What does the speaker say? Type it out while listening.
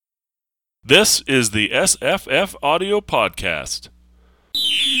This is the SFF Audio Podcast.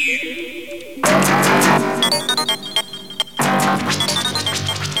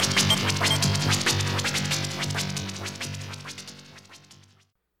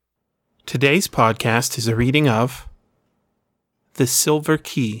 Today's podcast is a reading of The Silver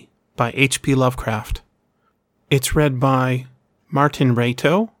Key by H.P. Lovecraft. It's read by Martin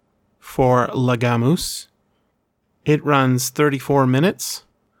Rato for Lagamus. It runs 34 minutes,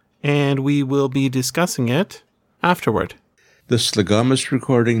 and we will be discussing it afterward. This Lagamus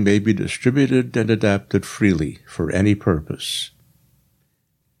recording may be distributed and adapted freely for any purpose.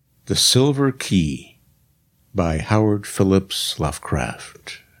 The Silver Key by Howard Phillips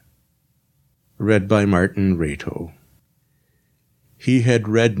Lovecraft. Read by Martin Rato. He had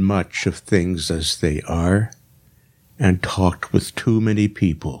read much of things as they are, and talked with too many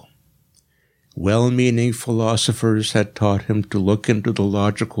people. Well-meaning philosophers had taught him to look into the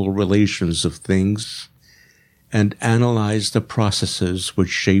logical relations of things and analyze the processes which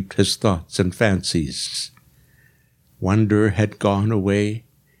shaped his thoughts and fancies. Wonder had gone away,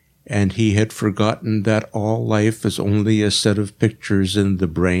 and he had forgotten that all life is only a set of pictures in the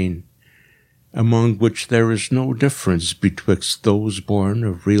brain, among which there is no difference betwixt those born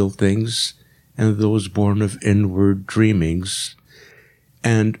of real things and those born of inward dreamings,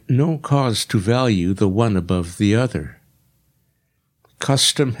 and no cause to value the one above the other.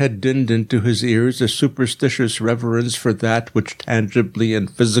 Custom had dinned into his ears a superstitious reverence for that which tangibly and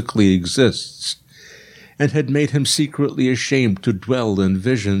physically exists, and had made him secretly ashamed to dwell in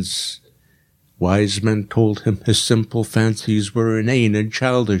visions. Wise men told him his simple fancies were inane and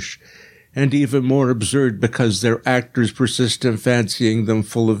childish, and even more absurd because their actors persist in fancying them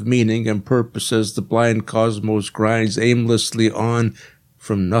full of meaning and purpose as the blind cosmos grinds aimlessly on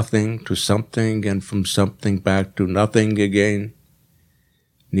from nothing to something and from something back to nothing again,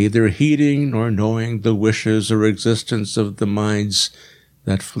 neither heeding nor knowing the wishes or existence of the minds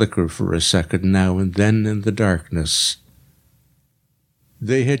that flicker for a second now and then in the darkness.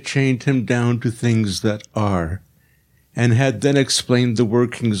 They had chained him down to things that are, and had then explained the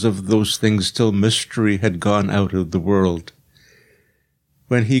workings of those things till mystery had gone out of the world.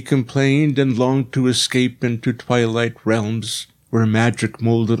 When he complained and longed to escape into twilight realms, where magic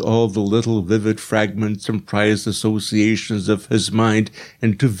molded all the little vivid fragments and prized associations of his mind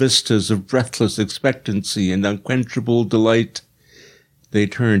into vistas of breathless expectancy and unquenchable delight, they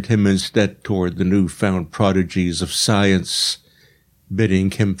turned him instead toward the new-found prodigies of science, bidding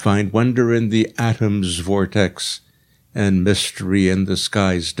him find wonder in the atom's vortex and mystery in the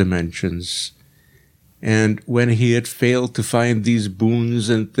sky's dimensions. And when he had failed to find these boons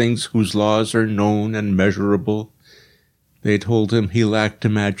in things whose laws are known and measurable, they told him he lacked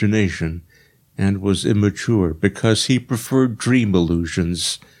imagination and was immature because he preferred dream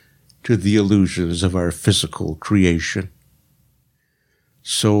illusions to the illusions of our physical creation.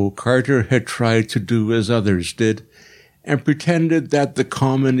 So Carter had tried to do as others did, and pretended that the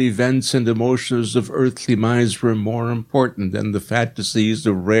common events and emotions of earthly minds were more important than the fantasies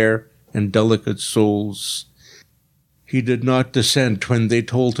of rare and delicate souls. He did not dissent when they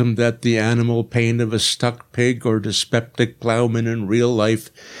told him that the animal pain of a stuck pig or dyspeptic ploughman in real life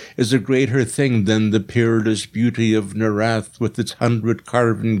is a greater thing than the peerless beauty of Nerath with its 100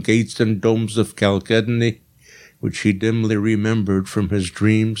 carven gates and domes of Chalcedony, which he dimly remembered from his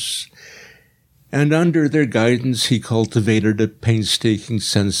dreams. And under their guidance he cultivated a painstaking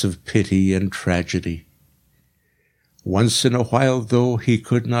sense of pity and tragedy. Once in a while, though, he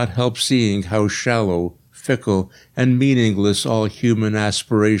could not help seeing how shallow, fickle, and meaningless all human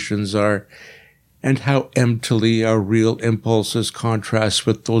aspirations are, and how emptily our real impulses contrast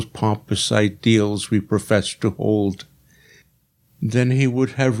with those pompous ideals we profess to hold. Then he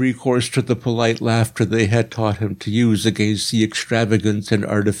would have recourse to the polite laughter they had taught him to use against the extravagance and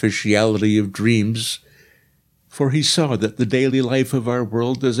artificiality of dreams, for he saw that the daily life of our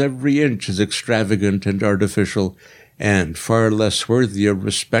world is every inch as extravagant and artificial, and far less worthy of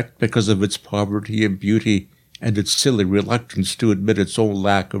respect because of its poverty and beauty and its silly reluctance to admit its own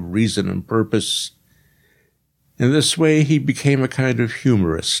lack of reason and purpose. In this way he became a kind of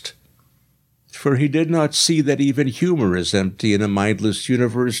humorist, for he did not see that even humor is empty in a mindless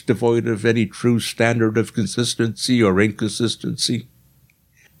universe devoid of any true standard of consistency or inconsistency.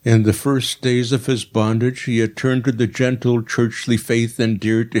 In the first days of his bondage he had turned to the gentle churchly faith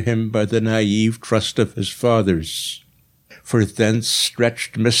endeared to him by the naive trust of his fathers, for thence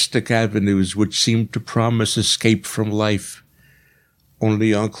stretched mystic avenues which seemed to promise escape from life.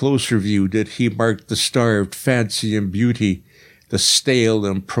 Only on closer view did he mark the starved fancy and beauty, the stale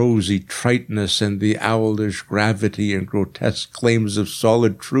and prosy triteness and the owlish gravity and grotesque claims of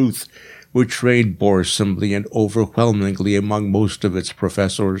solid truth which reigned boresomely and overwhelmingly among most of its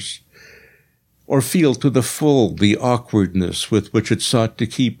professors, or feel to the full the awkwardness with which it sought to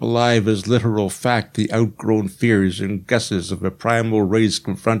keep alive as literal fact the outgrown fears and guesses of a primal race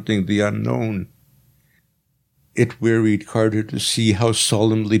confronting the unknown. It wearied Carter to see how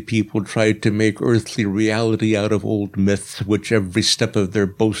solemnly people tried to make earthly reality out of old myths which every step of their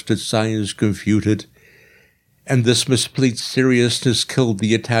boasted science confuted, and this misplaced seriousness killed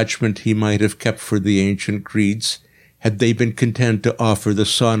the attachment he might have kept for the ancient creeds, had they been content to offer the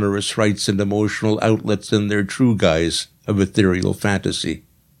sonorous rites and emotional outlets in their true guise of ethereal fantasy.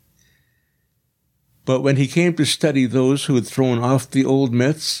 But when he came to study those who had thrown off the old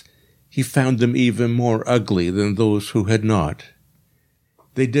myths, he found them even more ugly than those who had not.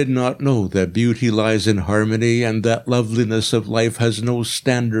 They did not know that beauty lies in harmony, and that loveliness of life has no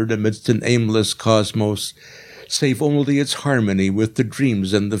standard amidst an aimless cosmos, save only its harmony with the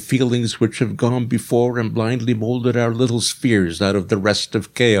dreams and the feelings which have gone before and blindly molded our little spheres out of the rest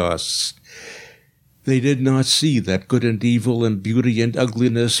of chaos. They did not see that good and evil and beauty and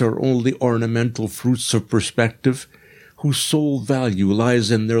ugliness are only ornamental fruits of perspective, whose sole value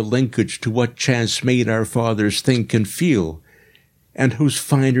lies in their linkage to what chance made our fathers think and feel, and whose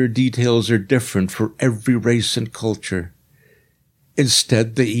finer details are different for every race and culture.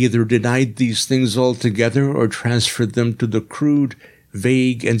 Instead, they either denied these things altogether or transferred them to the crude,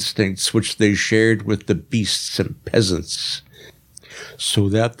 vague instincts which they shared with the beasts and peasants, so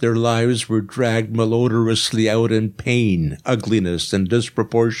that their lives were dragged malodorously out in pain, ugliness, and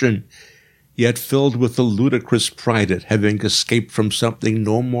disproportion, yet filled with a ludicrous pride at having escaped from something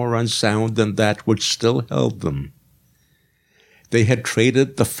no more unsound than that which still held them. They had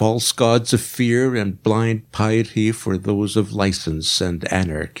traded the false gods of fear and blind piety for those of license and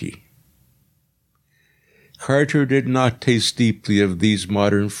anarchy. Carter did not taste deeply of these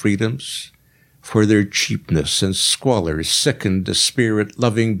modern freedoms, for their cheapness and squalor sickened a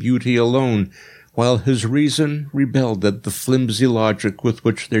spirit-loving beauty alone, while his reason rebelled at the flimsy logic with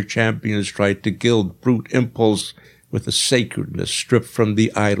which their champions tried to gild brute impulse with a sacredness stripped from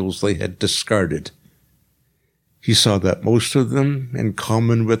the idols they had discarded. He saw that most of them, in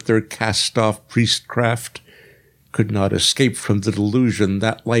common with their cast-off priestcraft, could not escape from the delusion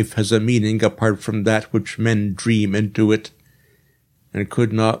that life has a meaning apart from that which men dream into it, and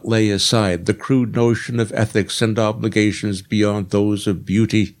could not lay aside the crude notion of ethics and obligations beyond those of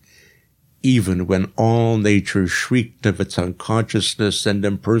beauty, even when all nature shrieked of its unconsciousness and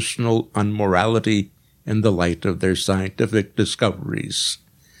impersonal unmorality in the light of their scientific discoveries.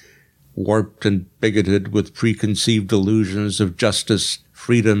 Warped and bigoted with preconceived illusions of justice,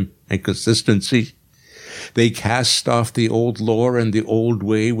 freedom, and consistency, they cast off the old lore and the old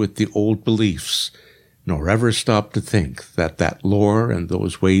way with the old beliefs, nor ever stopped to think that that lore and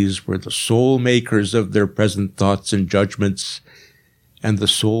those ways were the sole makers of their present thoughts and judgments, and the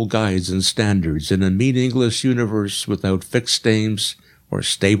sole guides and standards in a meaningless universe without fixed aims or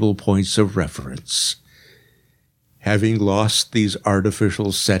stable points of reference. Having lost these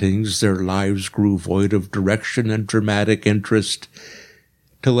artificial settings, their lives grew void of direction and dramatic interest,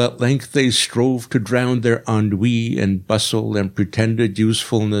 till at length they strove to drown their ennui in bustle and pretended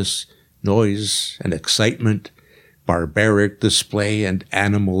usefulness, noise and excitement, barbaric display and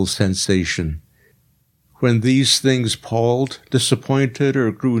animal sensation. When these things palled, disappointed,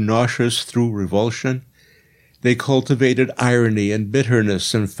 or grew nauseous through revulsion, they cultivated irony and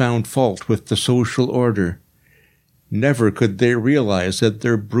bitterness and found fault with the social order. Never could they realize that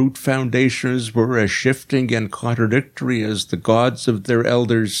their brute foundations were as shifting and contradictory as the gods of their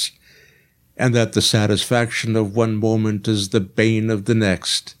elders, and that the satisfaction of one moment is the bane of the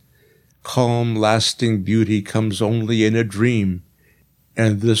next. Calm, lasting beauty comes only in a dream,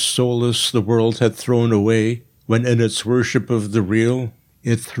 and this solace the world had thrown away when in its worship of the real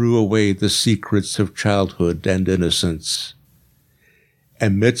it threw away the secrets of childhood and innocence.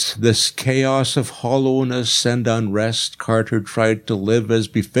 Amidst this chaos of hollowness and unrest, Carter tried to live as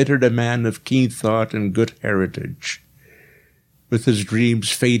befitted a man of keen thought and good heritage. With his dreams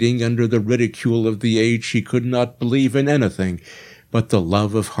fading under the ridicule of the age, he could not believe in anything, but the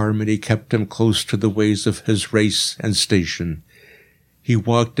love of harmony kept him close to the ways of his race and station. He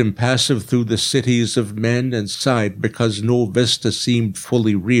walked impassive through the cities of men and sighed because no vista seemed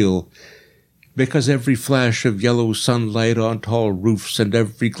fully real, because every flash of yellow sunlight on tall roofs and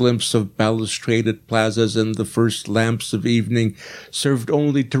every glimpse of balustraded plazas in the first lamps of evening served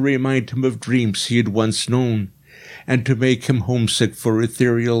only to remind him of dreams he had once known, and to make him homesick for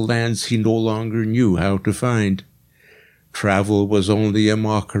ethereal lands he no longer knew how to find. Travel was only a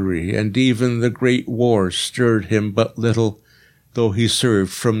mockery, and even the Great War stirred him but little, though he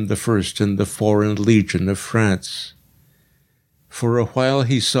served from the first in the Foreign Legion of France. For a while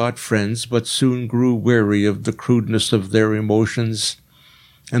he sought friends, but soon grew weary of the crudeness of their emotions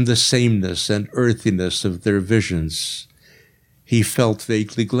and the sameness and earthiness of their visions. He felt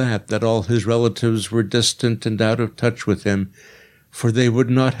vaguely glad that all his relatives were distant and out of touch with him, for they would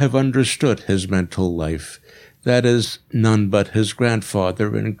not have understood his mental life. That is, none but his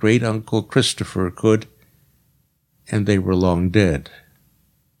grandfather and great-uncle Christopher could, and they were long dead.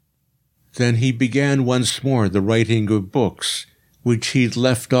 Then he began once more the writing of books, which he'd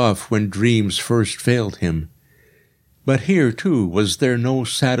left off when dreams first failed him. But here, too, was there no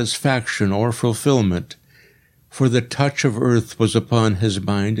satisfaction or fulfillment, for the touch of earth was upon his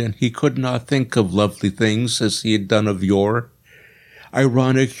mind, and he could not think of lovely things as he had done of yore.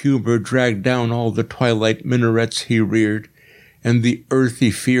 Ironic humor dragged down all the twilight minarets he reared, and the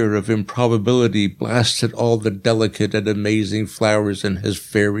earthy fear of improbability blasted all the delicate and amazing flowers in his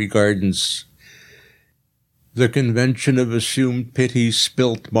fairy gardens. The convention of assumed pity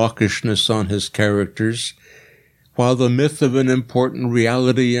spilt mawkishness on his characters, while the myth of an important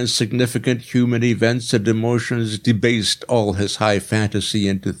reality and significant human events and emotions debased all his high fantasy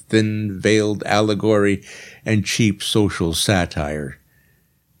into thin, veiled allegory and cheap social satire.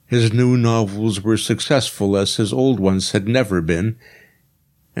 His new novels were successful as his old ones had never been,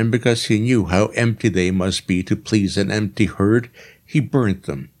 and because he knew how empty they must be to please an empty herd, he burnt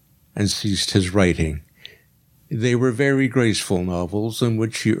them and ceased his writing. They were very graceful novels in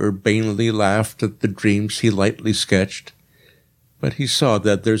which he urbanely laughed at the dreams he lightly sketched, but he saw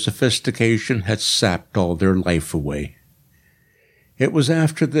that their sophistication had sapped all their life away. It was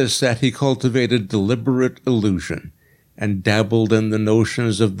after this that he cultivated deliberate illusion, and dabbled in the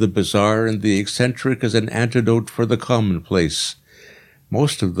notions of the bizarre and the eccentric as an antidote for the commonplace.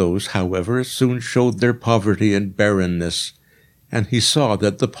 Most of those, however, soon showed their poverty and barrenness, and he saw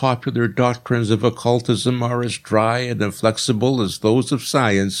that the popular doctrines of occultism are as dry and inflexible as those of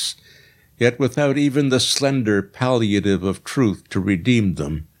science, yet without even the slender palliative of truth to redeem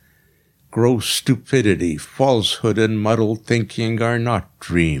them. Gross stupidity, falsehood, and muddled thinking are not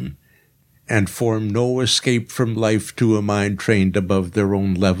dream, and form no escape from life to a mind trained above their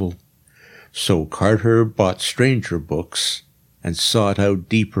own level. So Carter bought stranger books, and sought out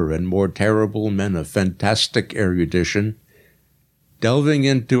deeper and more terrible men of fantastic erudition, delving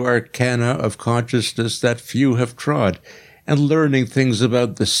into arcana of consciousness that few have trod, and learning things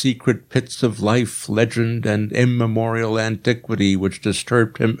about the secret pits of life, legend, and immemorial antiquity which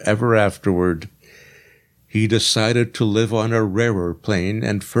disturbed him ever afterward. He decided to live on a rarer plane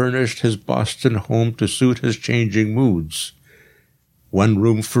and furnished his Boston home to suit his changing moods. One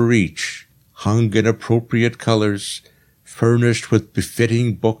room for each, hung in appropriate colors, furnished with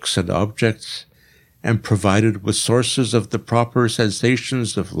befitting books and objects, and provided with sources of the proper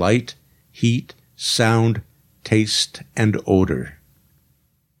sensations of light, heat, sound, taste, and odor.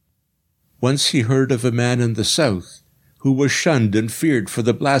 Once he heard of a man in the South who was shunned and feared for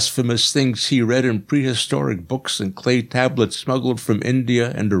the blasphemous things he read in prehistoric books and clay tablets smuggled from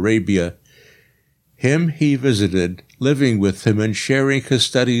India and Arabia. Him he visited, living with him and sharing his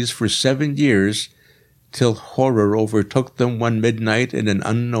studies for 7 years, till horror overtook them one midnight in an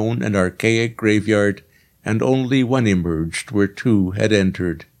unknown and archaic graveyard, and only one emerged where 2 had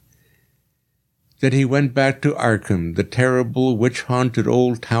entered. Then he went back to Arkham, the terrible witch-haunted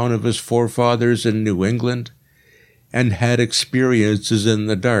old town of his forefathers in New England, and had experiences in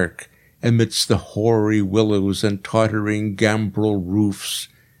the dark, amidst the hoary willows and tottering gambrel roofs,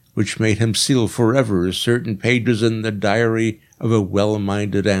 which made him seal forever certain pages in the diary of a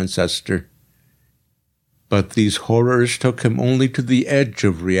well-minded ancestor. But these horrors took him only to the edge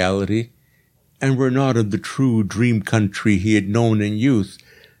of reality, and were not of the true dream country he had known in youth,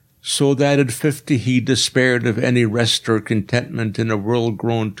 so that at 50 he despaired of any rest or contentment in a world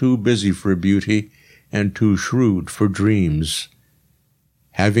grown too busy for beauty and too shrewd for dreams.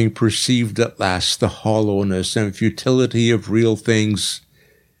 Having perceived at last the hollowness and futility of real things,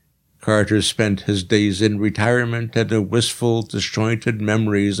 Carter spent his days in retirement and in wistful, disjointed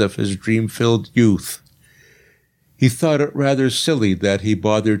memories of his dream-filled youth. He thought it rather silly that he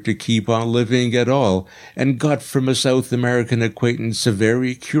bothered to keep on living at all, and got from a South American acquaintance a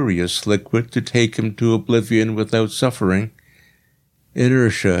very curious liquid to take him to oblivion without suffering.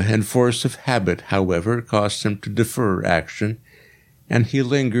 Inertia and force of habit, however, caused him to defer action, and he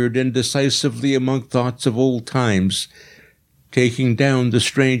lingered indecisively among thoughts of old times, taking down the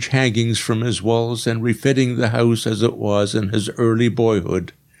strange hangings from his walls and refitting the house as it was in his early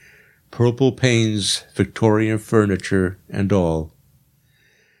boyhood. Purple panes, Victorian furniture, and all.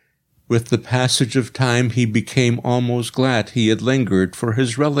 With the passage of time he became almost glad he had lingered, for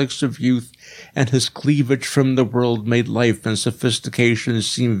his relics of youth and his cleavage from the world made life and sophistication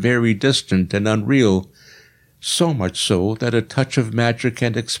seem very distant and unreal, so much so that a touch of magic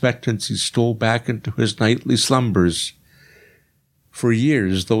and expectancy stole back into his nightly slumbers. For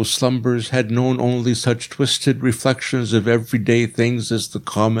years those slumbers had known only such twisted reflections of everyday things as the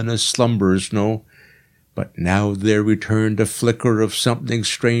commonest slumbers know, but now there returned a flicker of something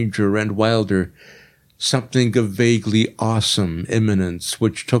stranger and wilder, something of vaguely awesome imminence,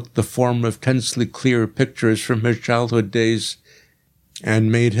 which took the form of tensely clear pictures from his childhood days,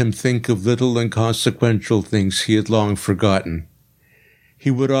 and made him think of little inconsequential things he had long forgotten. He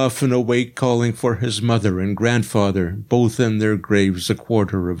would often awake calling for his mother and grandfather, both in their graves a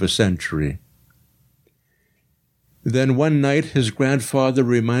quarter of a century. Then one night his grandfather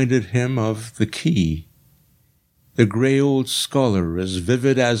reminded him of the key. The grey old scholar, as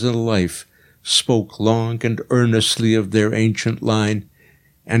vivid as in life, spoke long and earnestly of their ancient line,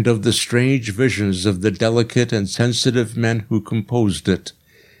 and of the strange visions of the delicate and sensitive men who composed it.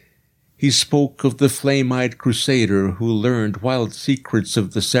 He spoke of the flame-eyed crusader who learned wild secrets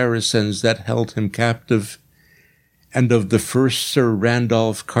of the Saracens that held him captive, and of the first Sir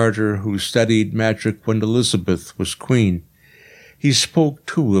Randolph Carter who studied magic when Elizabeth was queen. He spoke,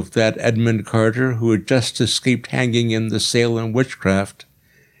 too, of that Edmund Carter who had just escaped hanging in the Salem witchcraft,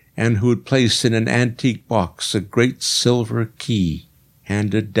 and who had placed in an antique box a great silver key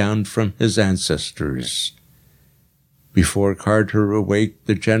handed down from his ancestors. Before Carter awaked,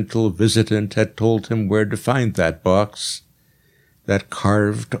 the gentle visitant had told him where to find that box, that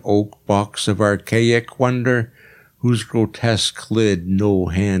carved oak box of archaic wonder, whose grotesque lid no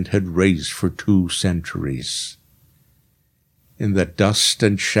hand had raised for 2 centuries. In the dust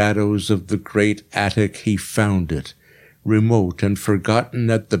and shadows of the great attic he found it, remote and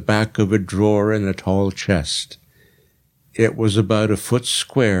forgotten at the back of a drawer in a tall chest. It was about 1 foot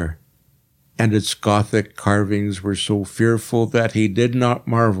square, and its Gothic carvings were so fearful that he did not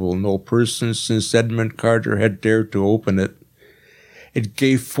marvel no person since Edmund Carter had dared to open it. It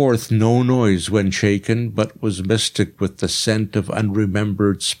gave forth no noise when shaken, but was mystic with the scent of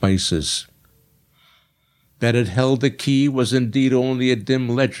unremembered spices. That it held a key was indeed only a dim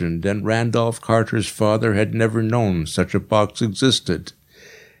legend, and Randolph Carter's father had never known such a box existed.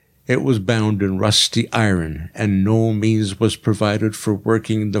 It was bound in rusty iron, and no means was provided for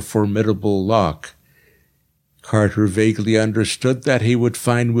working the formidable lock. Carter vaguely understood that he would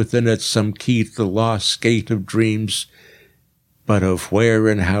find within it some key to the lost gate of dreams, but of where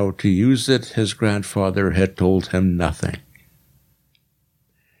and how to use it his grandfather had told him nothing.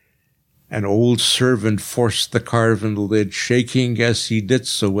 An old servant forced the carven lid, shaking as he did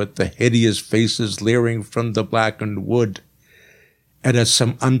so at the hideous faces leering from the blackened wood, and at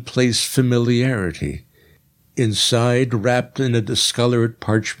some unplaced familiarity. Inside, wrapped in a discolored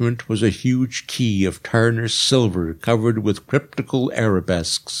parchment, was a huge key of tarnished silver covered with cryptical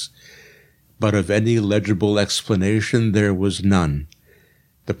arabesques, but of any legible explanation there was none.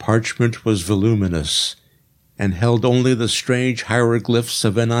 The parchment was voluminous, and held only the strange hieroglyphs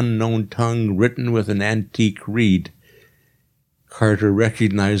of an unknown tongue written with an antique reed. Carter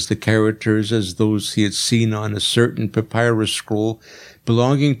recognized the characters as those he had seen on a certain papyrus scroll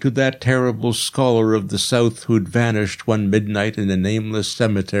belonging to that terrible scholar of the South who had vanished one midnight in a nameless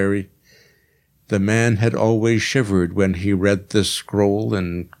cemetery. The man had always shivered when he read this scroll,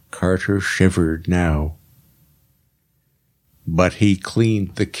 and Carter shivered now. But he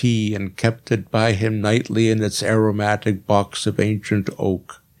cleaned the key and kept it by him nightly in its aromatic box of ancient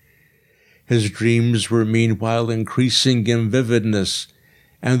oak. His dreams were meanwhile increasing in vividness,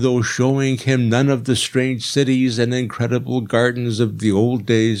 and though showing him none of the strange cities and incredible gardens of the old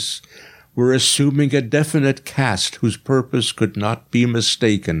days, were assuming a definite cast whose purpose could not be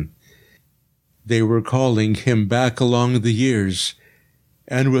mistaken. They were calling him back along the years,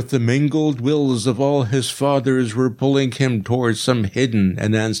 and with the mingled wills of all his fathers were pulling him towards some hidden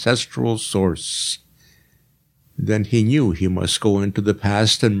and ancestral source. Then he knew he must go into the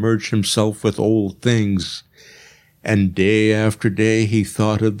past and merge himself with old things, and day after day he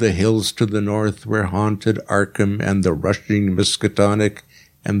thought of the hills to the north where haunted Arkham and the rushing Miskatonic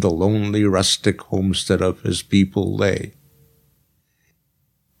and the lonely rustic homestead of his people lay.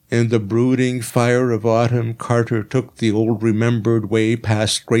 In the brooding fire of autumn, Carter took the old remembered way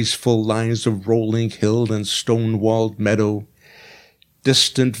past graceful lines of rolling hill and stone-walled meadow,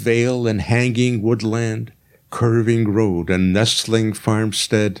 distant vale and hanging woodland, curving road and nestling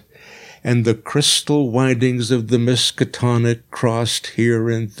farmstead, and the crystal windings of the Miskatonic crossed here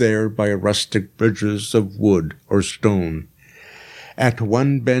and there by rustic bridges of wood or stone. At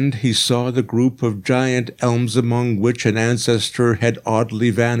one bend he saw the group of giant elms among which an ancestor had oddly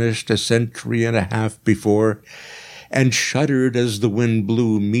vanished a century and a half before, and shuddered as the wind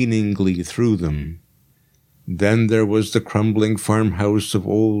blew meaningly through them. Then there was the crumbling farmhouse of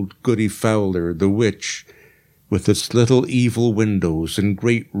old Goody Fowler, the witch, with its little evil windows and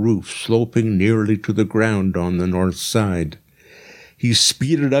great roof sloping nearly to the ground on the north side. He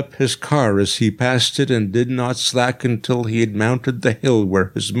speeded up his car as he passed it and did not slacken till he had mounted the hill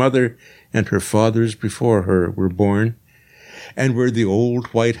where his mother and her fathers before her were born, and where the old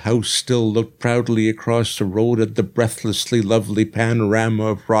white house still looked proudly across the road at the breathlessly lovely panorama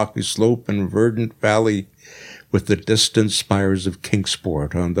of rocky slope and verdant valley, with the distant spires of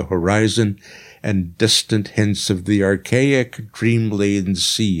Kingsport on the horizon and distant hints of the archaic, dream-laden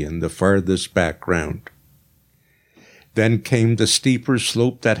sea in the farthest background. Then came the steeper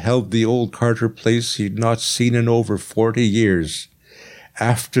slope that held the old Carter place he had not seen in over 40 years.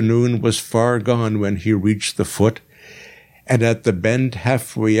 Afternoon was far gone when he reached the foot, and at the bend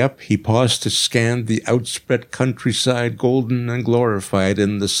halfway up he paused to scan the outspread countryside, golden and glorified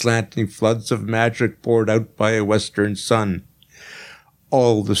in the slanting floods of magic poured out by a western sun.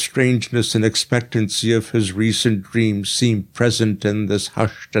 All the strangeness and expectancy of his recent dream seemed present in this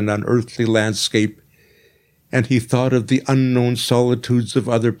hushed and unearthly landscape, and he thought of the unknown solitudes of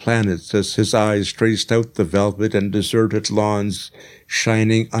other planets as his eyes traced out the velvet and deserted lawns,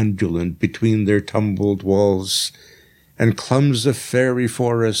 shining undulant between their tumbled walls, and clumps of fairy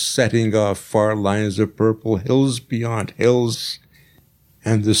forests setting off far lines of purple hills beyond hills,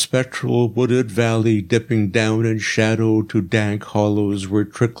 and the spectral wooded valley dipping down in shadow to dank hollows where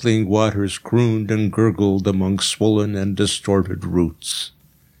trickling waters crooned and gurgled among swollen and distorted roots.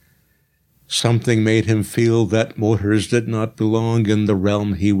 Something made him feel that motors did not belong in the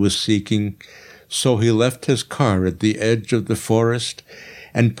realm he was seeking, so he left his car at the edge of the forest,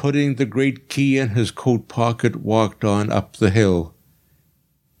 and putting the great key in his coat pocket walked on up the hill.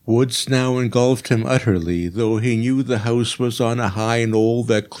 Woods now engulfed him utterly, though he knew the house was on a high knoll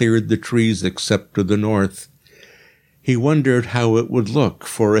that cleared the trees except to the north. He wondered how it would look,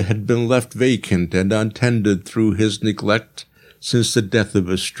 for it had been left vacant and untended through his neglect since the death of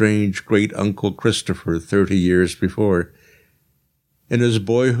his strange great-uncle Christopher 30 years before. In his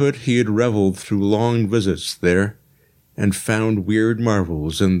boyhood he had revelled through long visits there, and found weird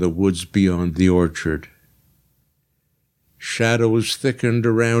marvels in the woods beyond the orchard. Shadows thickened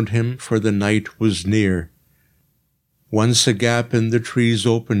around him, for the night was near. Once a gap in the trees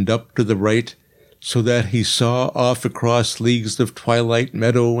opened up to the right, so that he saw off across leagues of twilight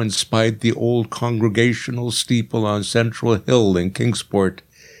meadow and spied the old Congregational steeple on Central Hill in Kingsport,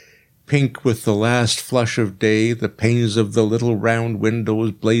 pink with the last flush of day, the panes of the little round windows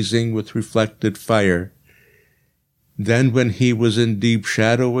blazing with reflected fire. Then, when he was in deep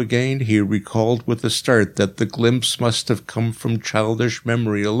shadow again, he recalled with a start that the glimpse must have come from childish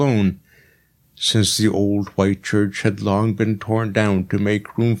memory alone, since the old white church had long been torn down to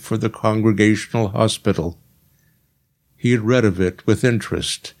make room for the Congregational hospital. He had read of it with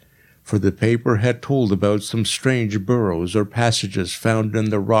interest, for the paper had told about some strange burrows or passages found in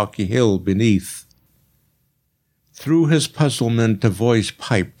the rocky hill beneath. Through his puzzlement a voice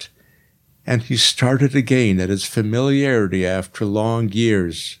piped, and he started again at its familiarity after long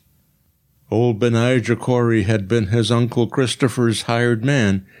years. Old Benijah Corey had been his Uncle Christopher's hired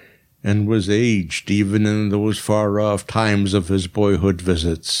man, and was aged even in those far-off times of his boyhood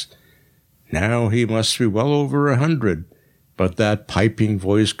visits. Now he must be well over 100, but that piping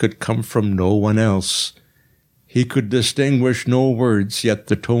voice could come from no one else. He could distinguish no words, yet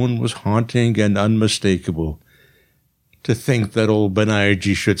the tone was haunting and unmistakable. To think that old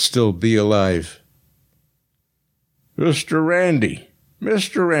Benijah should still be alive. Mr.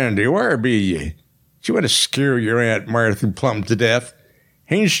 Randy, where be ye? Do you want to scare your Aunt Martha plumb to death?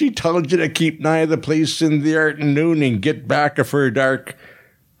 Ain't she told you to keep nigh the place in the arternoon and get back afore dark?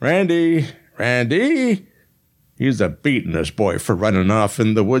 Randy! He's a beatin'est boy for running off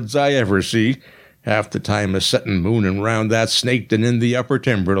in the woods I ever see. Half the time a settin' moonin' round that snake den in the upper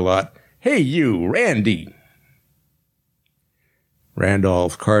timber lot. Hey, you, Randy!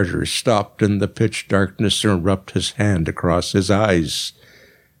 Randolph Carter stopped in the pitch darkness and rubbed his hand across his eyes.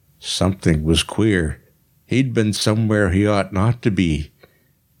 Something was queer. He'd been somewhere he ought not to be,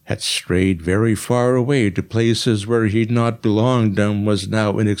 had strayed very far away to places where he'd not belonged and was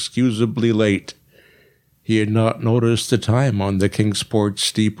now inexcusably late. He had not noticed the time on the Kingsport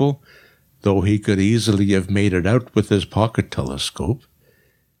steeple, though he could easily have made it out with his pocket telescope.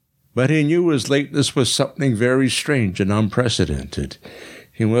 But he knew his lateness was something very strange and unprecedented.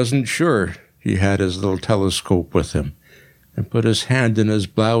 He wasn't sure he had his little telescope with him. and put his hand in his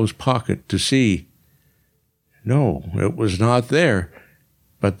blouse pocket to see. No, it was not there,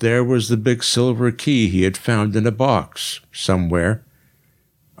 but there was the big silver key he had found in a box somewhere.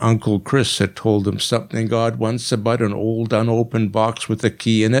 Uncle Chris had told him something odd once about an old unopened box with a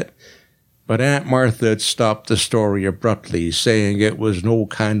key in it, but Aunt Martha had stopped the story abruptly, saying it was no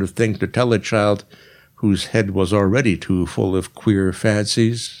kind of thing to tell a child whose head was already too full of queer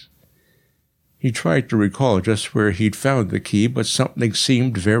fancies. He tried to recall just where he'd found the key, but something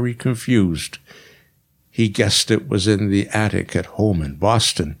seemed very confused. He guessed it was in the attic at home in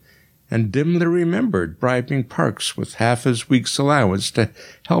Boston, and dimly remembered bribing Parks with half his week's allowance to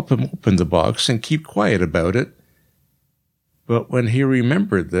help him open the box and keep quiet about it. But when he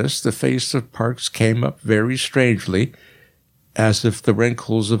remembered this, the face of Parks came up very strangely, as if the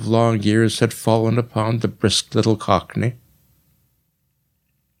wrinkles of long years had fallen upon the brisk little cockney.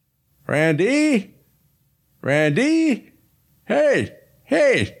 "Randy? Randy?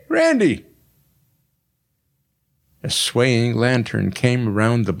 Hey, Randy!" A swaying lantern came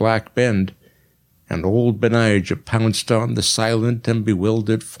around the black bend, and old Benijah pounced on the silent and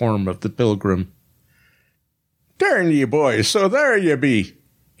bewildered form of the pilgrim. "Darn ye, boy, so there ye be!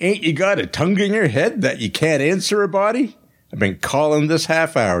 Ain't ye got a tongue in your head that ye can't answer a body? I've been calling this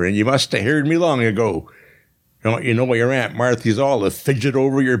half hour, and ye must have heard me long ago. Don't you know your Aunt Marthy's all a fidget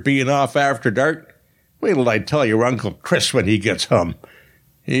over your being off after dark? Wait till I tell your Uncle Chris when he gets home.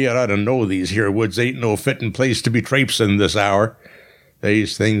 He ought to know these here woods ain't no fitting place to be traipsing this hour.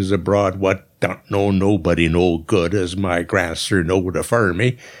 They's things abroad what don't know nobody no good, as my grandsir knowed afore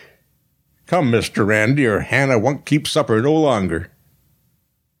me. Come, Mr. Randy, or Hannah won't keep supper no longer."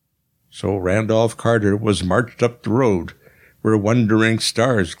 So Randolph Carter was marched up the road, where wondering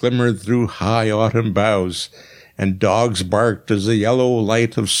stars glimmered through high autumn boughs, and dogs barked as the yellow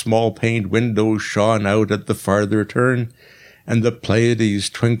light of small-paned windows shone out at the farther turn, and the Pleiades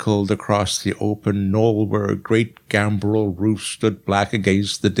twinkled across the open knoll where a great gambrel roof stood black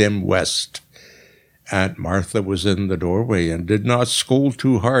against the dim west. Aunt Martha was in the doorway and did not scold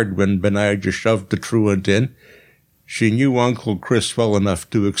too hard when Benijah shoved the truant in. She knew Uncle Chris well enough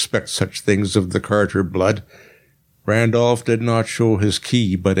to expect such things of the Carter blood. Randolph did not show his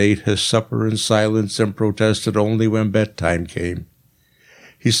key, but ate his supper in silence and protested only when bedtime came.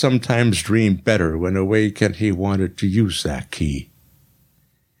 He sometimes dreamed better when awake, and he wanted to use that key.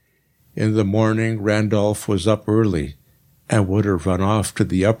 In the morning, Randolph was up early, and would have run off to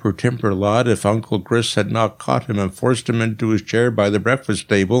the upper timber lot if Uncle Chris had not caught him and forced him into his chair by the breakfast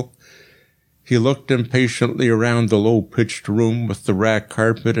table. He looked impatiently around the low-pitched room with the rag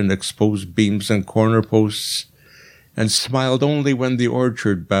carpet and exposed beams and corner posts, and smiled only when the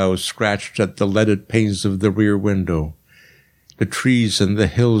orchard boughs scratched at the leaded panes of the rear window. The trees and the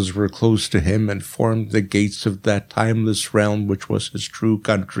hills were close to him and formed the gates of that timeless realm which was his true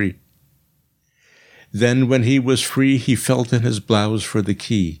country. Then, when he was free, he felt in his blouse for the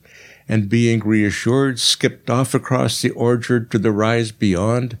key, and being reassured, skipped off across the orchard to the rise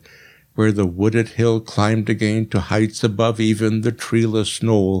beyond, where the wooded hill climbed again to heights above even the treeless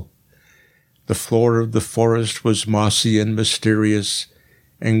knoll. The floor of the forest was mossy and mysterious,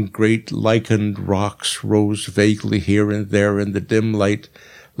 and great lichened rocks rose vaguely here and there in the dim light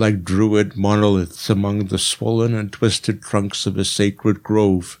like druid monoliths among the swollen and twisted trunks of a sacred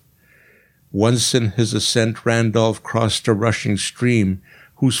grove. Once in his ascent, Randolph crossed a rushing stream,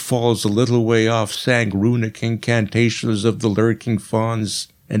 whose falls a little way off sang runic incantations of the lurking fauns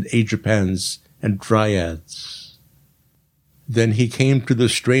and agapans and dryads. Then he came to the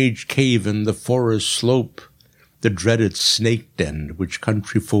strange cave in the forest slope, the dreaded snake den which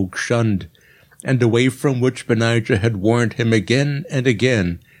country folk shunned, and away from which Benijah had warned him again and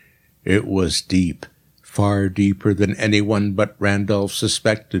again. It was deep, far deeper than anyone but Randolph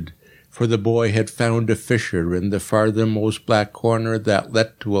suspected, for the boy had found a fissure in the farthermost black corner that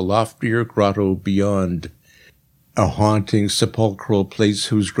led to a loftier grotto beyond, a haunting sepulchral place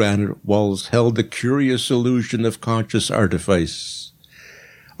whose granite walls held a curious illusion of conscious artifice.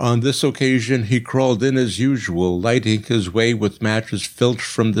 On this occasion he crawled in as usual, lighting his way with matches filched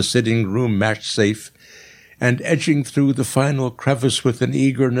from the sitting-room match-safe, and edging through the final crevice with an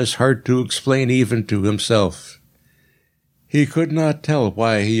eagerness hard to explain even to himself. He could not tell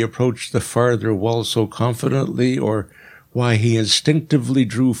why he approached the farther wall so confidently, or why he instinctively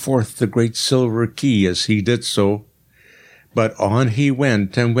drew forth the great silver key as he did so. But on he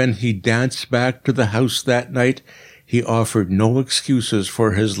went, and when he danced back to the house that night, he offered no excuses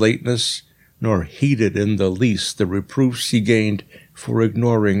for his lateness, nor heeded in the least the reproofs he gained for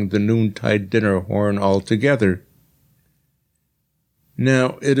ignoring the noontide dinner horn altogether.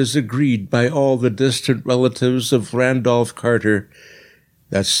 Now, it is agreed by all the distant relatives of Randolph Carter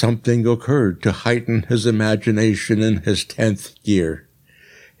that something occurred to heighten his imagination in his 10th year.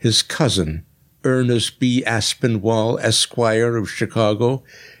 His cousin, Ernest B. Aspinwall, Esquire of Chicago,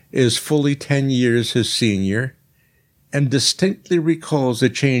 is fully 10 years his senior, and distinctly recalls a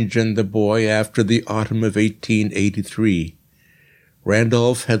change in the boy after the autumn of 1883.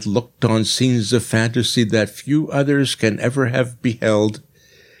 Randolph had looked on scenes of fantasy that few others can ever have beheld,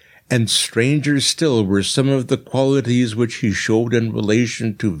 and stranger still were some of the qualities which he showed in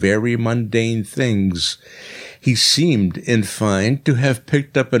relation to very mundane things. He seemed, in fine, to have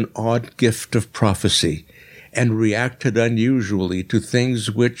picked up an odd gift of prophecy, and reacted unusually to things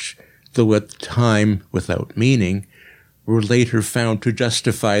which, though at the time without meaning, were later found to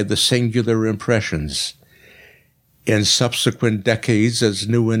justify the singular impressions. In subsequent decades, as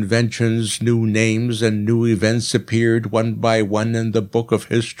new inventions, new names, and new events appeared one by one in the book of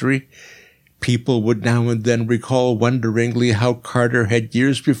history, people would now and then recall wonderingly how Carter had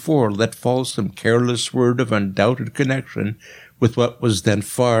years before let fall some careless word of undoubted connection with what was then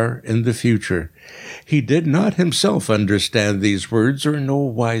far in the future. He did not himself understand these words or know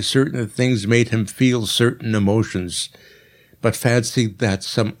why certain things made him feel certain emotions, but fancied that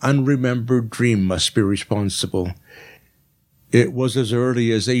some unremembered dream must be responsible. It was as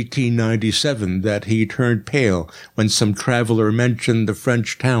early as 1897 that he turned pale when some traveller mentioned the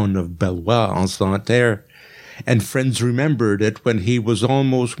French town of Bellois-en-Santerre, and friends remembered it when he was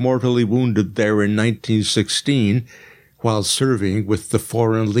almost mortally wounded there in 1916, while serving with the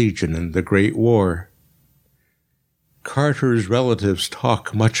Foreign Legion in the Great War. Carter's relatives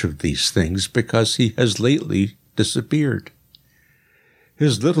talk much of these things because he has lately disappeared.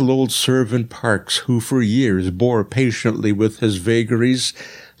 His little old servant Parks, who for years bore patiently with his vagaries,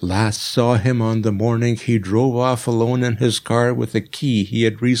 last saw him on the morning he drove off alone in his car with a key he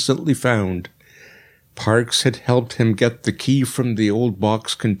had recently found. Parks had helped him get the key from the old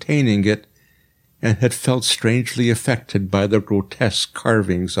box containing it, and had felt strangely affected by the grotesque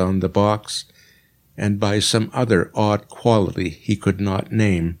carvings on the box, and by some other odd quality he could not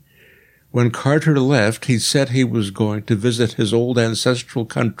name. When Carter left, he said he was going to visit his old ancestral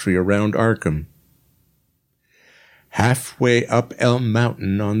country around Arkham. Halfway up Elm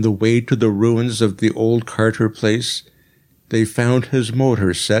Mountain, on the way to the ruins of the old Carter place, they found his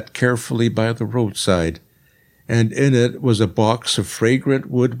motor set carefully by the roadside, and in it was a box of fragrant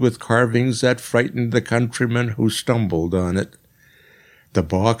wood with carvings that frightened the countryman who stumbled on it. The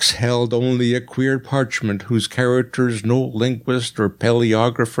box held only a queer parchment whose characters no linguist or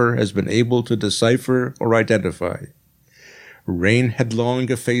paleographer has been able to decipher or identify. Rain had long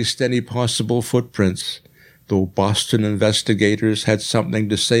effaced any possible footprints, though Boston investigators had something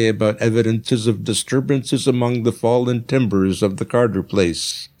to say about evidences of disturbances among the fallen timbers of the Carter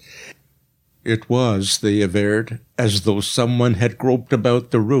place. It was, they averred, as though someone had groped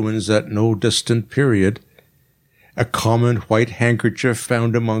about the ruins at no distant period. A common white handkerchief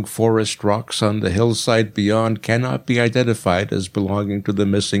found among forest rocks on the hillside beyond cannot be identified as belonging to the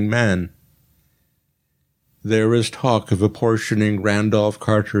missing man. There is talk of apportioning Randolph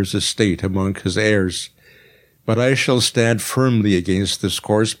Carter's estate among his heirs, but I shall stand firmly against this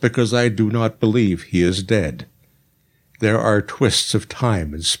course because I do not believe he is dead. There are twists of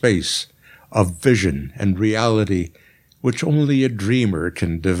time and space, of vision and reality, which only a dreamer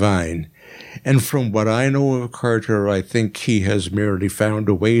can divine, and from what I know of Carter, I think he has merely found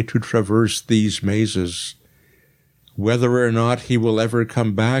a way to traverse these mazes. Whether or not he will ever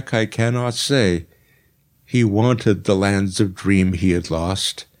come back, I cannot say. He wanted the lands of dream he had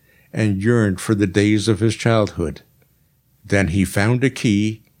lost, and yearned for the days of his childhood. Then he found a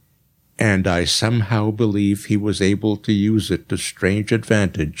key, and I somehow believe he was able to use it to strange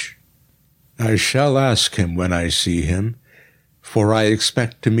advantage. I shall ask him when I see him, for I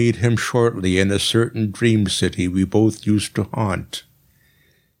expect to meet him shortly in a certain dream city we both used to haunt.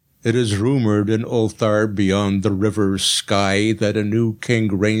 It is rumored in Ulthar beyond the river's sky that a new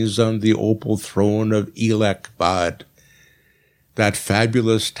king reigns on the opal throne of Elakbad, that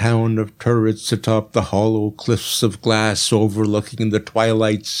fabulous town of turrets atop the hollow cliffs of glass overlooking the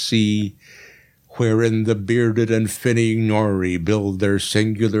twilight sea, wherein the bearded and finning Nori build their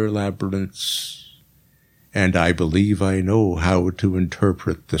singular labyrinths. And I believe I know how to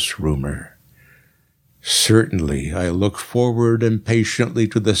interpret this rumor. Certainly I look forward impatiently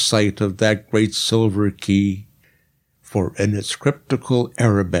to the sight of that great silver key, for in its cryptical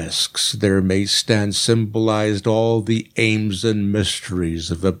arabesques there may stand symbolized all the aims and mysteries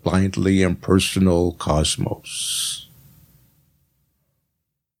of a blindly impersonal cosmos.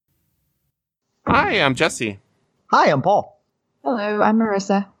 Hi, I'm Jesse. Hi, I'm Paul. Hello, I'm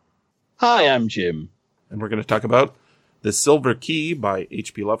Marissa. Hi, I'm Jim. And we're going to talk about The Silver Key by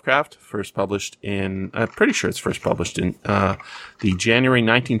H.P. Lovecraft, first published in, I'm pretty sure it's first published in the January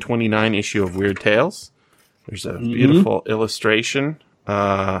 1929 issue of Weird Tales. There's a beautiful illustration.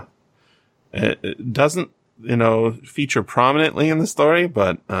 It doesn't, feature prominently in the story,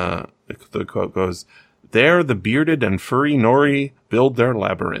 but the quote goes, "There the bearded and furry Nori build their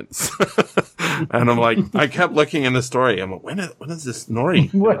labyrinths." And I'm like, I kept looking in the story. I'm like, when is this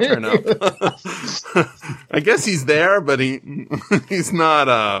Nori going to turn up? I guess he's there, but he's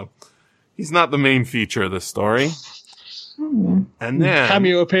not the main feature of the story. And then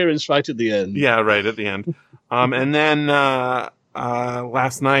Cameo appearance right at the end. Yeah, right at the end. And then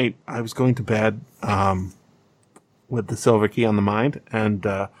last night I was going to bed with The Silver Key on the mind, and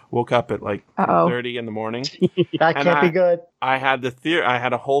woke up at like 2:30 in the morning. That can't be good. I had I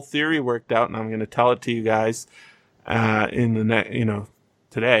had a whole theory worked out, and I'm going to tell it to you guys in the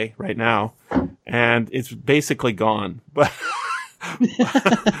today, right now, and it's basically gone. But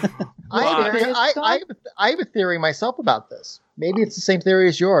I have a theory myself about this. Maybe it's the same theory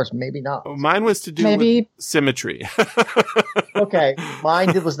as yours. Maybe not. Mine was to do with symmetry. Okay,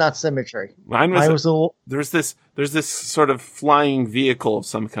 mine was not symmetry. Mine was a little. There's this sort of flying vehicle of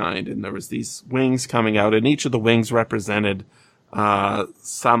some kind, and there was these wings coming out, and each of the wings represented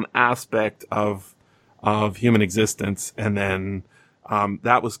some aspect of human existence, and then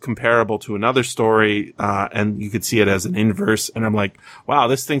that was comparable to another story, and you could see it as an inverse. And I'm like, wow,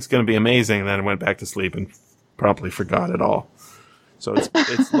 this thing's going to be amazing. And then I went back to sleep and promptly forgot it all. So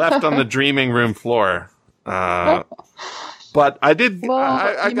it's left on the dreaming room floor. But I did. Well,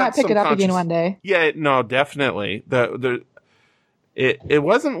 I you got might pick it up again one day. Yeah, no, definitely. It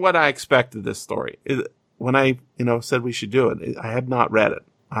wasn't what I expected. This story. When I said we should do it, I had not read it.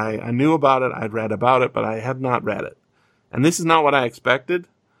 I knew about it. I'd read about it, but I had not read it. And this is not what I expected.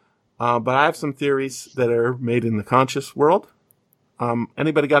 But I have some theories that are made in the conscious world.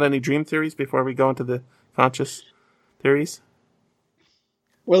 Anybody got any dream theories before we go into the conscious theories?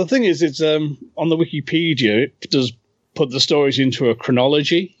 Well, the thing is, it's on the Wikipedia, it does put the stories into a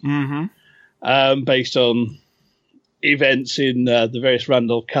chronology based on events in the various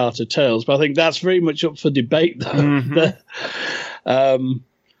Randall Carter tales. But I think that's very much up for debate, though.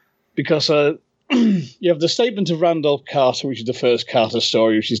 Because you have the statement of Randall Carter, which is the first Carter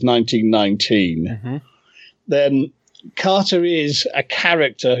story, which is 1919. Then Carter is a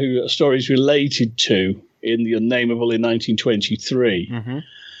character who a story is related to in The Unnameable in 1923.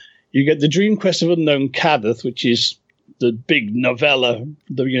 You get the Dream Quest of Unknown Kadath, which is the big novella,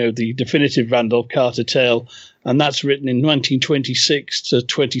 the definitive Randall Carter tale, and that's written in 1926 to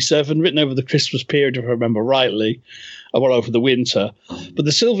 27, written over the Christmas period, if I remember rightly, or over the winter. But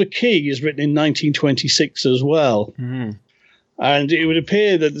The Silver Key is written in 1926 as well. And it would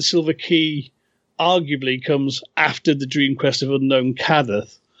appear that The Silver Key arguably comes after the Dream Quest of Unknown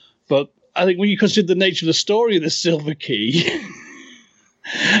Kadath. But I think when you consider the nature of the story of The Silver Key,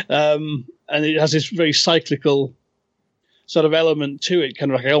 and it has this very cyclical sort of element to it,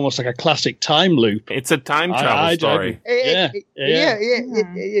 kind of like almost like a classic time loop. It's a time travel story. That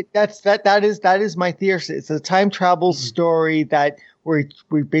is my theory. It's a time travel story that where he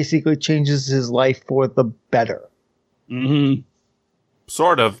basically changes his life for the better.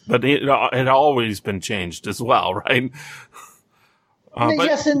 Sort of, but it had always been changed as well, right?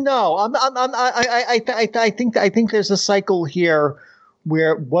 Yes and no. I think there's a cycle here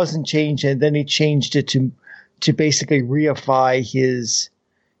where it wasn't changed, and then he changed it to basically reify his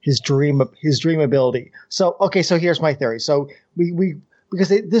dream ability. So here's my theory. So we because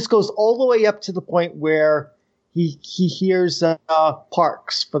this goes all the way up to the point where he hears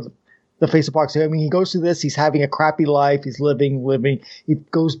Parks for the face of Parks. I mean, he goes through this. He's having a crappy life. He's living. He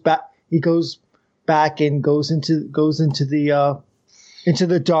goes back and goes into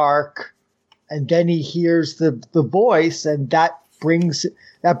the dark, and then he hears the voice, and that brings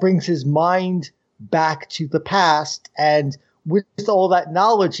his mind back to the past. And with all that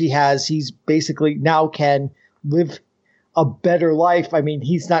knowledge he has, he's basically now can live a better life. I mean,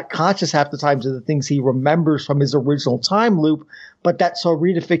 he's not conscious half the times of the things he remembers from his original time loop, but that sort of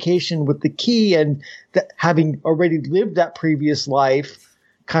reunification with the key, and that having already lived that previous life,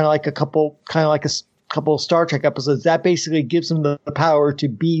 kind of like a couple of Star Trek episodes, that basically gives him the power to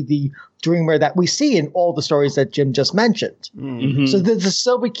be the dreamer that we see in all the stories that Jim just mentioned. So the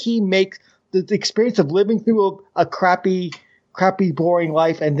Silver Key makes the experience of living through a crappy, boring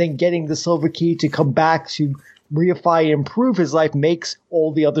life, and then getting the Silver Key to come back to reify and improve his life, makes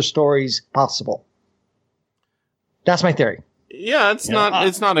all the other stories possible. That's my theory. Yeah, it's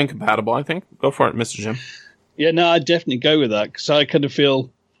not incompatible, I think. Go for it, Mr. Jim. Yeah, no, I'd definitely go with that because I kind of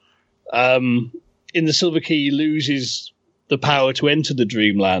feel in the Silver Key he loses the power to enter the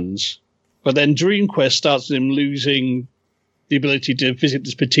Dreamlands, but then Dream Quest starts with him losing the ability to visit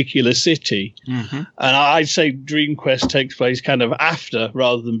this particular city. Mm-hmm. And I'd say Dream Quest takes place kind of after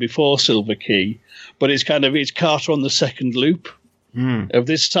rather than before Silver Key, but it's Carter on the second loop. Of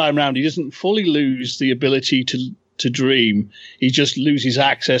this time round, he doesn't fully lose the ability to dream. He just loses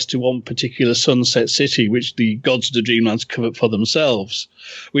access to one particular sunset city, which the gods of the Dreamlands covet for themselves,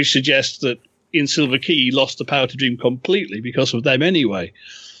 which suggests that in Silver Key he lost the power to dream completely because of them anyway.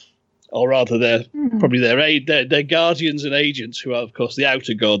 Or rather, they're probably their guardians and agents, who are, of course, the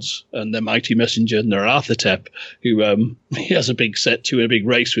outer gods and their mighty messenger, Nerathatep, who he has a big set to and a big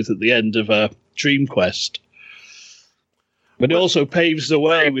race with at the end of Dream Quest. But it also paves the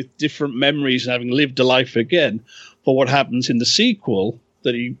way with different memories and having lived a life again for what happens in the sequel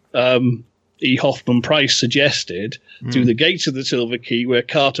that E. Hoffman Price suggested through the gates of the Silver Key, where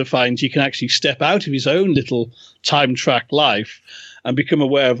Carter finds he can actually step out of his own little time track life and become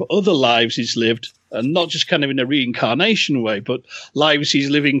aware of other lives he's lived, and not just kind of in a reincarnation way, but lives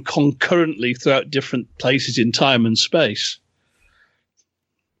he's living concurrently throughout different places in time and space.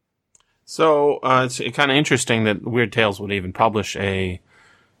 So it's kind of interesting that Weird Tales would even publish a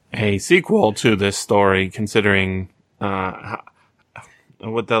sequel to this story, considering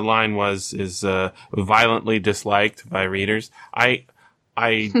what the line is violently disliked by readers. I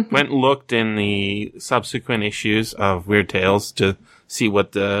went and looked in the subsequent issues of Weird Tales to see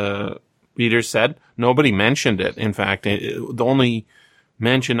what the readers said. Nobody mentioned it. In fact, the only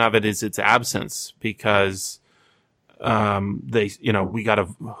mention of it is its absence, because we got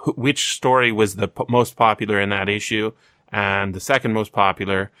which story was the most popular in that issue, and the second most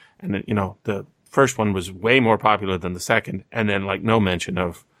popular, and the first one was way more popular than the second, and then no mention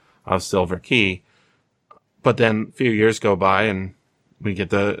of Silver Key. But then a few years go by and we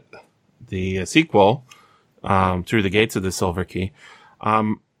get the sequel, Through the Gates of the Silver Key.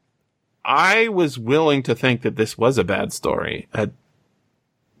 I was willing to think that this was a bad story at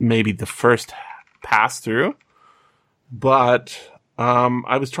maybe the first pass through, but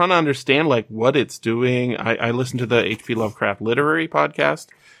I was trying to understand what it's doing. I listened to the H.P. Lovecraft Literary podcast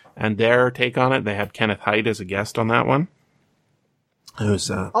and their take on it. They had Kenneth Haidt as a guest on that one. Who's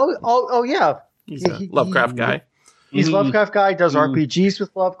yeah, he's a Lovecraft guy. He's a Lovecraft guy. Does RPGs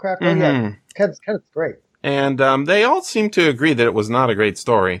with Lovecraft. Oh yeah, Kenneth's great. And they all seem to agree that it was not a great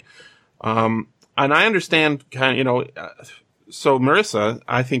story. And I understand so Marissa,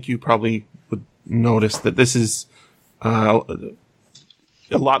 I think you probably would notice that this is a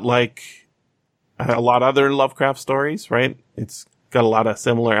lot like a lot of other Lovecraft stories, right? It's got a lot of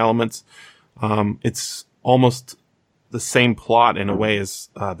similar elements. It's almost the same plot in a way as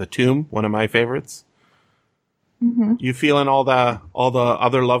The Tomb, one of my favorites. Mm-hmm. You feeling all the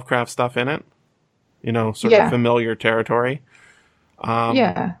other Lovecraft stuff in it? Sort of familiar territory.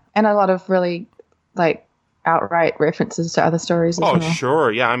 Yeah, and a lot of really outright references to other stories as well. Oh,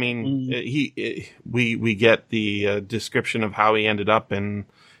 sure. Yeah, I mean, we get the description of how he ended up in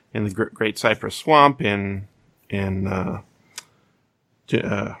the Great Cypress Swamp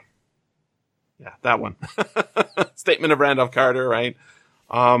that one. Statement of Randolph Carter, right?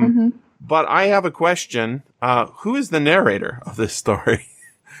 But I have a question. Who is the narrator of this story?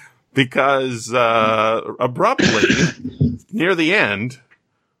 Because abruptly, near the end,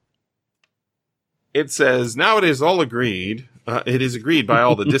 it says, "Now it is all agreed, it is agreed by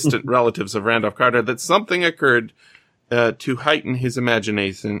all the distant relatives of Randolph Carter that something occurred to heighten his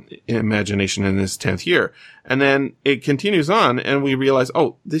imagination in his 10th year." And then it continues on, and we realize,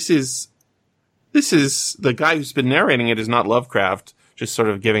 this is the guy who's been narrating it is not Lovecraft, just sort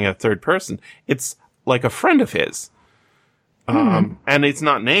of giving a third person. It's like a friend of his. And it's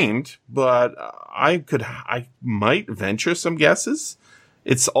not named, but I might venture some guesses.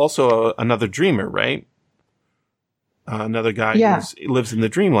 It's also another dreamer, right? Another guy who lives in the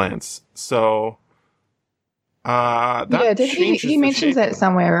Dreamlands. So, he mentions that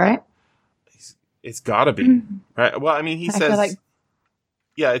somewhere, right? It's gotta be, right? Well, I mean, he says,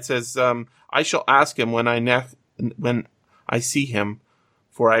 it says, "I shall ask him when I see him,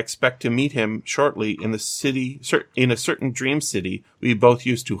 for I expect to meet him shortly in the city, in a certain dream city we both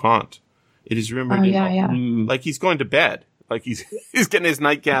used to haunt. It is rumored like he's going to bed, like he's getting his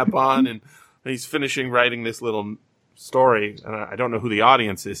nightcap on, and he's finishing writing this little story. And I don't know who the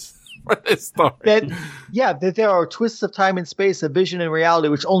audience is for this story. That there are twists of time and space, of vision and reality,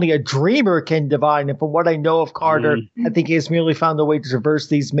 which only a dreamer can divine. And from what I know of Carter, I think he has merely found a way to traverse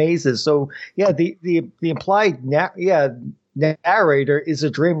these mazes. So, the implied narrator is a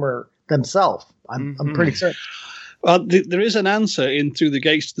dreamer themselves. I'm pretty certain. There is an answer in Through the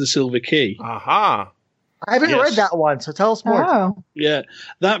Gates to the Silver Key. Aha. I haven't read that one, so tell us more. Oh. Yeah,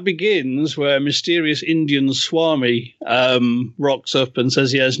 that begins where a mysterious Indian Swami rocks up and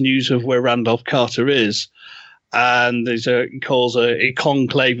says he has news of where Randolph Carter is. And he calls a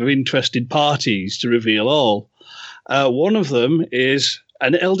conclave of interested parties to reveal all. One of them is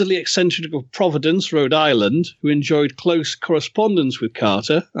an elderly eccentric of Providence, Rhode Island, who enjoyed close correspondence with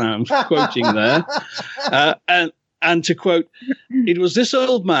Carter. I'm quoting there. And to quote, it was this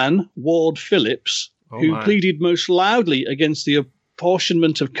old man, Ward Phillips, who pleaded most loudly against the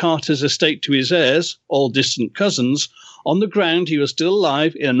apportionment of Carter's estate to his heirs, all distant cousins, on the ground he was still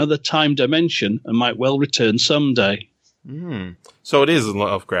alive in another time dimension and might well return someday. So it is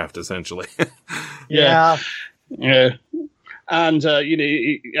Lovecraft, essentially. Yeah. And,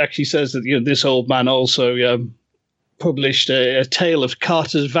 he actually says that, this old man also published a tale of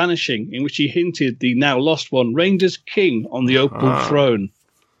Carter's vanishing, in which he hinted the now lost one reigned as king on the opal throne.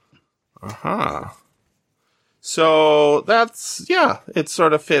 Aha. So that's, it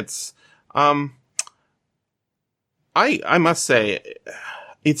sort of fits. I must say,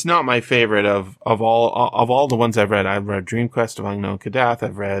 it's not my favorite of all the ones I've read. I've read Dream Quest of Unknown Kadath.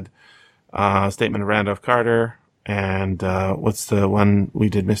 I've read Statement of Randolph Carter. And what's the one we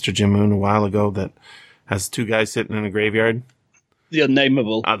did, Mr. Jim Moon, a while ago that has two guys sitting in a graveyard? The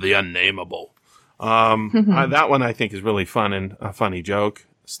Unnameable. The Unnameable. That one I think is really fun and a funny joke.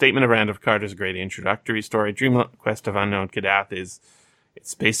 Statement of Randolph Carter is a great introductory story. Dream Quest of Unknown Kadath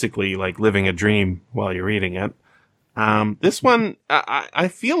it's basically like living a dream while you're reading it. This one, I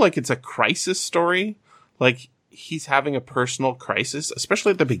feel like it's a crisis story. Like he's having a personal crisis,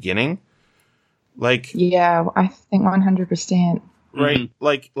 especially at the beginning. Like, yeah, I think 100%. Right. Mm-hmm.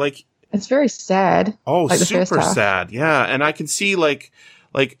 Like it's very sad. Oh, like super sad. Yeah. And I can see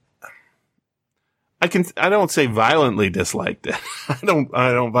I don't say violently disliked it. I don't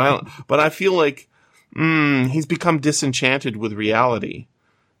but I feel like, he's become disenchanted with reality.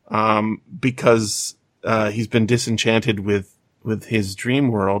 Because, he's been disenchanted with his dream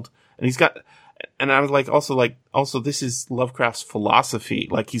world, and I was also this is Lovecraft's philosophy.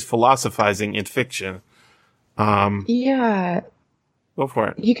 Like he's philosophizing in fiction. Yeah. Go for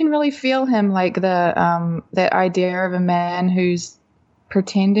it. You can really feel him, like that idea of a man who's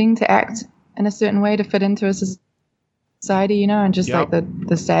pretending to act in a certain way to fit into a society, and just like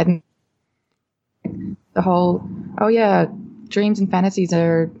the sad, the whole, dreams and fantasies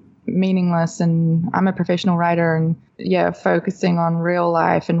are meaningless, and I'm a professional writer, and focusing on real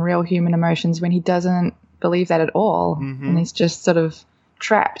life and real human emotions, when he doesn't believe that at all. And he's just sort of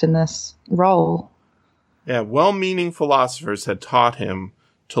trapped in this role. Yeah, well-meaning philosophers had taught him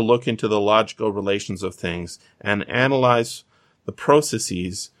to look into the logical relations of things and analyze the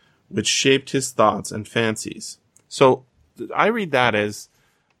processes which shaped his thoughts and fancies. So I read that as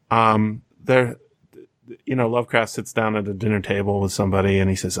Lovecraft sits down at a dinner table with somebody and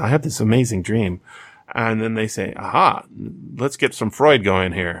he says, I had this amazing dream. And then they say, aha, let's get some Freud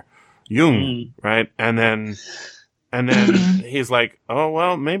going here. Jung, right? And then he's like, oh,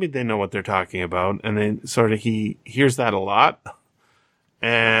 well, maybe they know what they're talking about. And then sort of he hears that a lot.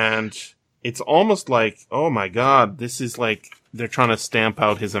 And it's almost like, oh my God, this is like they're trying to stamp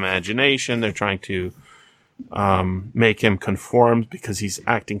out his imagination. They're trying to make him conform because he's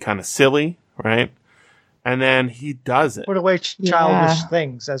acting kind of silly, right? And then he does it. Put away childish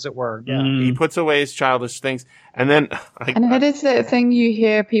things, as it were. Yeah. He puts away his childish things. And then... and it is that thing you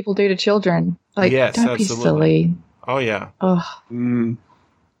hear people do to children. Like, yes, don't be silly. Oh, yeah. Oh.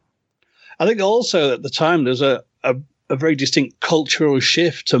 I think also at the time there's a very distinct cultural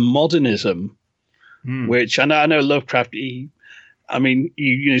shift to modernism, which I know Lovecraft, he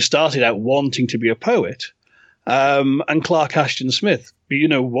started out wanting to be a poet. And Clark Ashton Smith,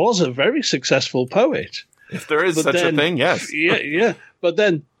 was a very successful poet. If there is such a thing, yes. Yeah. But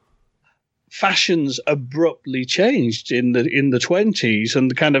then fashions abruptly changed in the 20s,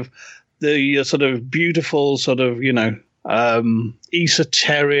 and the kind of the sort of beautiful sort of,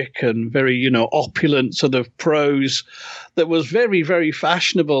 esoteric and very, opulent sort of prose that was very, very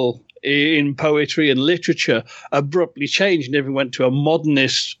fashionable in poetry and literature abruptly changed, and everyone went to a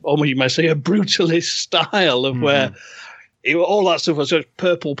modernist, or you might say a brutalist style of where all that stuff was just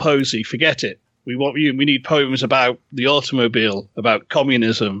purple posy. Forget it. We need poems about the automobile, about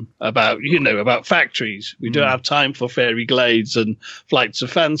communism, about factories. We don't have time for fairy glades and flights of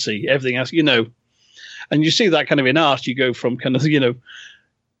fancy. Everything else, and you see that kind of in art. You go from kind of,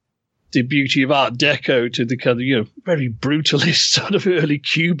 the beauty of Art Deco to the kind of, very brutalist sort of early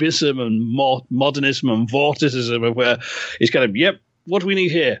Cubism and more modernism and vorticism, of where it's kind of, what do we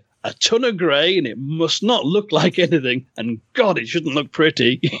need here? a ton of grey, and it must not look like anything. And God, it shouldn't look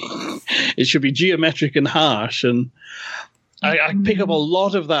pretty. It should be geometric and harsh. And I pick up a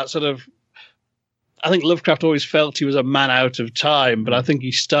lot of that sort of. I think Lovecraft always felt he was a man out of time, but I think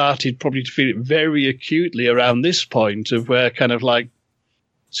he started probably to feel it very acutely around this point of where kind of like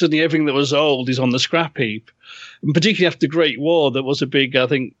suddenly everything that was old is on the scrap heap. And particularly after the Great War, there was a big, I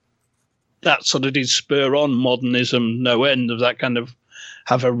think, that sort of did spur on modernism no end, of that kind of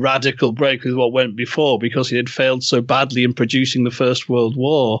have a radical break with what went before because he had failed so badly in producing the First World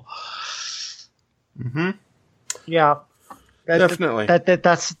War. Mm-hmm. Yeah. Definitely.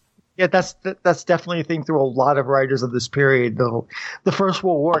 That's definitely a thing through a lot of writers of this period. The First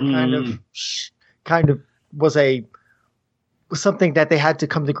World War kind of was something that they had to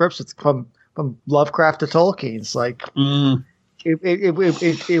come to grips with from Lovecraft to Tolkien. It's like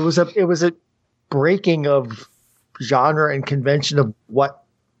it was a breaking of genre and convention of what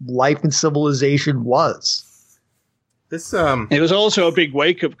life and civilization was. It was also a big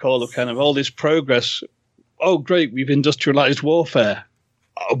wake up call of kind of all this progress. Oh, great! We've industrialized warfare.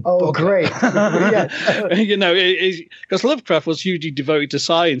 Oh, great. You know, because Lovecraft was hugely devoted to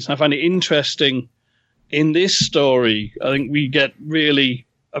science. And I find it interesting in this story. I think we get really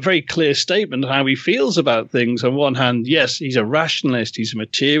a very clear statement of how he feels about things. On one hand, yes, he's a rationalist, he's a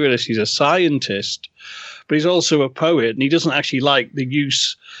materialist, he's a scientist, but he's also a poet, and he doesn't actually like the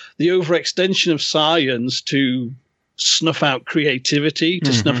overextension of science to snuff out creativity,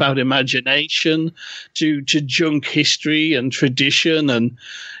 to snuff out imagination, to junk history and tradition. And,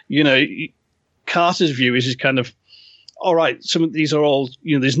 you know, Carter's view is kind of, all right, some of these are all,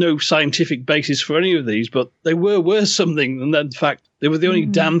 you know, there's no scientific basis for any of these, but they were worth something. And then, in fact, they were the only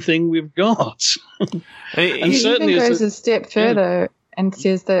damn thing we've got. And certainly even goes a step further and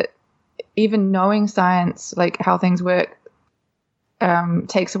says that even knowing science, like how things work,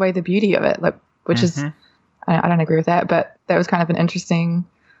 takes away the beauty of it, like, which is, I don't agree with that, but that was kind of an interesting,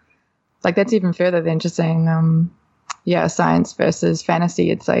 like, that's even further than just saying, science versus fantasy.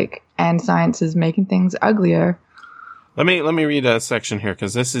 It's like, and science is making things uglier. Let me read a section here,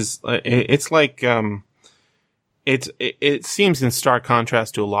 because this is, it's like, it seems in stark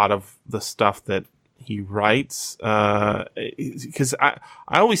contrast to a lot of the stuff that he writes, because I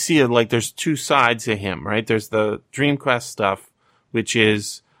always see it like there's two sides to him, right? There's the Dream Quest stuff, which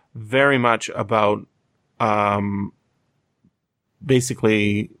is very much about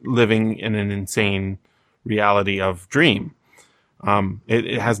basically living in an insane reality of dream.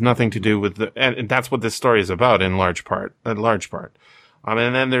 It has nothing to do with and that's what this story is about in large part.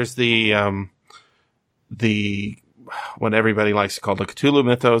 And then there's the what everybody likes to call the Cthulhu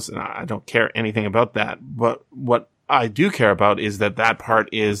mythos, and I don't care anything about that. But what I do care about is that part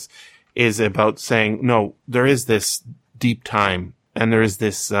is about saying, no, there is this deep time, and there is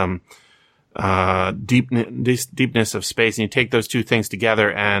this deepness of space, and you take those two things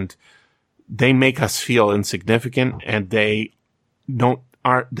together, and they make us feel insignificant, and they're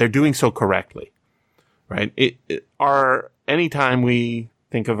doing so correctly, right? Anytime we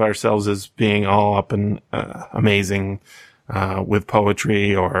think of ourselves as being all up and amazing with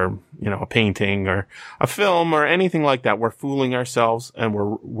poetry or, you know, a painting or a film or anything like that, we're fooling ourselves, and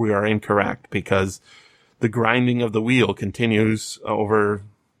we are incorrect, because the grinding of the wheel continues over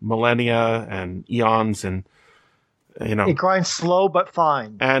millennia and eons, and, you know, it grinds slow but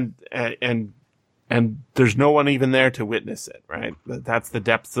fine. And there's no one even there to witness it, right? That's the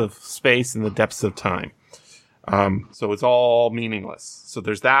depths of space and the depths of time. So it's all meaningless. So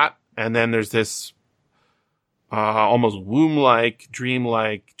there's that, and then there's this almost womb-like,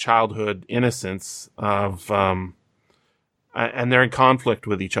 dream-like childhood innocence of, and they're in conflict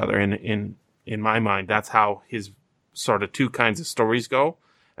with each other. In my mind, that's how his sort of two kinds of stories go.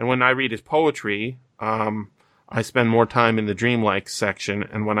 And when I read his poetry, I spend more time in the dreamlike section,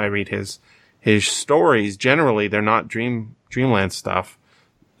 and when I read his stories, generally they're not dreamland stuff.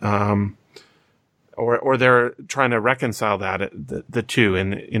 Or they're trying to reconcile the two,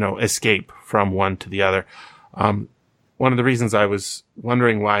 and, you know, escape from one to the other. One of the reasons I was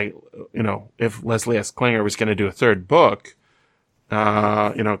wondering why, you know, if Leslie S. Klinger was going to do a third book, you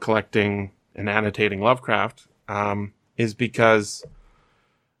know, collecting and annotating Lovecraft, is because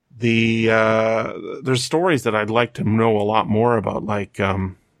there's stories that I'd like to know a lot more about, like,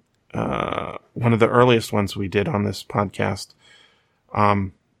 one of the earliest ones we did on this podcast,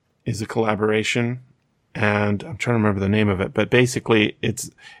 is a collaboration, and I'm trying to remember the name of it, but basically it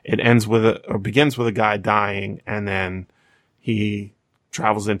begins with a guy dying, and then he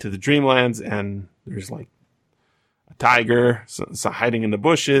travels into the dreamlands, and there's like a tiger so hiding in the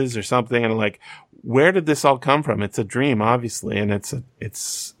bushes or something. And like, where did this all come from? It's a dream, obviously. And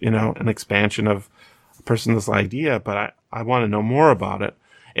it's, you know, an expansion of a person's idea, but I want to know more about it.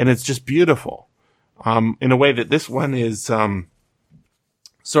 And it's just beautiful. In a way that this one is,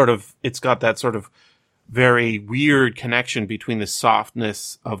 it's got that sort of very weird connection between the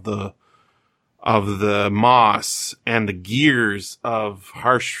softness of the moss and the gears of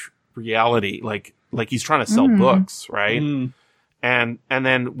harsh reality. Like he's trying to sell books, right? And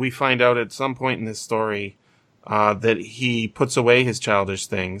then we find out at some point in this story, that he puts away his childish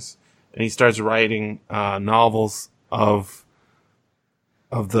things and he starts writing, novels of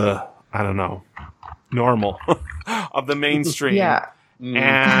the, I don't know, normal, of the mainstream. Yeah.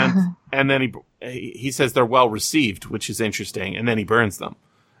 And then he says they're well received, which is interesting. And then he burns them.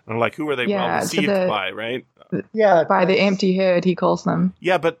 And I'm like, who are they well received by, right? Yeah. By the empty herd, he calls them.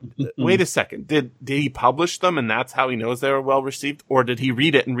 Yeah, but wait a second. Did he publish them and that's how he knows they were well received? Or did he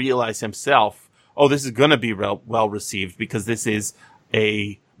read it and realize himself, oh, this is going to be well received because this is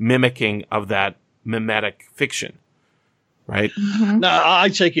a mimicking of that mimetic fiction, right? No, I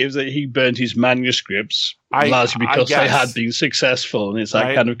take it as that he burnt his manuscripts largely because they had been successful. And it's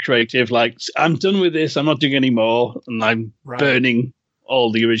that kind of creative, like, I'm done with this. I'm not doing any more. And I'm burning all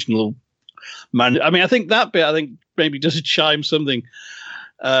the original I mean, I think that bit, maybe does chime something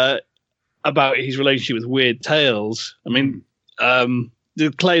about his relationship with Weird Tales. I mean,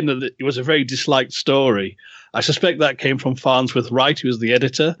 the claim that it was a very disliked story, I suspect that came from Farnsworth Wright, who was the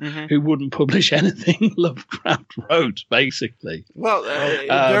editor, who wouldn't publish anything Lovecraft wrote, basically. Well,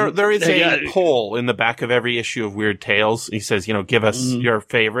 there is a poll in the back of every issue of Weird Tales. He says, you know, give us your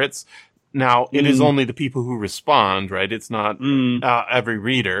favorites. Now, it is only the people who respond, right? It's not every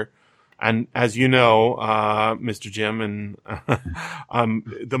reader. And as you know, Mr. Jim, and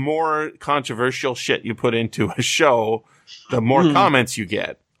the more controversial shit you put into a show, the more comments you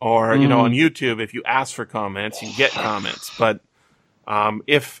get. Or, you know, on YouTube, if you ask for comments, you get comments. But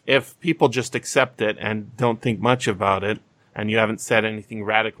if people just accept it and don't think much about it, and you haven't said anything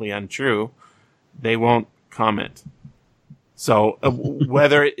radically untrue, they won't comment. So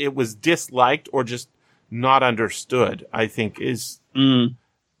whether it was disliked or just not understood, I think is...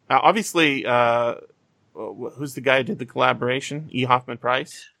 obviously, who's the guy who did the collaboration? E. Hoffman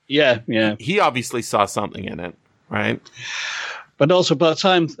Price? Yeah. He obviously saw something in it, right? But also, by the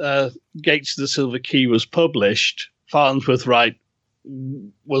time Gates of the Silver Key was published, Farnsworth Wright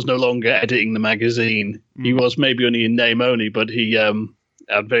was no longer editing the magazine. He was maybe only in name only, but he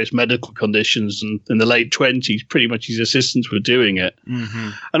had various medical conditions, and in the late 20s, pretty much his assistants were doing it.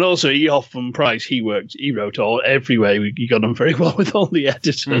 And also, E. Hoffman Price, he wrote everywhere. He got on very well with all the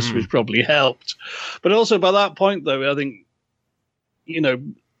editors, which probably helped. But also, by that point, though, I think,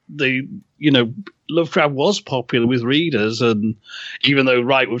 Lovecraft was popular with readers, and even though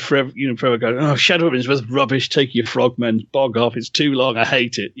Wright would forever go, "Oh, Shadow of Innsmouth, rubbish! Take your frogmen, bog off! It's too long. I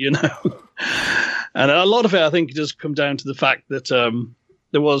hate it." And a lot of it, I think, does come down to the fact that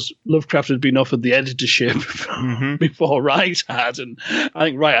Lovecraft had been offered the editorship before Wright had, and I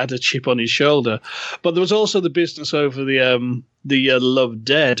think Wright had a chip on his shoulder. But there was also the business over the Love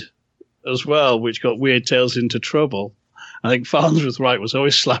Dead as well, which got Weird Tales into trouble. I think Farnsworth Wright was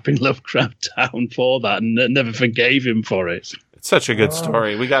always slapping Lovecraft down for that and never forgave him for it. It's such a good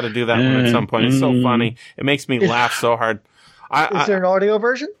story. We got to do that one at some point. It's so funny. It makes me laugh so hard. Is there an audio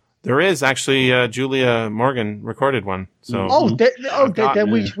version? There is actually. Julia Morgan recorded one. So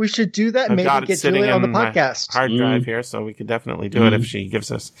then we should do that. Maybe get Julia on the podcast. Hard drive here, so we could definitely do it if she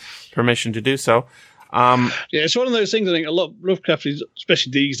gives us permission to do so. It's one of those things. I think a lot of Lovecraft is,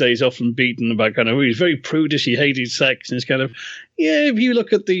 especially these days, often beaten about he's very prudish. He hated sex, and it's if you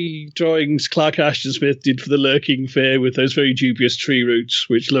look at the drawings Clark Ashton Smith did for the Lurking Fair with those very dubious tree roots,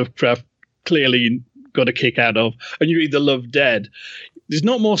 which Lovecraft clearly got a kick out of, and you read The Love Dead. There's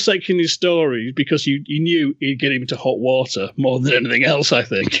not more sex in his stories because you knew he'd get him into hot water more than anything else, I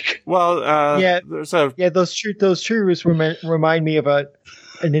think. Well, those tree roots remind me of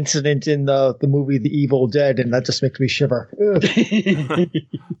an incident in the movie The Evil Dead, and that just makes me shiver.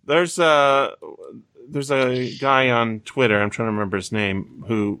 There's a guy on Twitter, I'm trying to remember his name,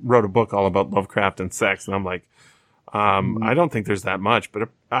 who wrote a book all about Lovecraft and sex, and I'm like, I don't think there's that much, but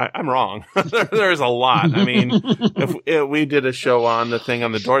I'm wrong. There's a lot. I mean, if we did a show on The Thing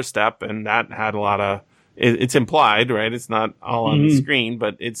on the Doorstep, and that had a lot of, it's implied, right? It's not all on the screen,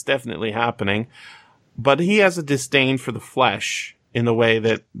 but it's definitely happening. But he has a disdain for the flesh in the way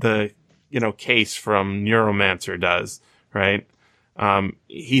that the, Case from Neuromancer does, right?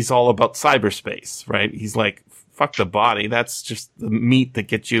 He's all about cyberspace, right? He's like, fuck the body. That's just the meat that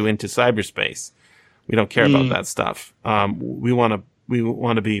gets you into cyberspace. We don't care about that stuff. We want to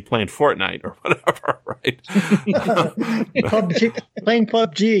be playing Fortnite or whatever, right? Playing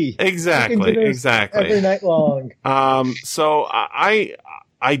PUBG. Exactly. Every night long. So I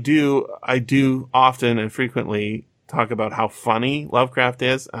do often and frequently talk about how funny Lovecraft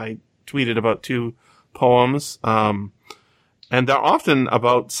is. I tweeted about 2 poems, and they're often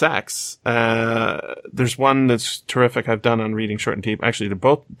about sex. There's one that's terrific I've done on Reading Short and Deep. Actually, they're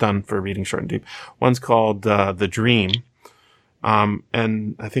both done for Reading Short and Deep. One's called The Dream.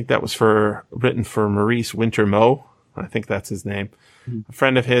 And I think that was written for Maurice Wintermoe. I think that's his name. A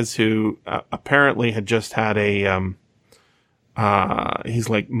friend of his who apparently had just had he's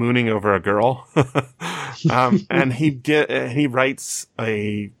like mooning over a girl. And he writes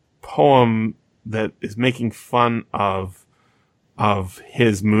a poem that is making fun of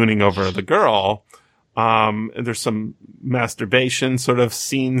his mooning over the girl. And there's some masturbation sort of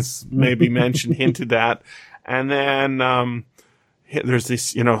scenes maybe mentioned, hinted at. And then, there's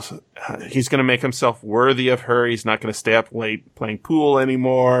this, he's going to make himself worthy of her. He's not going to stay up late playing pool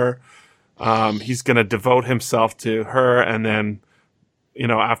anymore. He's going to devote himself to her. And then,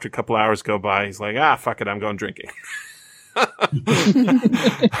 after a couple hours go by, he's like, fuck it, I'm going drinking.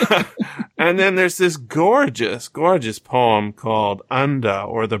 And then there's this gorgeous, gorgeous poem called Unda,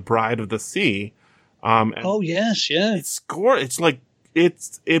 or The Bride of the Sea. Yes, yeah.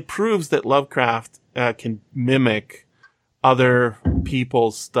 It proves that Lovecraft can mimic other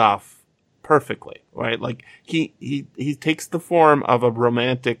people's stuff perfectly, right? Like he takes the form of a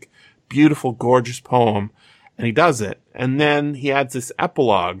romantic, beautiful, gorgeous poem, and he does it. And then he adds this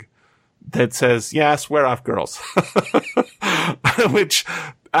epilogue that says, yeah, swear off girls, which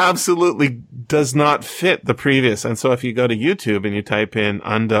absolutely does not fit the previous. And so if you go to YouTube and you type in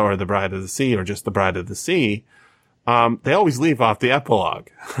Unda or The Bride of the Sea or just The Bride of the Sea, they always leave off the epilogue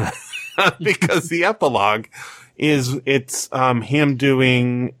because the epilogue it's him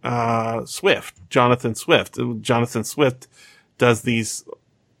doing Jonathan Swift. Jonathan Swift does these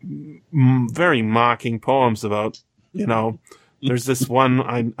very mocking poems about, there's this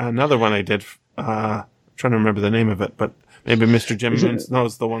one, another one I did, trying to remember the name of it, but maybe Mr. Jim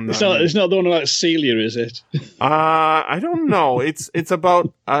knows the one. It's not the one about Celia, is it? I don't know. It's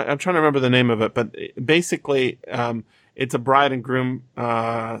about, I'm trying to remember the name of it, but basically, it's a bride and groom,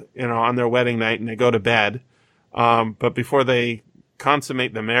 on their wedding night, and they go to bed. But before they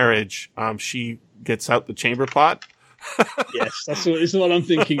consummate the marriage, she gets out the chamber pot. Yes, that's the one I'm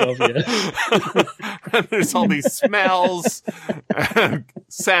thinking of, yeah. And there's all these smells and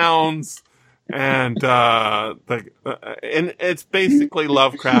sounds and it's basically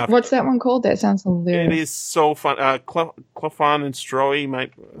Lovecraft. What's that one called? That sounds hilarious. It is so fun. Clefon and Stroy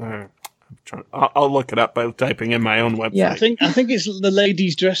might, I'll look it up by typing in my own website. Yeah. I think it's the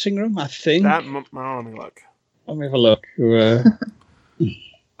ladies' dressing room, I think. Let me look. Let me have a look.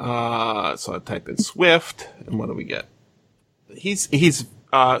 So I type in Swift, and what do we get? He's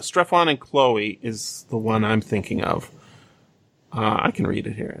Strephon and Chloe is the one I'm thinking of. I can read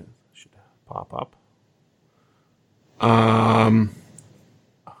it here. It should pop up.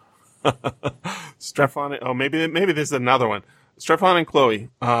 Strephon. Oh, maybe there's another one. Strephon and Chloe,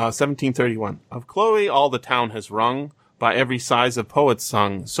 1731. Of Chloe all the town has rung, by every size of poets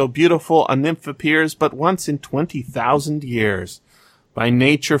sung. So beautiful a nymph appears but once in 20,000 years. By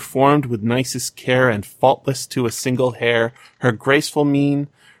nature formed with nicest care and faultless to a single hair, her graceful mien,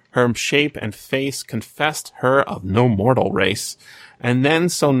 her shape and face confessed her of no mortal race. And then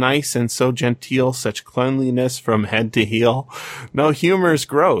so nice and so genteel, such cleanliness from head to heel. No humours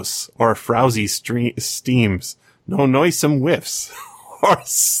gross or frowsy steams, no noisome whiffs or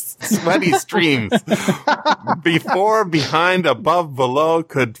sweaty streams. Before, behind, above, below,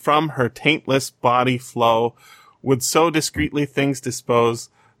 could from her taintless body flow. Would so discreetly things dispose,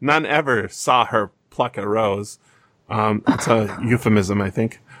 none ever saw her pluck a rose. It's a euphemism, I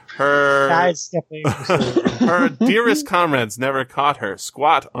think. Her dearest comrades never caught her,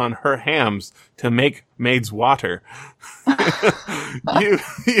 squat on her hams to make maids water. You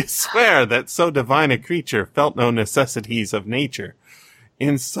swear that so divine a creature felt no necessities of nature.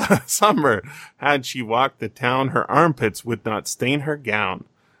 In summer, had she walked the town, her armpits would not stain her gown.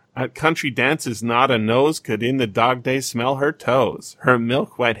 At country dances, not a nose could in the dog days smell her toes. Her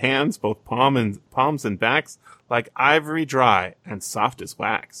milk-white hands, both palms and backs, like ivory dry and soft as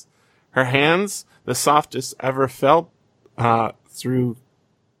wax. Her hands, the softest ever felt, through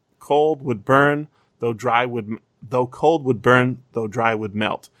cold would burn, though cold would burn, though dry would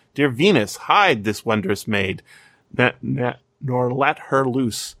melt. Dear Venus, hide this wondrous maid, nor let her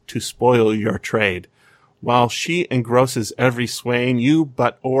loose to spoil your trade. While she engrosses every swain, you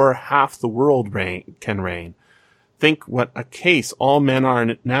but o'er half the world can reign. Think what a case all men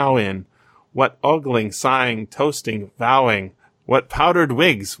are now in, what ogling, sighing, toasting, vowing, what powdered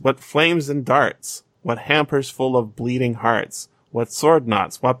wigs, what flames and darts, what hampers full of bleeding hearts, what sword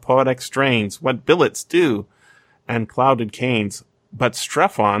knots, what poetic strains, what billets do, and clouded canes. But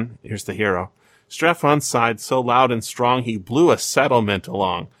Strephon, here's the hero, Strephon sighed so loud and strong he blew a settlement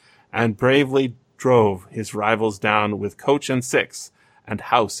along, and bravely drove his rivals down with coach and six and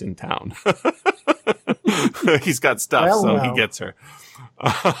house in town. He's got stuff, he gets her.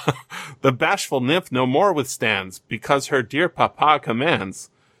 The bashful nymph no more withstands, because her dear papa commands.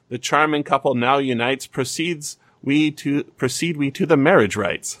 The charming couple now unites, proceed we to the marriage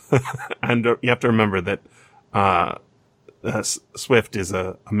rites. And you have to remember that Swift is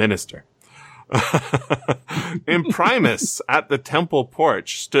a minister. Imprimus, at the temple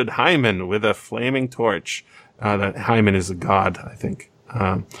porch, stood Hymen with a flaming torch. That Hymen is a god, I think.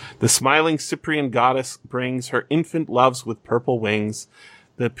 The smiling Cyprian goddess brings her infant loves with purple wings.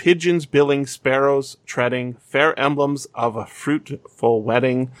 The pigeons billing, sparrows treading, fair emblems of a fruitful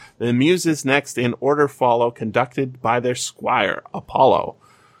wedding. The muses next in order follow, conducted by their squire, Apollo.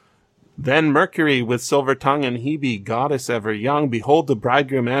 Then Mercury with silver tongue and Hebe, goddess ever young. Behold the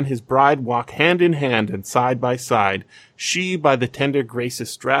bridegroom and his bride walk hand in hand and side by side. She by the tender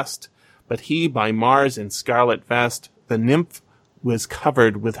Graces dressed, but he by Mars in scarlet vest. The nymph was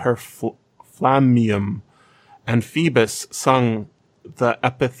covered with her flammium, and Phoebus sung the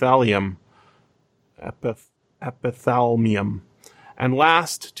epithalmium. And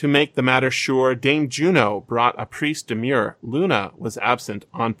last, to make the matter sure, Dame Juno brought a priest demure. Luna was absent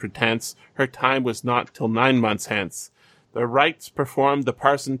on pretense. Her time was not till 9 months hence. The rites performed, the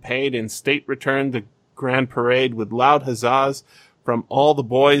parson paid, in state returned the grand parade with loud huzzas from all the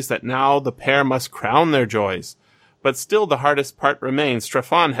boys, that now the pair must crown their joys. But still the hardest part remains.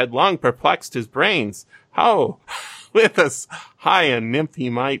 Strephon had long perplexed his brains. How, with as high a nymph he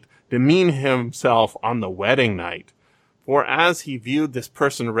might demean himself on the wedding night. For as he viewed this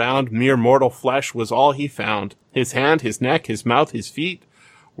person round, mere mortal flesh was all he found. His hand, his neck, his mouth, his feet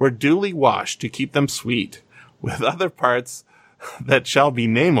were duly washed to keep them sweet. With other parts that shall be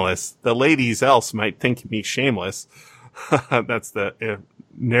nameless, the ladies else might think me shameless. That's the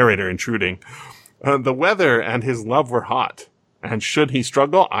narrator intruding. The weather and his love were hot, and should he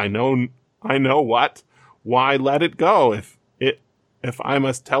struggle, I know what. Why let it go? If I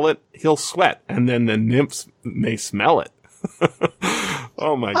must tell it, he'll sweat, and then the nymphs may smell it.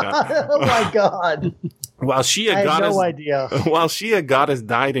 Oh my god! Oh my god! While she a goddess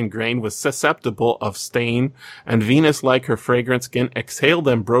dyed in grain, was susceptible of stain, and Venus, like her fragrant skin, exhaled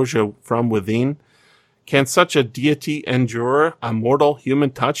ambrosia from within. Can such a deity endure a mortal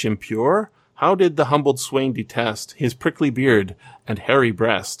human touch impure? How did the humbled swain detest his prickly beard and hairy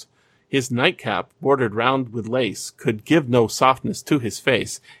breast? His nightcap, bordered round with lace, could give no softness to his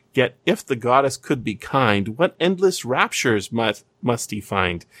face. Yet if the goddess could be kind, what endless raptures must he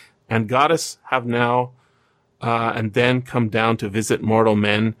find? And goddess have now and then come down to visit mortal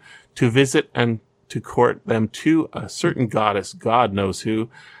men, to visit and to court them to a certain goddess, God knows who,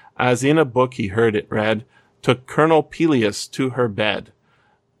 as in a book he heard it read, took Colonel Peleus to her bed.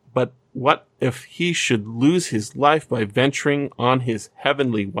 But what if he should lose his life by venturing on his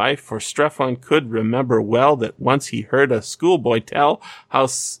heavenly wife? For Strephon could remember well that once he heard a schoolboy tell how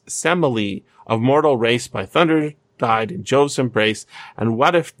Semele of mortal race by thunder died in Jove's embrace. And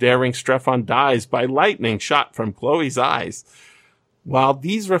what if daring Strephon dies by lightning shot from Chloe's eyes? While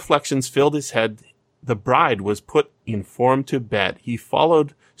these reflections filled his head, the bride was put in form to bed. He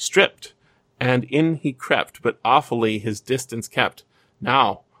followed stripped, and in he crept, but awfully his distance kept.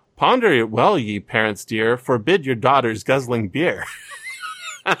 Now, ponder it well, ye parents dear, forbid your daughters guzzling beer.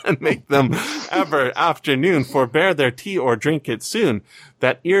 And make them ever afternoon forbear their tea or drink it soon,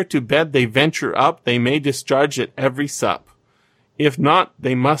 that ere to bed they venture up, they may discharge it every sup. If not,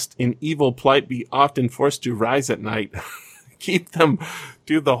 they must in evil plight be often forced to rise at night. Keep them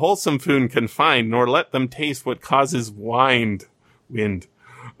to the wholesome food confined, nor let them taste what causes wind.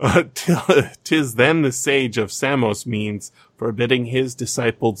 Tis then the sage of Samos means, forbidding his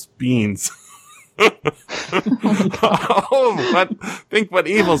disciples beans. Think what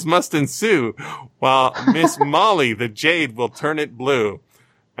evils must ensue, while Miss Molly the jade will turn it blue.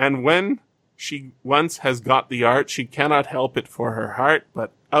 And when she once has got the art, she cannot help it for her heart,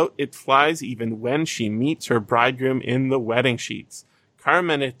 but out it flies even when she meets her bridegroom in the wedding sheets.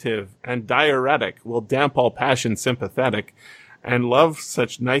 Carminative and diuretic will damp all passion sympathetic, and love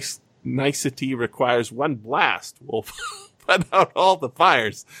such nicety requires one blast will put out all the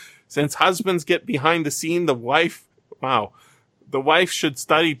fires. Since husbands get behind the scene, the wife should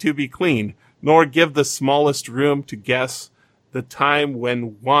study to be clean, nor give the smallest room to guess the time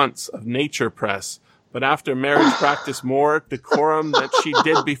when wants of nature press. But after marriage practice more decorum that she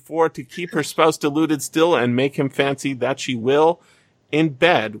did before, to keep her spouse deluded still and make him fancy that she will. In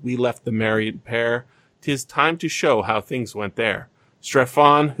bed we left the married pair. 'Tis time to show how things went there.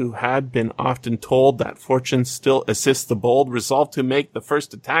 Strephon, who had been often told that fortune still assists the bold, resolved to make the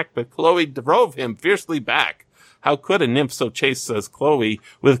first attack, but Chloe drove him fiercely back. How could a nymph so chaste as Chloe,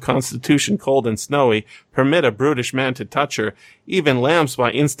 with constitution cold and snowy, permit a brutish man to touch her? Even lambs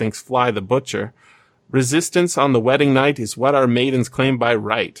by instincts fly the butcher. Resistance on the wedding night is what our maidens claim by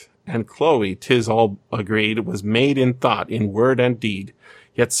right. And Chloe, 'tis all agreed, was made in thought, in word and deed.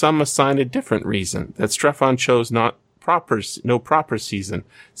 Yet some assign a different reason, that Strephon chose no proper season.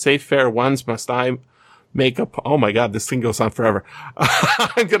 Say fair ones must I make up. Oh my God, this thing goes on forever.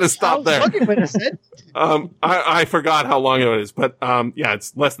 I'm going to stop there. I forgot how long it is, but, yeah,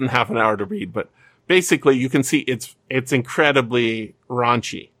 it's less than half an hour to read, but basically you can see it's incredibly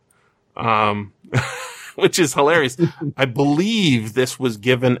raunchy. Which is hilarious. I believe this was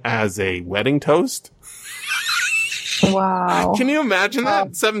given as a wedding toast. Wow. Can you imagine that?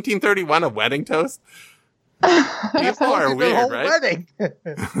 1731, a wedding toast? People are weird, right? Wedding.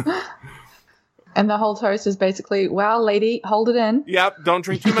 And the whole toast is basically, wow, lady, hold it in. Yep, don't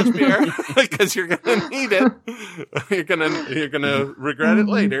drink too much beer because you're gonna need it. You're gonna regret it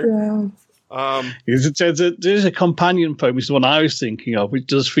later. There's a companion poem, which is the one I was thinking of, which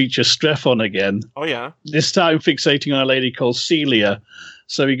does feature Strephon again. Oh yeah. This time fixating on a lady called Celia.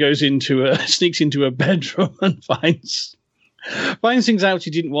 So he goes sneaks into a bedroom and finds things out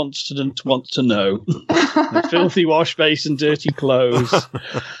he didn't want to know. A filthy wash basin, dirty clothes.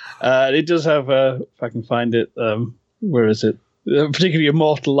 It does have if I can find it, where is it? A particularly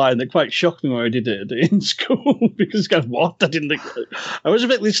immortal line that quite shocked me when I did it in school, because kind of what? I was a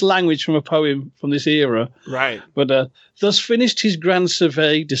bit this language from a poem from this era. Right. But thus finished his grand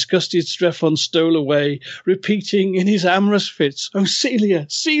survey, disgusted Strephon stole away, repeating in his amorous fits, "Oh, Celia,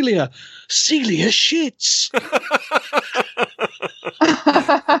 Celia, Celia shits."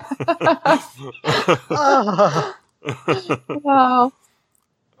 Wow.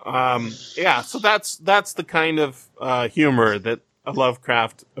 Yeah, so that's the kind of humor that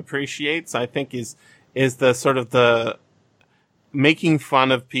Lovecraft appreciates. I think is the sort of the making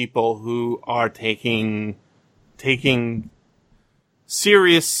fun of people who are taking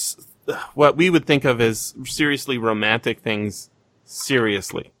serious, what we would think of as seriously romantic things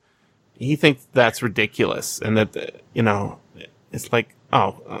seriously. He thinks that's ridiculous, and that it's like,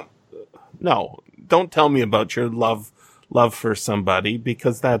 no, don't tell me about your love for somebody,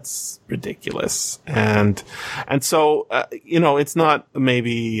 because that's ridiculous. And so, it's not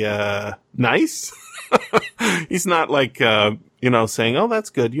maybe, nice. He's not like, saying, oh, that's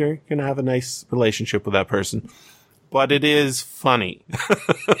good. You're going to have a nice relationship with that person. But it is funny.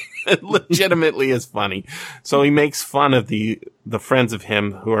 It legitimately is funny. So he makes fun of the friends of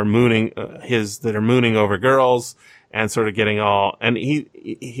him who are mooning, that are mooning over girls and sort of getting all, and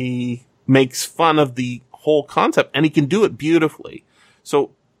he makes fun of the whole concept, and he can do it beautifully.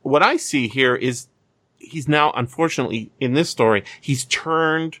 So what I see here is he's now, unfortunately, in this story, he's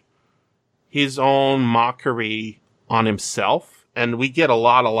turned his own mockery on himself, and we get a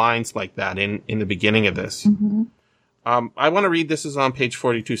lot of lines like that in the beginning of this. Mm-hmm. I want to read, this is on page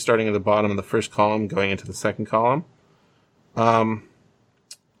 42, starting at the bottom of the first column, going into the second column.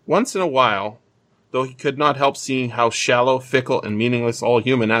 Once in a while, though he could not help seeing how shallow, fickle, and meaningless all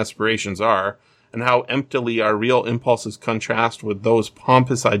human aspirations are, and how emptily our real impulses contrast with those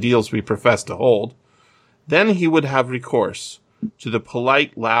pompous ideals we profess to hold, then he would have recourse to the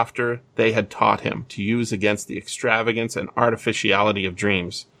polite laughter they had taught him to use against the extravagance and artificiality of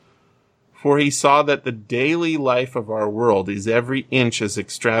dreams. For he saw that the daily life of our world is every inch as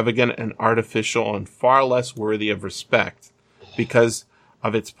extravagant and artificial and far less worthy of respect because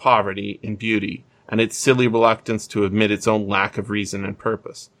of its poverty in beauty and its silly reluctance to admit its own lack of reason and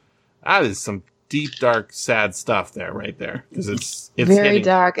purpose. That is some deep, dark, sad stuff there, right there. Because it's very hitting,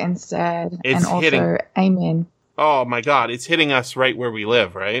 dark and sad, and also hitting, amen. Oh my God, it's hitting us right where we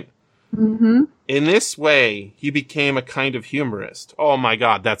live, right? Mm-hmm. In this way, he became a kind of humorist. Oh my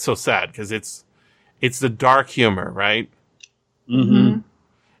God, that's so sad, because it's the dark humor, right? Mm-hmm.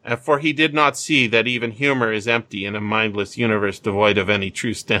 And for he did not see that even humor is empty in a mindless universe devoid of any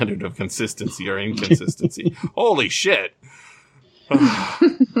true standard of consistency or inconsistency. Holy shit.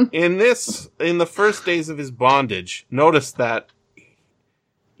 In the first days of his bondage, notice that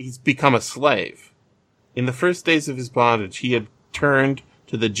he's become a slave. In the first days of his bondage, he had turned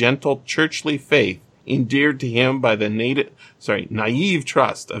to the gentle churchly faith endeared to him by the naive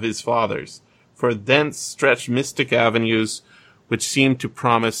trust of his fathers, for thence stretched mystic avenues which seemed to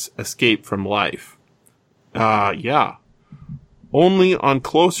promise escape from life. Yeah. Only on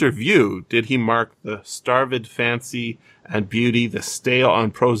closer view did he mark the starved fancy and beauty, the stale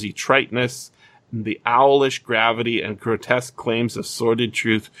unprosy triteness, and the owlish gravity and grotesque claims of sordid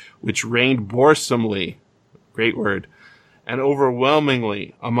truth which reigned boresomely, great word, and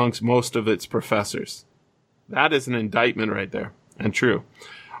overwhelmingly amongst most of its professors. That is an indictment right there, and true.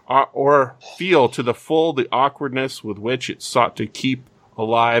 Or feel to the full the awkwardness with which it sought to keep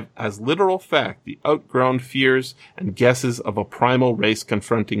alive as literal fact the outgrown fears and guesses of a primal race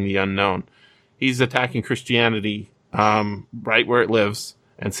confronting the unknown. He's attacking Christianity right where it lives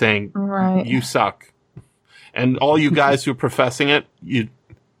and saying, right, you suck. And all you guys who are professing it, you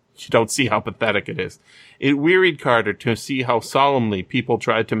don't see how pathetic it is. It wearied Carter to see how solemnly people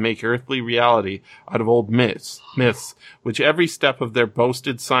tried to make earthly reality out of old myths, which every step of their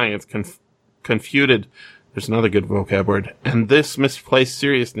boasted science confuted. There's another good vocab word. And this misplaced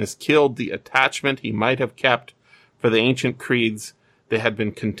seriousness killed the attachment he might have kept for the ancient creeds they had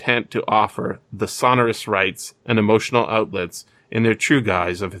been content to offer the sonorous rites and emotional outlets in their true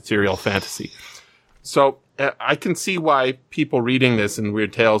guise of ethereal fantasy. So I can see why people reading this in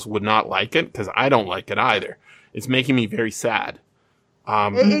Weird Tales would not like it, because I don't like it either. It's making me very sad.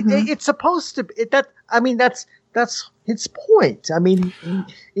 It's supposed to be that's his point. I mean,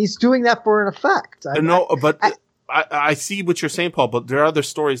 he's doing that for an effect. I see what you're saying, Paul, but there are other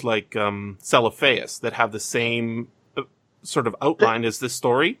stories like SFFaudio that have the same sort of outline as this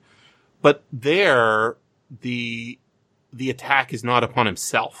story, but there the attack is not upon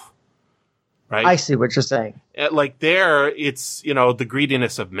himself. Right? I see what you're saying. Like there, it's, the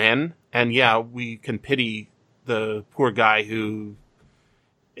greediness of men. And yeah, we can pity the poor guy who,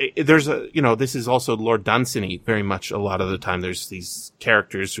 this is also Lord Dunsany very much a lot of the time. There's these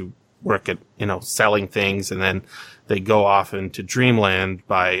characters who work at, selling things, and then they go off into dreamland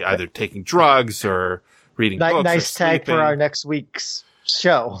by either taking drugs or reading books. Nice tag for our next week's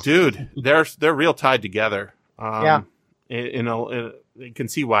show. Dude, they're real tied together. Yeah. You can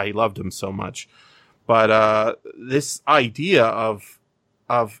see why he loved him so much. But this idea I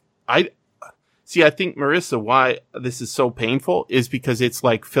think, Marissa, why this is so painful is because it's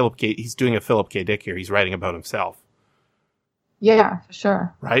like he's doing a Philip K. Dick here. He's writing about himself. Yeah, for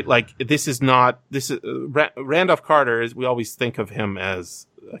sure. Right? Like, Randolph Carter, we always think of him as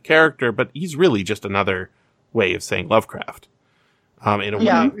a character, but he's really just another way of saying Lovecraft. In a way.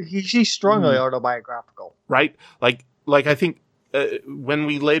 Yeah, he's strongly autobiographical. Right? Like I think, when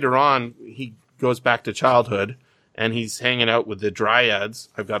we later on, he goes back to childhood and he's hanging out with the dryads.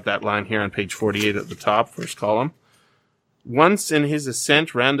 I've got that line here on page 48 at the top, first column. Once in his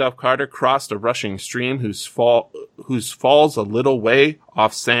ascent, Randolph Carter crossed a rushing stream whose falls a little way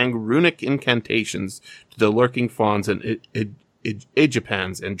off sang runic incantations to the lurking fauns and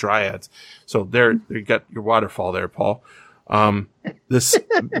Egypans and dryads. So there you got your waterfall there, Paul. This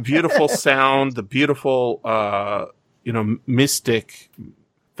beautiful sound, the beautiful, mystic,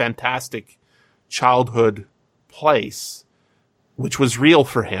 fantastic childhood place, which was real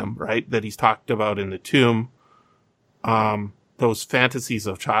for him, right? That he's talked about in the tomb. Those fantasies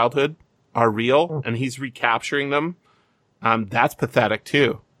of childhood are real, and he's recapturing them. That's pathetic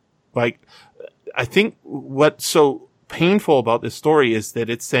too. Like, I think what's so painful about this story is that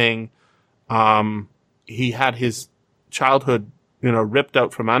it's saying, he had his childhood, ripped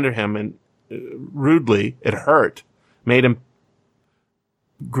out from under him, and rudely, it hurt. Made him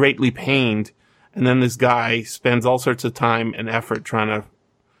greatly pained. And then this guy spends all sorts of time and effort trying to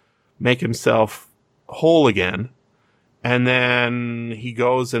make himself whole again. And then he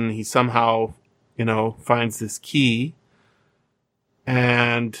goes and he somehow, finds this key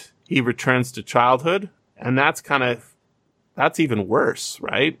and he returns to childhood. And that's even worse,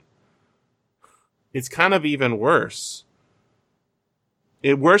 right? It's kind of even worse.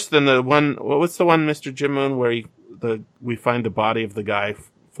 Worse than the one, what's the one, Mr. Jim Moon, where we find the body of the guy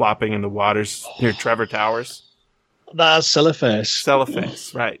flopping in the waters near Trevor Towers? That's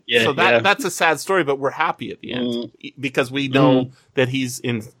SFFaudio, right. Yeah, so that's a sad story, but we're happy at the end because we know that he's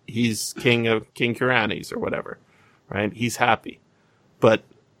king of King Kuranes or whatever, right? He's happy. But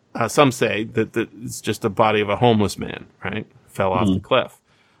some say that it's just the body of a homeless man, right? Fell off the cliff.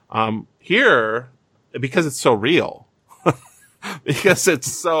 Here, because it's so real, because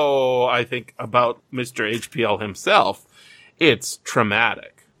it's so, I think, about Mr. HPL himself, it's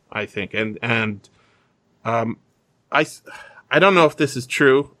traumatic, I think. And I don't know if this is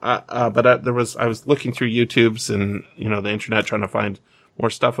true, but I was looking through YouTube's and, the internet trying to find more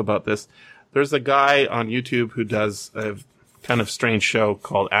stuff about this. There's a guy on YouTube who does a kind of strange show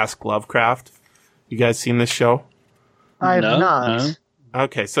called Ask Lovecraft. You guys seen this show? I have not. No.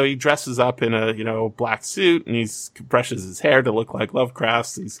 Okay, so he dresses up in a, black suit, and he brushes his hair to look like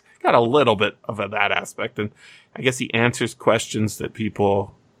Lovecraft's. He's got a little bit of that aspect, and I guess he answers questions that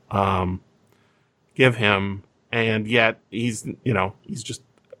people give him, and yet he's just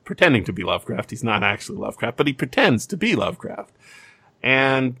pretending to be Lovecraft. He's not actually Lovecraft, but he pretends to be Lovecraft.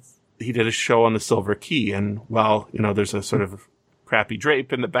 And he did a show on the Silver Key, and while, there's a sort of crappy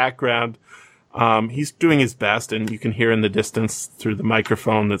drape in the background, he's doing his best, and you can hear in the distance through the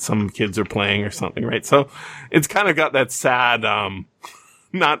microphone that some kids are playing or something, right? So it's kind of got that sad,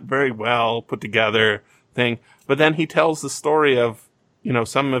 not very well put together thing. But then he tells the story of,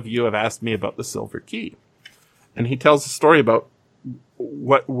 some of you have asked me about the Silver Key. And he tells the story about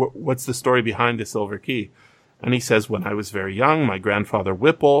what's the story behind the Silver Key. And he says, when I was very young, my grandfather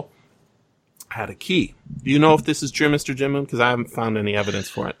Whipple had a key. Do you know if this is true, Mr. Jimmoon? Because I haven't found any evidence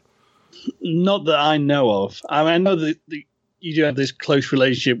for it. Not that I know of. I mean, I know that you do have this close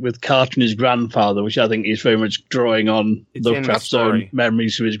relationship with Carter and his grandfather, which I think is very much drawing on Lovecraft's own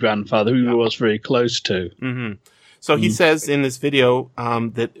memories of his grandfather, who he was very close to. Mm-hmm. So he says in this video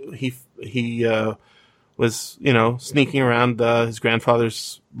that he was, sneaking around his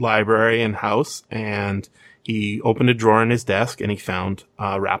grandfather's library and house, and he opened a drawer in his desk, and he found,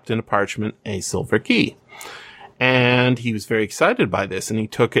 wrapped in a parchment, a silver key. And he was very excited by this, and he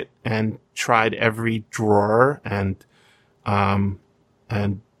took it and tried every drawer and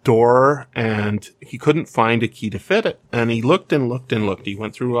door, and he couldn't find a key to fit it. And he looked and looked and looked. He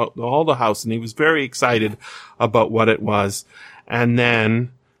went through all the house, and he was very excited about what it was. And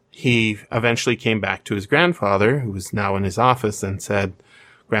then he eventually came back to his grandfather, who was now in his office, and said,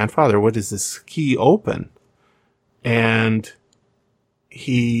 "Grandfather, what does this key open?" And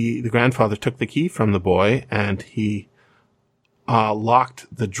the grandfather took the key from the boy, and he locked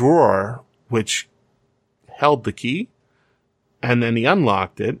the drawer which held the key, and then he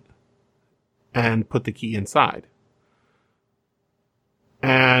unlocked it and put the key inside.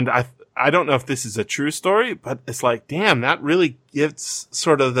 And I don't know if this is a true story, but it's like, damn, that really gives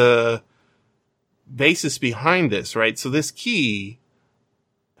sort of the basis behind this, right? So this key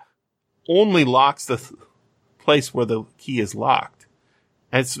only locks the place where the key is locked.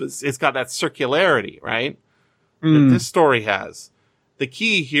 And it's got that circularity, right? That this story has. The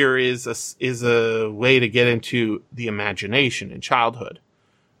key here is a way to get into the imagination in childhood.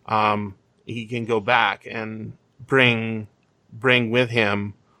 He can go back and bring with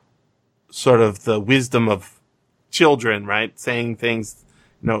him sort of the wisdom of children, right? Saying things,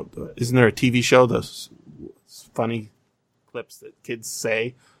 isn't there a TV show, those funny clips that kids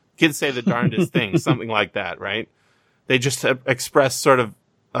say? Kids say the darndest things, something like that, right? They just express sort of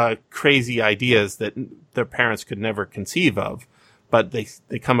crazy ideas that their parents could never conceive of, but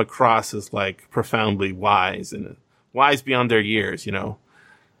they come across as like profoundly wise and wise beyond their years,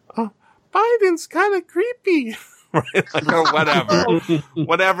 Oh, Biden's kind of creepy, right? Like, or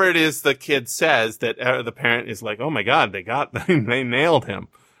whatever it is the kid says that the parent is like, oh my God, they nailed him,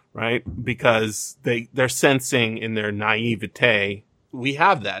 right? Because they're sensing in their naivete. We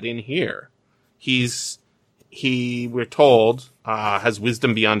have that in here. We're told, has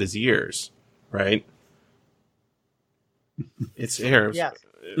wisdom beyond his years, right? It's here. Yes.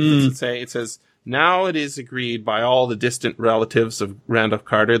 It says, now it is agreed by all the distant relatives of Randolph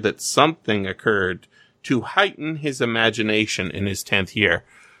Carter that something occurred to heighten his imagination in his 10th year.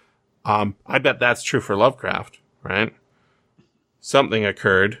 I bet that's true for Lovecraft, right? Something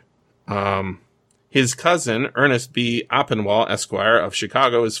occurred. His cousin, Ernest B. Oppenwall, Esquire of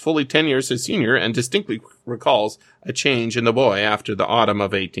Chicago, is fully 10 years his senior and distinctly recalls a change in the boy after the autumn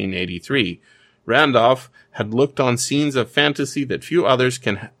of 1883. Randolph had looked on scenes of fantasy that few others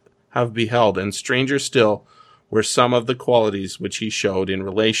can have beheld, and stranger still were some of the qualities which he showed in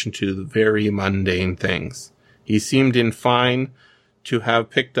relation to the very mundane things. He seemed, in fine, to have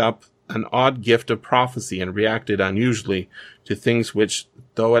picked up an odd gift of prophecy and reacted unusually to things which,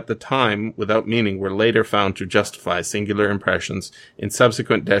 though at the time without meaning, were later found to justify singular impressions in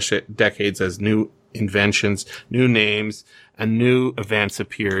subsequent decades as new inventions, new names, and new events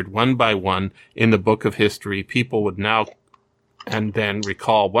appeared one by one in the book of history. People would now and then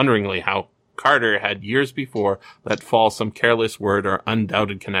recall wonderingly how Carter had years before let fall some careless word or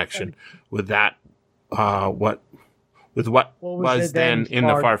undoubted connection with that, what was then in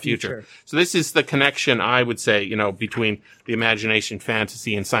the far future. So this is the connection, I would say, between the imagination,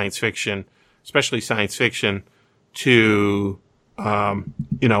 fantasy, and science fiction, especially science fiction, to,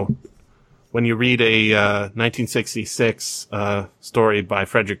 when you read a 1966 story by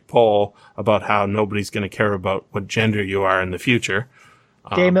Frederick Pohl about how nobody's going to care about what gender you are in the future.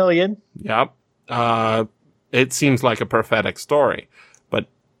 Gay million. Yep. It seems like a prophetic story, but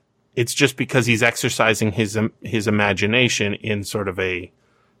it's just because he's exercising his imagination in sort of a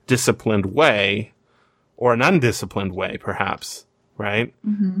disciplined way, or an undisciplined way, perhaps, right?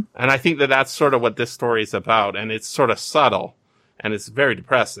 Mm-hmm. And I think that that's sort of what this story is about, and it's sort of subtle, and it's very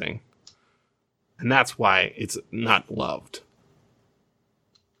depressing. And that's why it's not loved.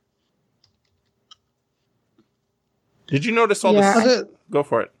 Did you notice all this? Go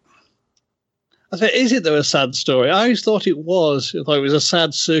for it. I said, is it though a sad story? I always thought it was. I thought it was a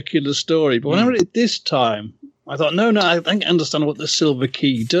sad circular story. But when I read it this time, I thought, no, I think I understand what the silver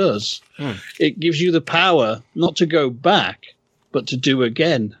key does. It gives you the power not to go back, but to do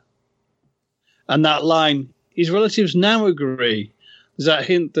again. And that line, his relatives now agree. There's that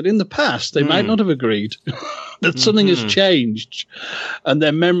hint that in the past they might not have agreed, that something has changed, and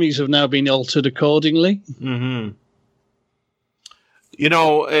their memories have now been altered accordingly. Mm-hmm. You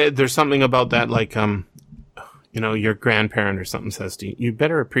know, there's something about that, like, your grandparent or something says to you, you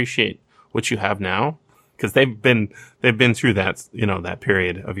better appreciate what you have now, because they've been through that, that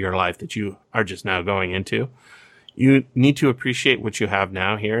period of your life that you are just now going into. You need to appreciate what you have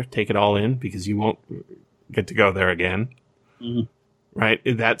now here, take it all in, because you won't get to go there again. Mm-hmm. Right?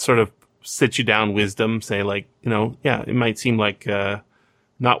 That sort of sits you down wisdom, say like, it might seem like,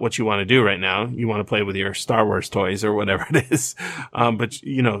 not what you want to do right now. You want to play with your Star Wars toys or whatever it is. But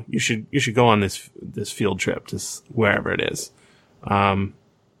you should go on this field trip to wherever it is.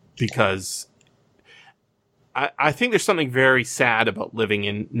 Because I think there's something very sad about living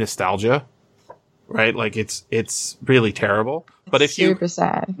in nostalgia, right? Like it's really terrible. But if super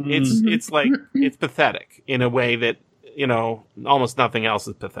sad. It's like, it's pathetic in a way that, almost nothing else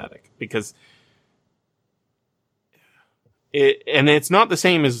is pathetic, because it's not the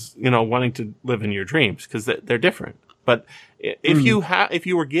same as, wanting to live in your dreams, because they're different. But if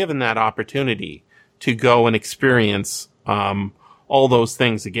you were given that opportunity to go and experience, all those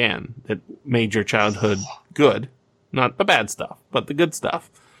things again that made your childhood good, not the bad stuff, but the good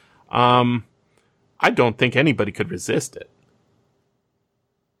stuff, I don't think anybody could resist it.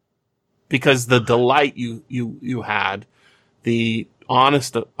 Because the delight you had, the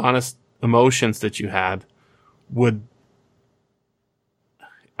honest emotions that you had would,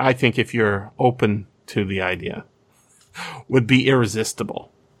 I think, if you're open to the idea, would be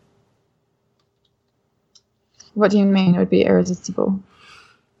irresistible. What do you mean it would be irresistible?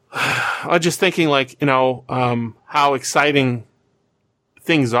 I'm just thinking, like, how exciting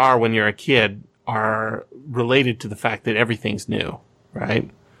things are when you're a kid are related to the fact that everything's new, right?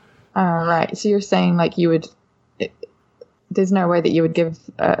 Right. So you're saying, like, there's no way that you would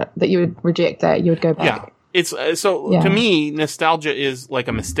that you would reject that. You would go back. Yeah. It's to me, nostalgia is like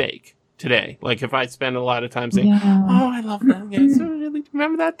a mistake today. Like, if I spend a lot of time saying, "Oh, I love that game, so really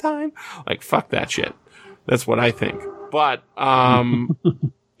remember that time," like, fuck that shit. That's what I think. But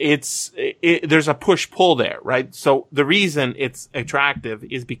there's a push pull there, right? So the reason it's attractive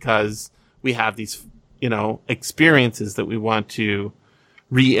is because we have these, experiences that we want to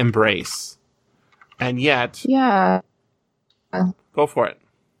re-embrace, and yet, go for it.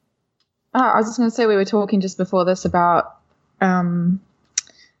 I was just going to say, we were talking just before this about, that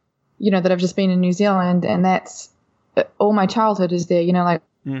I've just been in New Zealand, and that's all my childhood is there.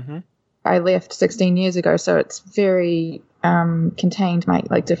 I left 16 years ago, so it's very contained,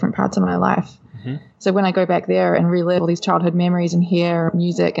 different parts of my life. Mm-hmm. So when I go back there and relive all these childhood memories and hear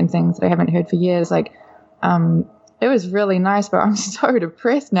music and things that I haven't heard for years, it was really nice, but I'm so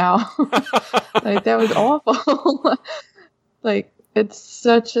depressed now. That was awful. It's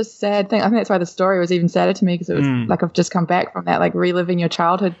such a sad thing. I think that's why the story was even sadder to me, because it was like I've just come back from that, reliving your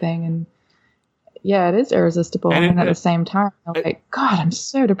childhood thing. And yeah, it is irresistible. And at the same time, I'm God, I'm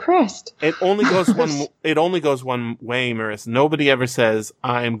so depressed. It only goes one way, Maris. Nobody ever says,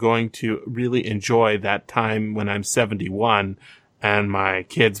 I'm going to really enjoy that time when I'm 71 and my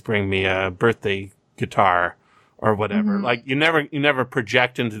kids bring me a birthday guitar or whatever. Mm-hmm. You never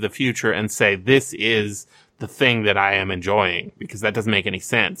project into the future and say, this is the thing that I am enjoying, because that doesn't make any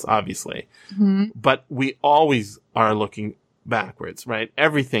sense, obviously. Mm-hmm. But we always are looking backwards, right?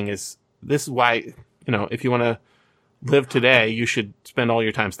 This is why, if you want to live today, you should spend all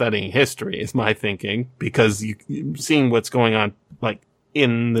your time studying history, is my thinking, because you're seeing what's going on,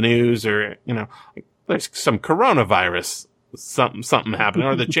 in the news, or, there's some coronavirus, something happening,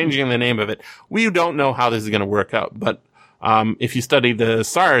 or they're changing the name of it. We don't know how this is going to work out. But, if you study the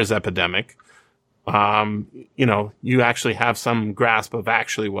SARS epidemic, you actually have some grasp of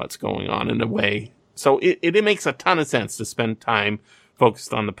actually what's going on in a way. So it makes a ton of sense to spend time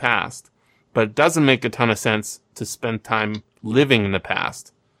focused on the past, but it doesn't make a ton of sense to spend time living in the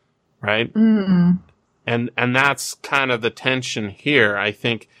past, right? Mm. And that's kind of the tension here, I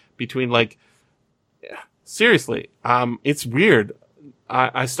think, between seriously, it's weird.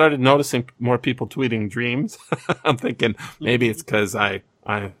 I started noticing more people tweeting dreams. I'm thinking maybe it's because I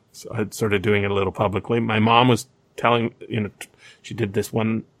started doing it a little publicly. My mom was telling, she did this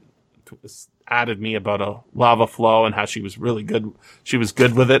one, added me about a lava flow and how she was really good. She was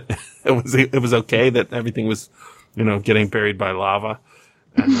good with it. It was okay that everything was, getting buried by lava.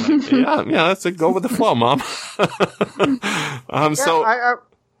 And yeah, that's it. Go with the flow, Mom.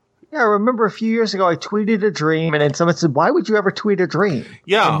 I remember a few years ago I tweeted a dream, and then someone said, "Why would you ever tweet a dream?"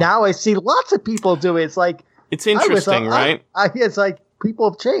 Yeah. And now I see lots of people do it. It's like it's interesting, right? It's like people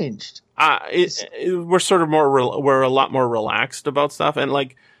have changed. We're sort of we're a lot more relaxed about stuff,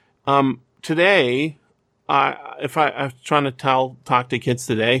 and today, if I'm trying to talk to kids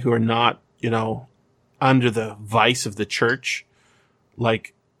today who are not, under the vice of the church,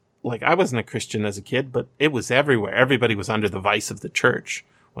 like I wasn't a Christian as a kid, but it was everywhere. Everybody was under the vice of the church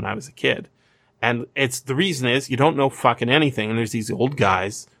when I was a kid. And the reason is you don't know fucking anything. And there's these old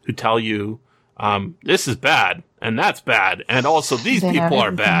guys who tell you, this is bad and that's bad. And also these people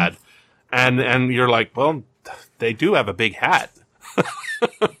are bad. And you're like, well, they do have a big hat.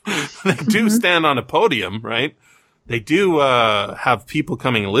 They do stand on a podium, right? They do, have people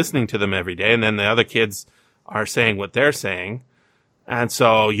coming and listening to them every day. And then the other kids are saying what they're saying. And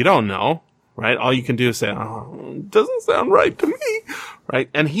so you don't know, right? All you can do is say, oh, it doesn't sound right to me, right?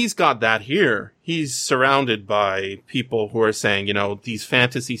 And he's got that here. He's surrounded by people who are saying, these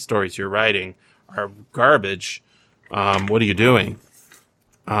fantasy stories you're writing are garbage. What are you doing?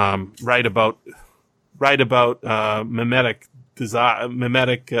 Write about mimetic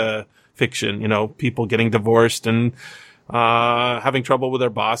fiction, people getting divorced and having trouble with their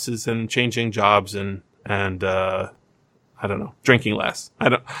bosses and changing jobs and I don't know, drinking less. I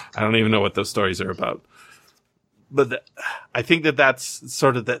don't even know what those stories are about. But I think that's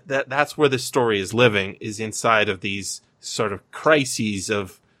sort of that's where the story is living, is inside of these sort of crises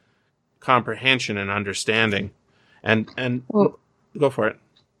of comprehension and understanding. And well, go for it.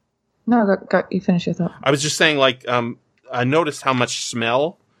 No, you finish your thought. I was just saying, I noticed how much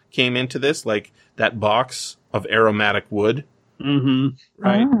smell came into this, like that box of aromatic wood. Mm-hmm.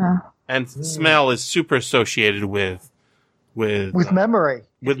 Right? And smell is super associated with memory.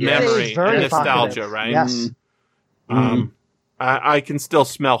 With memory and nostalgia, right? Yes. I can still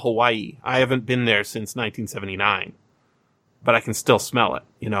smell Hawaii. I haven't been there since 1979, but I can still smell it,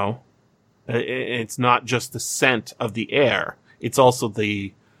 It's not just the scent of the air. It's also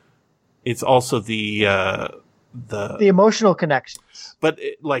the emotional connections. But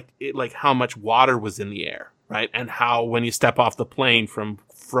like how much water was in the air, right? And how when you step off the plane from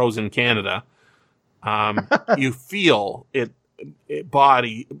frozen Canada, you feel it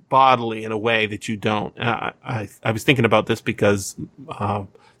bodily in a way that you don't. I was thinking about this because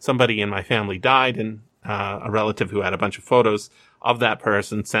somebody in my family died, and a relative who had a bunch of photos of that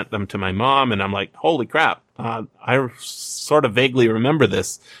person sent them to my mom, and I'm like, holy crap! I sort of vaguely remember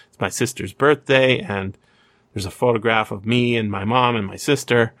this. It's my sister's birthday, and there's a photograph of me and my mom and my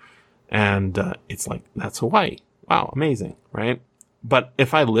sister, and it's like, that's Hawaii. Wow, amazing, right? But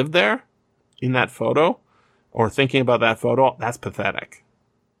if I lived there in that photo, or thinking about that photo, that's pathetic.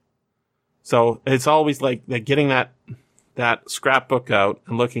 So it's always like getting that scrapbook out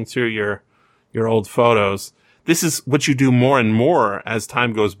and looking through your old photos. This is what you do more and more as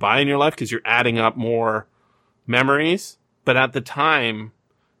time goes by in your life, because you're adding up more memories. But at the time,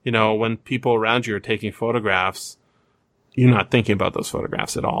 when people around you are taking photographs, you're not thinking about those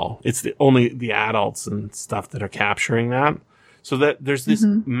photographs at all. It's only the adults and stuff that are capturing that. So that there's this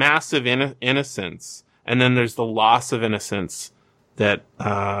massive innocence, and then there's the loss of innocence that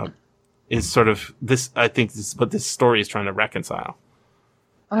is sort of this. I think this is what this story is trying to reconcile.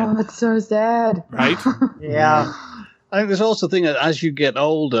 Oh, it's so sad. Right? Yeah. I think there's also the thing that as you get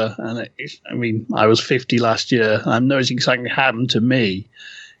older, and I was 50 last year, I'm noticing something happened to me,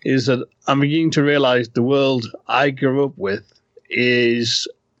 is that I'm beginning to realize the world I grew up with is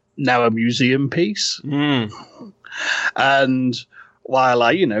now a museum piece. Mm. And while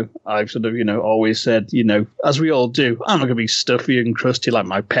I've sort of, always said, as we all do, I'm not going to be stuffy and crusty like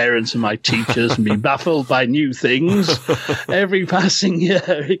my parents and my teachers and be baffled by new things. Every passing year,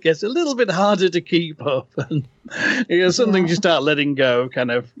 it gets a little bit harder to keep up. And some things you start letting go, kind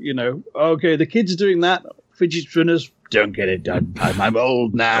of, okay, the kids are doing that. Fidget spinners, don't get it done. I'm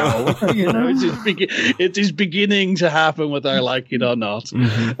old now. It is beginning to happen whether I like it or not.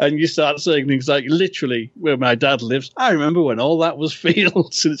 Mm-hmm. And you start saying things like, literally, where my dad lives, I remember when all that was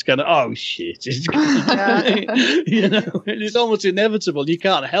fields. And it's kind of, oh, shit. It's almost inevitable. You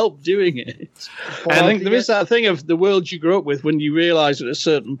can't help doing it. Well, and I think there is that thing of the world you grew up with when you realize at a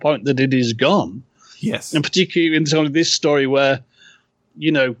certain point that it is gone. Yes. And particularly in sort of this story where,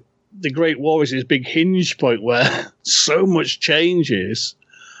 the Great War is this big hinge point where so much changes.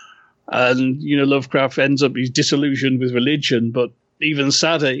 And, Lovecraft ends up, he's disillusioned with religion, but even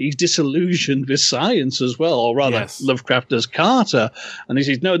sadder, he's disillusioned with science as well, or rather, yes. Lovecraft as Carter. And he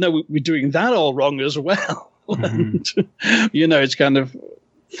says, no, we're doing that all wrong as well. Mm-hmm. And, it's kind of,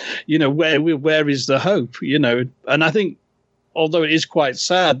 where is the hope, And I think, although it is quite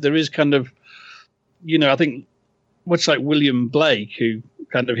sad, there is kind of, I think, much like William Blake, who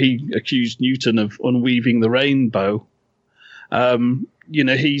he accused Newton of unweaving the rainbow.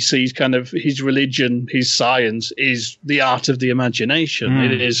 He sees kind of his religion, his science is the art of the imagination.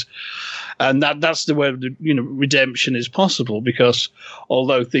 It is, and that's the way redemption is possible, because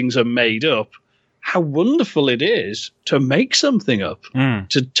although things are made up, how wonderful it is to make something up,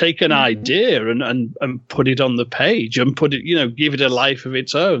 to take an idea and put it on the page and put it, give it a life of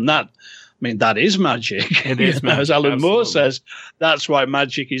its own. That is magic. It is magic. As Alan Moore says, that's why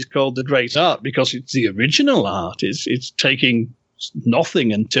magic is called the great art, because it's the original art. It's taking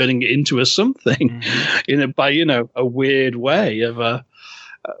nothing and turning it into a something, by a weird way of. I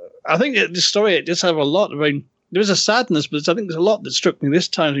think the story it does have a lot. I mean, there is a sadness, but I think there's a lot that struck me this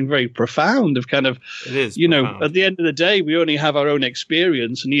time, being very profound. Of kind of, it is profound. At the end of the day, we only have our own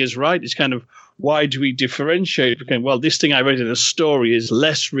experience, and he is right. It's kind of, why do we differentiate? Because, well, this thing I read in a story is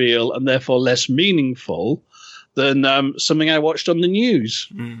less real and therefore less meaningful than something I watched on the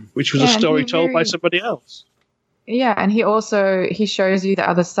news, which was a story told by somebody else. Yeah, and he shows you the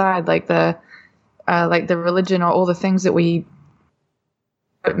other side, like the religion or all the things that we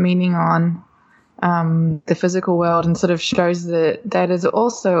put meaning on, the physical world, and sort of shows that is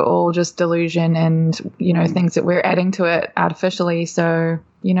also all just delusion and things that we're adding to it artificially. So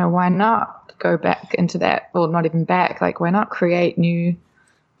why not go back into that, or not even back, like why not create new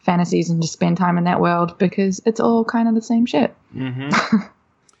fantasies and just spend time in that world, because it's all kind of the same shit.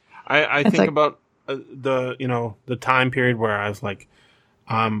 I think about the time period where I was like,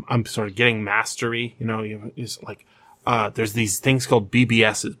 I'm sort of getting mastery, it's like, there's these things called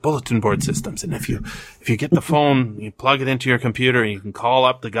BBSs, bulletin board systems. And if you get the phone, you plug it into your computer and you can call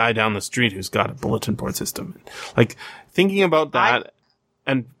up the guy down the street who's got a bulletin board system. Like thinking about that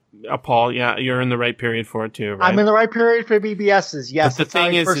and, Paul, yeah, you're in the right period for it too, right? I'm in the right period for BBSs, yes. But the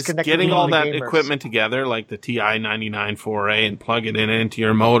thing is getting all that equipment together, like the TI-99 4A, and plug it into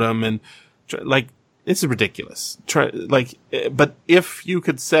your modem, and it's ridiculous. But if you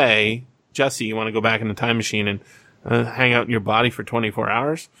could say, Jesse, you want to go back in the time machine and hang out in your body for 24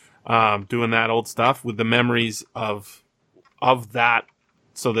 hours, doing that old stuff with the memories of that,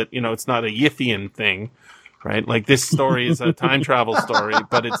 so that, it's not a Yithian thing. Right, like this story is a time travel story,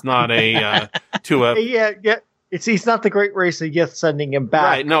 but it's not he's not the great race of Yith sending him back.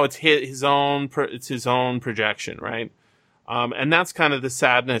 Right, no, it's his own projection, right? And that's kind of the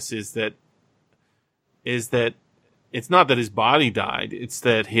sadness is that it's not that his body died, it's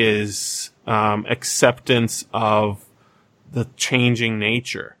that his acceptance of the changing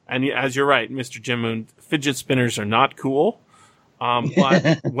nature. And as you're right, Mr. Jim Moon, fidget spinners are not cool,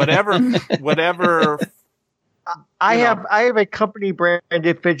 but whatever. I have a company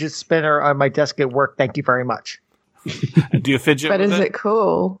branded fidget spinner on my desk at work. Thank you very much. Do you fidget? But with is it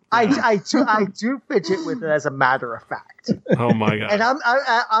cool? I do fidget with it, as a matter of fact. Oh my god! And I'm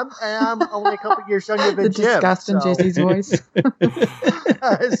only a couple years younger than the Jim. Disgust in Jesse's voice.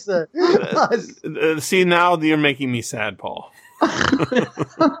 See, now you're making me sad, Paul.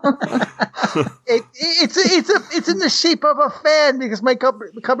 It's in the shape of a fan, because my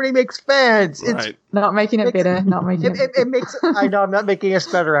company makes fans. It's right. Not making it better. Not making it makes. I know I'm not making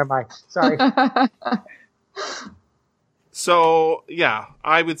us better, am I? Sorry. So yeah,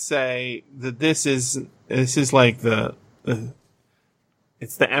 I would say that this is like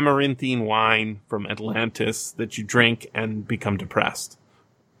it's the amaranthine wine from Atlantis that you drink and become depressed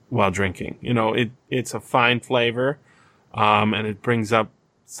while drinking. It's a fine flavor. And it brings up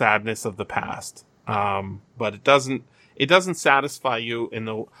sadness of the past. But it doesn't satisfy you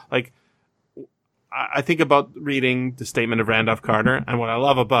I think about reading the Statement of Randolph Carter, and what I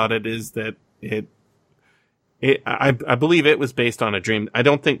love about it is that I believe it was based on a dream. I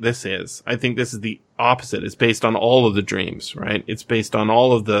don't think this is. I think this is the opposite. It's based on all of the dreams, right? It's based on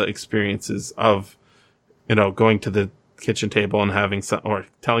all of the experiences of, going to kitchen table and having or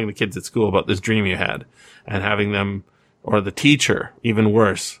telling the kids at school about this dream you had, and having them, or the teacher, even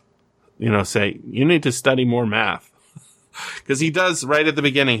worse, say, you need to study more math. Because he does right at the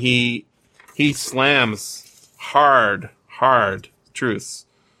beginning. He slams hard truths.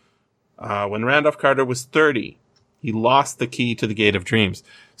 When Randolph Carter was 30, he lost the key to the Gate of Dreams.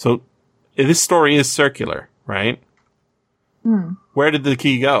 So this story is circular, right? Mm. Where did the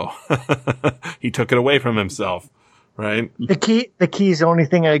key go? He took it away from himself, right? The key is the only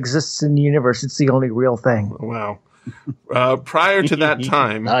thing that exists in the universe. It's the only real thing. Wow. Prior to that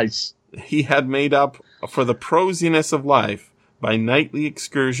time, nice. He had made up for the prosiness of life by nightly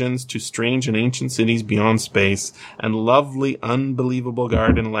excursions to strange and ancient cities beyond space and lovely, unbelievable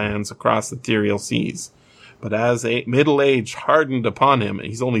garden lands across ethereal seas. But as middle age hardened upon him,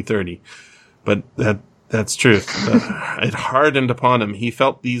 he's only 30, but that's truth. It hardened upon him. He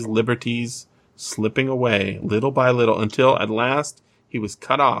felt these liberties slipping away little by little until at last he was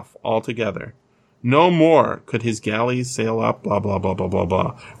cut off altogether. No more could his galleys sail up, blah, blah, blah, blah, blah,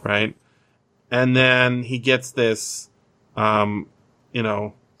 blah, right? And then he gets this, wonder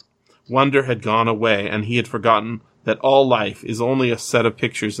had gone away, and he had forgotten that all life is only a set of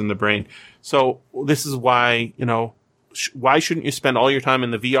pictures in the brain. So this is why, why shouldn't you spend all your time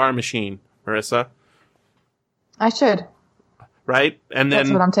in the VR machine, Marissa? I should. Right? And then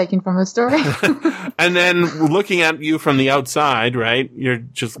that's what I'm taking from the story. And then looking at you from the outside, right? You're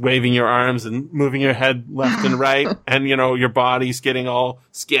just waving your arms and moving your head left and right. And, your body's getting all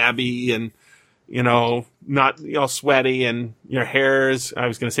scabby and, not, sweaty, and your hair's, I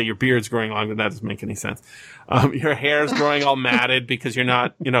was going to say your beard's growing long, but that doesn't make any sense. Your hair's growing all matted because you're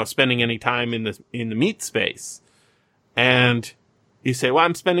not, spending any time in the meat space. And you say, well,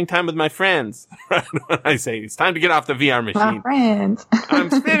 I'm spending time with my friends. When I say, it's time to get off the VR machine. My friends. I'm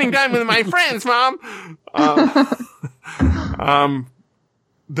spending time with my friends, Mom.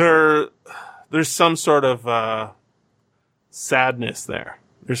 There's some sort of, sadness there.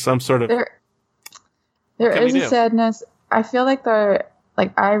 There's some sort of, There is a sadness. I feel like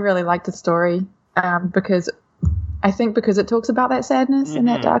I really like the story, because it talks about that sadness and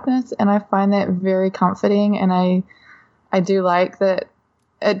that darkness, and I find that very comforting, and I do like that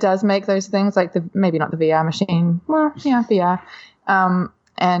it does make those things like maybe not the VR machine, well, yeah, VR,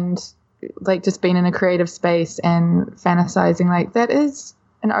 and like just being in a creative space and fantasizing, like that is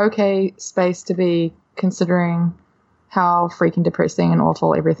an okay space to be, considering how freaking depressing and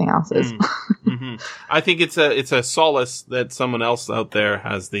awful everything else is. Mm-hmm. I think it's a solace that someone else out there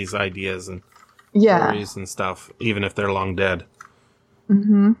has these ideas and theories and stuff, even if they're long dead.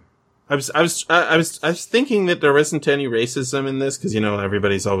 Mm-hmm. I was thinking that there isn't any racism in this, because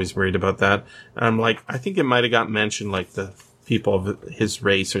everybody's always worried about that. And I'm like, I think it might have got mentioned, like the people of his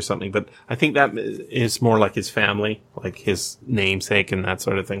race or something, but I think that is more like his family, like his namesake and that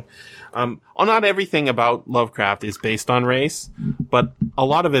sort of thing. Not everything about Lovecraft is based on race, but a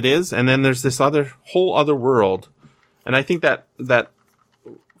lot of it is. And then there's this whole other world. And I think that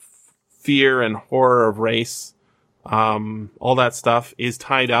fear and horror of race, all that stuff is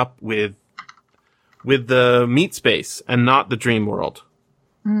tied up with the meat space and not the dream world.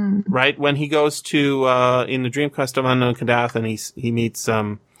 Mm. Right? When he goes to, in the Dream Quest of Unknown Kadath, and he meets,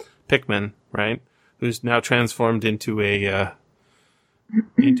 Pickman, right? Who's now transformed into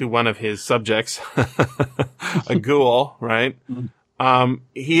into one of his subjects, a ghoul, right?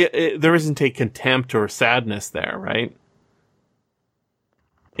 There isn't a contempt or sadness there, right?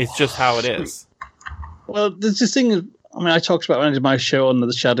 It's just how it is. Well, there's this thing, I talked about when I did my show on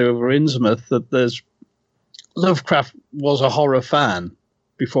The Shadow over Innsmouth, that Lovecraft was a horror fan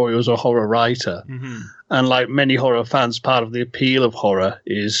before he was a horror writer. Mm-hmm. And like many horror fans, part of the appeal of horror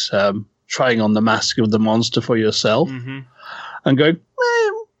is trying on the mask of the monster for yourself, mm-hmm. and going,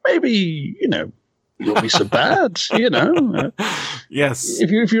 maybe, it won't be so bad, Yes.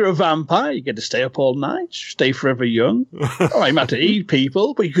 If you're a vampire, you get to stay up all night, stay forever young. All right, you might have to eat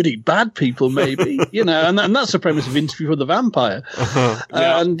people, but you could eat bad people, maybe, and that's the premise of Interview with the Vampire. Uh-huh.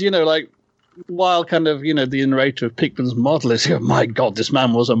 Yeah. And, while kind of, the narrator of Pickman's model is, oh my God, this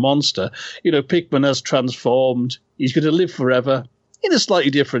man was a monster. Pickman has transformed. He's going to live forever in a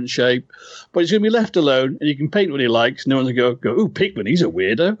slightly different shape, but he's going to be left alone, and he can paint what he likes. No one's going to go, ooh, Pickman, he's a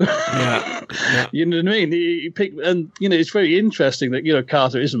weirdo. Yeah. You know what I mean? It's very interesting that,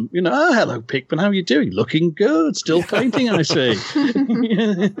 Carter isn't, oh, hello, Pickman, how are you doing? Looking good, still painting, I see.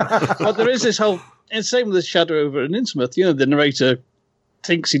 But there is this whole, and same with The Shadow over Innsmouth, the narrator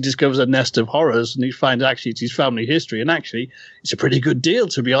thinks he discovers a nest of horrors, and he finds actually it's his family history, and actually it's a pretty good deal,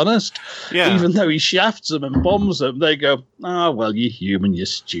 to be honest. Yeah. Even though he shafts them and bombs them, they go, "Oh, well, you're human, you're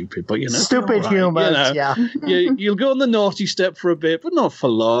stupid, but stupid humans, yeah. You'll go on the naughty step for a bit, but not for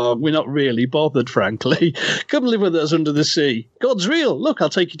long. We're not really bothered, frankly. Come live with us under the sea. God's real. Look, I'll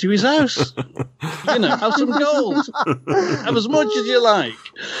take you to his house. Have some gold. Have as much as you like."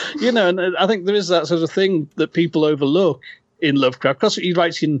 And I think there is that sort of thing that people overlook in Lovecraft, because he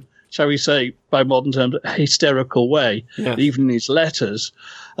writes in, shall we say, by modern terms, a hysterical way, yes. Even in his letters.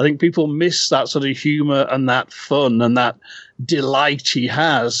 I think people miss that sort of humour and that fun and that delight he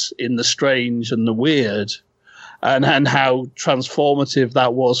has in the strange and the weird, and how transformative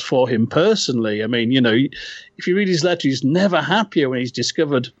that was for him personally. I mean, if you read his letter, he's never happier when he's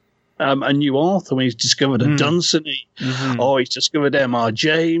discovered a new author, when he's discovered a Dunsany, or he's discovered M.R.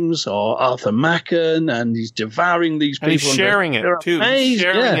 James or Arthur Machen, and he's devouring these people. And he's sharing it, too. Amazing. He's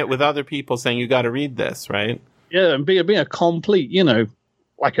sharing it with other people, saying, you got to read this, right? Yeah, and being a complete,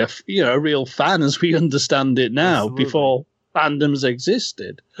 like a real fan as we understand it now. Absolutely. Before fandoms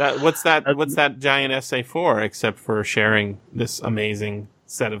existed. What's that giant essay for, except for sharing this amazing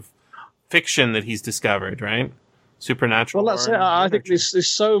set of fiction that he's discovered, right? Supernatural. Well, that's it. I think there's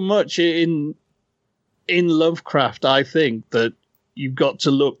so much in Lovecraft, I think, that you've got to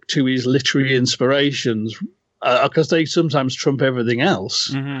look to his literary inspirations, because they sometimes trump everything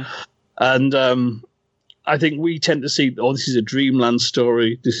else. Mm-hmm. And I think we tend to see, this is a Dreamland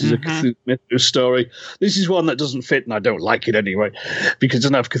story, this is a Cthulhu Mythos story, this is one that doesn't fit, and I don't like it anyway, because it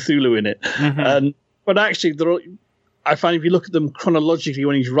doesn't have Cthulhu in it. Mm-hmm. But actually, I find if you look at them chronologically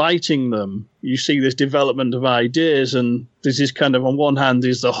when he's writing them, you see this development of ideas, and there's this kind of, on one hand,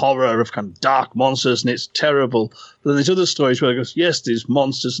 there's the horror of kind of dark monsters, and it's terrible. But then there's other stories where it goes, yes, there's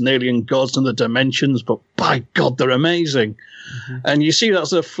monsters and alien gods and the dimensions, but by God, they're amazing. Mm-hmm. And you see that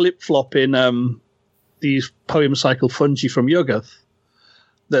sort of flip-flop in these poem cycle Fungi from Yuggoth,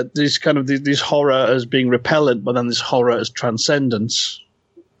 that there's kind of this horror as being repellent, but then this horror as transcendence.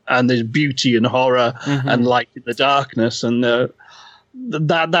 And there's beauty and horror and light in the darkness. And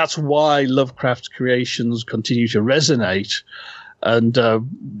that's why Lovecraft's creations continue to resonate. And, I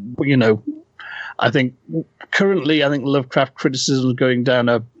think currently, Lovecraft criticism is going down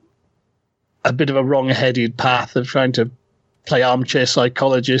a bit of a wrong-headed path of trying to play armchair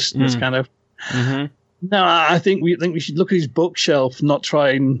psychologist and this kind of... No, I think we should look at his bookshelf, not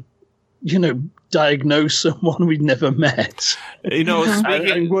try and, diagnose someone we'd never met.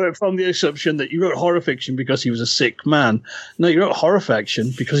 And work from the assumption that you wrote horror fiction because he was a sick man. No, you wrote horror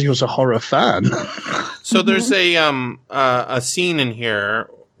fiction because he was a horror fan. So there's a scene in here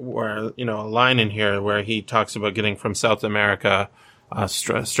where, a line in here where he talks about getting from South America, a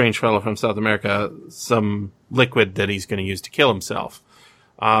strange fellow from South America, some liquid that he's going to use to kill himself.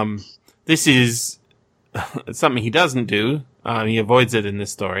 This is something he doesn't do. He avoids it in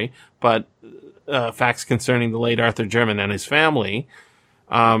this story, but facts concerning the late Arthur German and his family.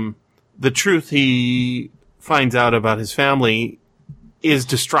 The truth he finds out about his family is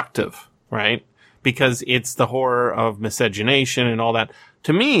destructive, right? Because it's the horror of miscegenation and all that.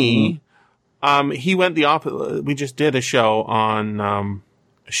 To me, he went the opposite. We just did a show on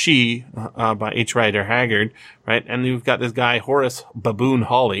She by H. Rider Haggard, right? And we've got this guy, Horace Baboon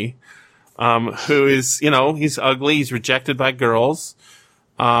Hawley, who is, he's ugly, he's rejected by girls.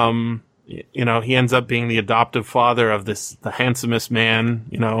 He ends up being the adoptive father of the handsomest man,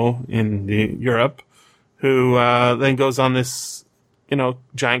 in Europe, who then goes on this,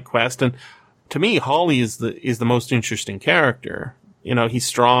 giant quest. And to me, Hawley is the most interesting character. He's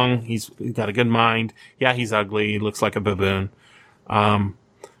strong, he's got a good mind. Yeah, he's ugly, he looks like a baboon.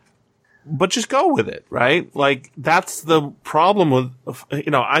 But just go with it, right? Like, that's the problem with,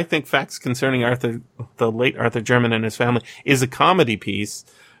 I think Facts Concerning the late Arthur German and his family is a comedy piece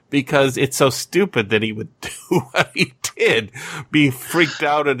because it's so stupid that he would do what he did, be freaked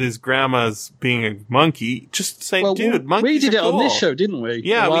out at his grandma's being a monkey. Just say, dude, monkeys we did it cool. on this show, didn't we?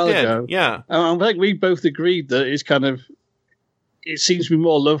 Yeah, we did. Ago. Yeah. I think we both agreed that it seems to be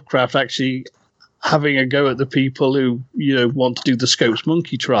more Lovecraft actually having a go at the people who, want to do the Scopes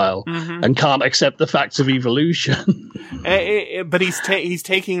monkey trial and can't accept the facts of evolution. But he's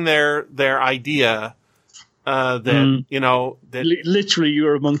taking their idea that literally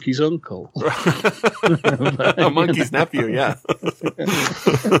you're a monkey's uncle, a monkey's nephew, yeah,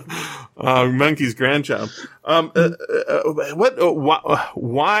 monkey's grandchild.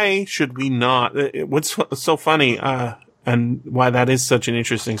 Why should we not? What's so funny, and why that is such an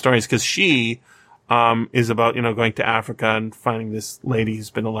interesting story is because she is about, going to Africa and finding this lady who's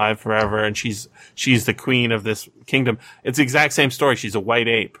been alive forever, and she's the queen of this kingdom. It's the exact same story. She's a white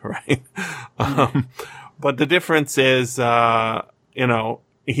ape, right? But the difference is,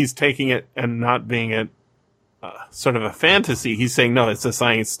 he's taking it and not being it sort of a fantasy. He's saying, no, it's a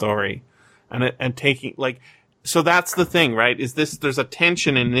science story. And taking, so that's the thing, right? There's a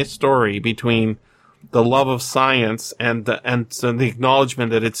tension in this story between the love of science and the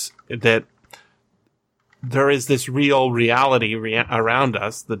acknowledgement that there is this real reality around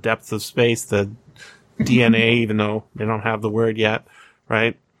us, the depths of space, the DNA, even though they don't have the word yet,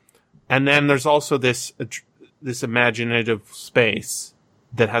 right? And then there's also this imaginative space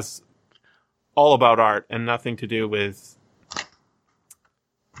that has all about art and nothing to do with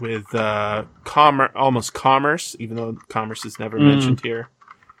almost commerce, even though commerce is never mentioned here,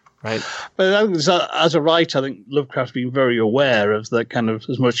 right? But I think as a writer, I think Lovecraft's been very aware of that kind of,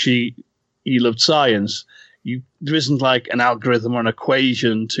 as much he loved science. There isn't like an algorithm or an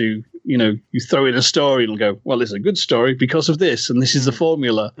equation to, you throw in a story and go, well, it's a good story because of this, and this is the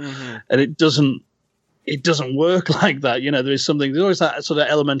formula, and it doesn't work like that. There's always that sort of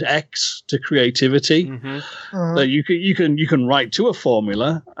element X to creativity. That you can write to a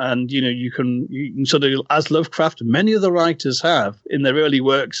formula, and you can sort of, as Lovecraft, many of the writers have in their early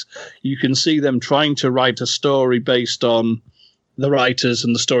works, you can see them trying to write a story based on the writers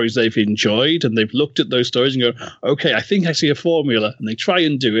and the stories they've enjoyed, and they've looked at those stories and go, okay, I think I see a formula, and they try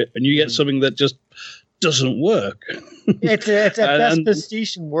and do it, and you get something that just doesn't work. It's at best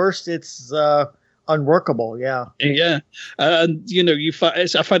pastiche, and worst it's unworkable. Yeah. And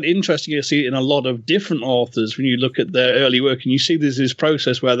I find it interesting to see it in a lot of different authors when you look at their early work, and you see there's this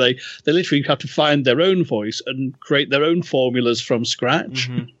process where they literally have to find their own voice and create their own formulas from scratch.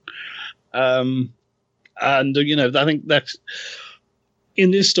 And I think that's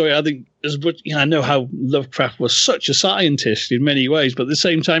in this story. I think as much, I know how Lovecraft was such a scientist in many ways, but at the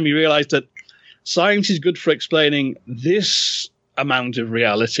same time, he realized that science is good for explaining this amount of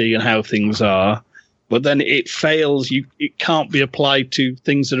reality and how things are, but then it fails. It can't be applied to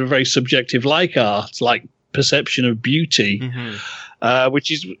things that are very subjective, like art, like perception of beauty, which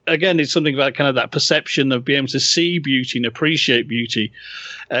is, again, it's something about kind of that perception of being able to see beauty and appreciate beauty.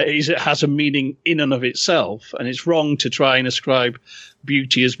 It has a meaning in and of itself, and it's wrong to try and ascribe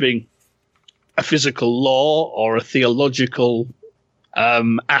beauty as being a physical law or a theological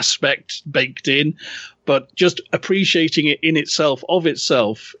aspect baked in, but just appreciating it in itself, of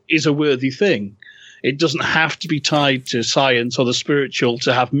itself, is a worthy thing. It doesn't have to be tied to science or the spiritual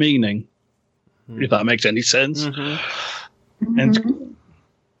to have meaning, if that makes any sense. And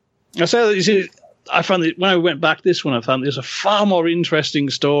I say, I found that when I went back this one, I found there's a far more interesting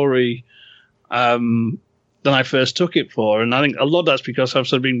story than I first took it for. And I think a lot of that's because I've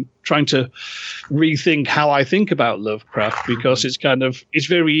sort of been trying to rethink how I think about Lovecraft, because it's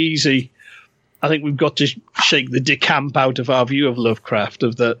very easy. I think we've got to shake the decamp out of our view of Lovecraft,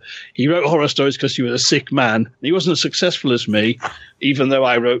 of that he wrote horror stories because he was a sick man. He wasn't as successful as me, even though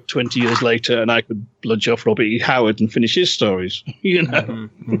I wrote 20 years later and I could bludge off Robert E. Howard and finish his stories,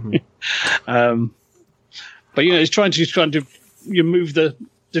 but it's trying to move the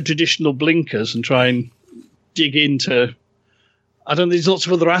traditional blinkers and try and dig into. I don't know, there's lots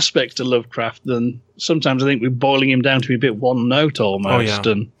of other aspects to Lovecraft than sometimes I think we're boiling him down to be a bit one note almost.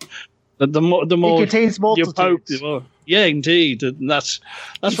 And the more it contains multitudes. Yeah, indeed. And that's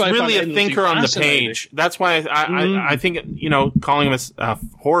He's why really a thinker on the page. That's why I think calling him a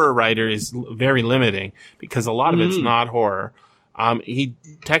horror writer is very limiting, because a lot of it's not horror. He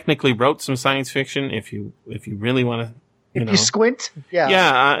technically wrote some science fiction. If you really want to, if you squint,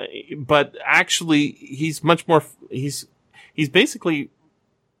 but actually he's much more. He's basically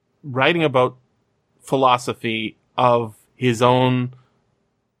writing about philosophy of his own.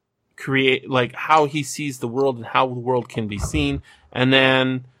 Like how he sees the world and how the world can be seen, and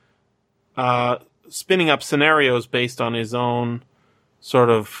then spinning up scenarios based on his own sort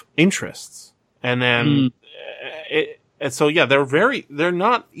of interests. And then they're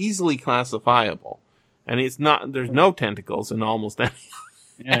not easily classifiable, and there's no tentacles in almost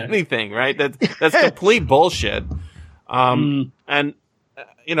anything, right? That's complete bullshit. And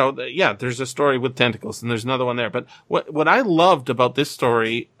there's a story with tentacles and there's another one there. But what I loved about this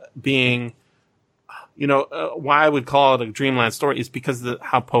story being, why I would call it a dreamland story is because of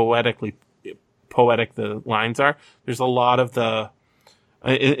how poetic the lines are. There's a lot of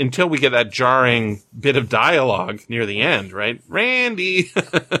until we get that jarring bit of dialogue near the end, right? Randy,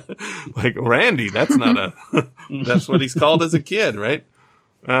 like Randy, that's not that's what he's called as a kid, right?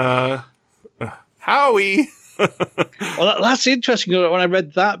 Howie. Well, that's interesting. When I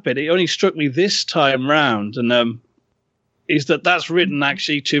read that bit, it only struck me this time round, and is that's written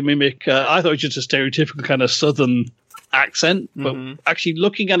actually to mimic. I thought it was just a stereotypical kind of Southern accent, but actually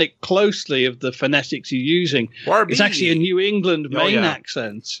looking at it closely of the phonetics you're using, it's actually a New England Maine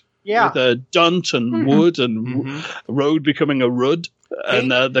accent. Yeah, with a dunt and wood and road becoming a rud,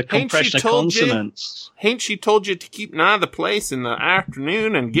 and the compression of consonants. Ain't she told you to keep nigh the place in the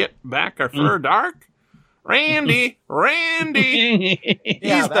afternoon and get back afore dark? Randy,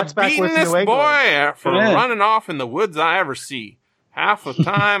 he's the beatin'est boy for running off in the woods I ever see. Half the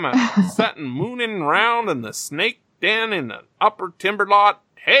time I'm setting mooning round in the snake den in the upper timber lot.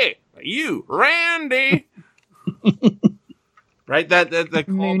 Hey, you, Randy! Right, that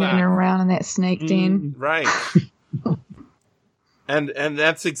mooning around in that snake den. Right. And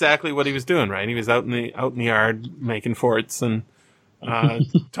that's exactly what he was doing, right? He was out in the yard making forts and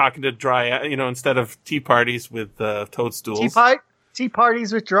talking to dryads, instead of tea parties with toadstools. Tea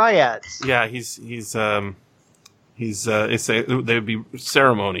parties with dryads. Yeah, there'd be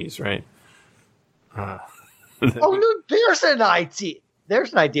ceremonies, right? Look, there's an idea.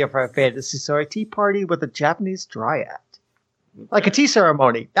 There's an idea for a fantasy story: tea party with a Japanese dryad, like a tea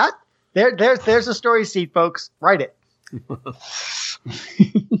ceremony. There's a story seed, folks. Write it.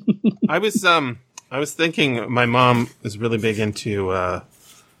 I was thinking my mom is really big into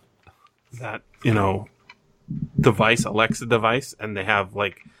that Alexa device, and they have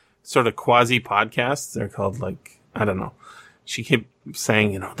like sort of quasi podcasts. They're called I don't know. She kept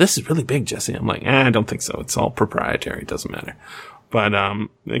saying, this is really big, Jesse. I'm like, I don't think so. It's all proprietary. It doesn't matter. But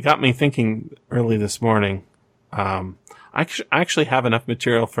it got me thinking early this morning. I actually have enough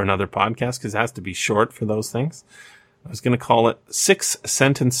material for another podcast because it has to be short for those things. I was going to call it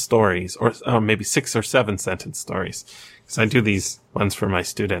 6-sentence stories, or maybe 6 or 7 sentence stories, because I do these ones for my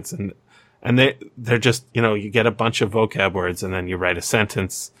students, and they're just you get a bunch of vocab words and then you write a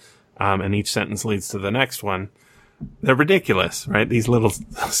sentence, and each sentence leads to the next one. They're ridiculous, right? These little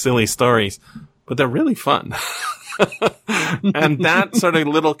silly stories, but they're really fun. And that sort of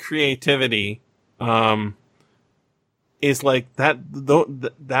little creativity is like that.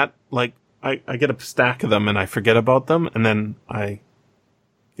 I get a stack of them and I forget about them, and then I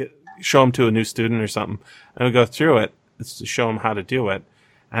show them to a new student or something, and we go through it. It's to show them how to do it,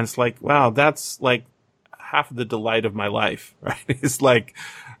 and it's like, wow, that's like half of the delight of my life, right? It's like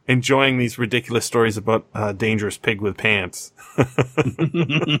enjoying these ridiculous stories about a dangerous pig with pants.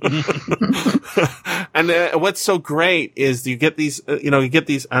 And what's so great is you get these,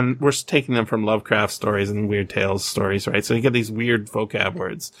 and we're taking them from Lovecraft stories and Weird Tales stories, right? So you get these weird vocab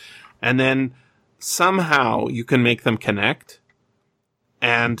words. And then somehow you can make them connect.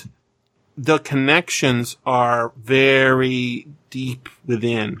 And the connections are very deep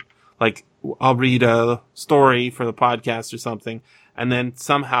within. Like, I'll read a story for the podcast or something, and then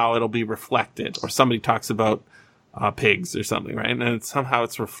somehow it'll be reflected. Or somebody talks about pigs or something, right? And somehow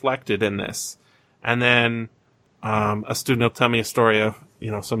it's reflected in this. And then a student will tell me a story of,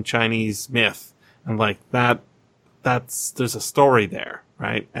 some Chinese myth. And like there's a story there.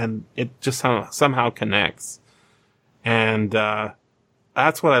 Right. And it just somehow connects. And,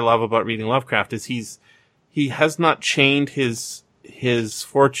 that's what I love about reading Lovecraft is he has not chained his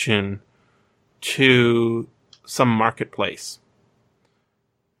fortune to some marketplace.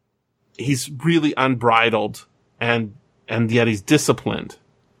 He's really unbridled and yet he's disciplined.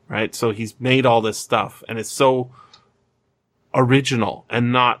 Right. So he's made all this stuff and it's so original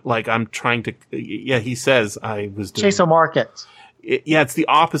and not like I'm trying to, he says I was doing chase a market. It's the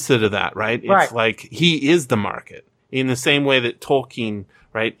opposite of that, right? It's like he is the market in the same way that Tolkien,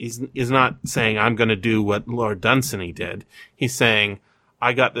 right, is not saying I'm going to do what Lord Dunsany did. He's saying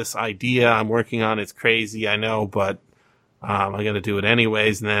I got this idea I'm working on. It's crazy, I know, but I'm going to do it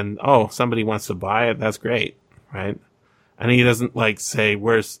anyways. And then somebody wants to buy it. That's great, right? And he doesn't say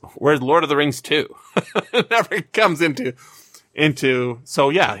where's Lord of the Rings 2? It never comes into. So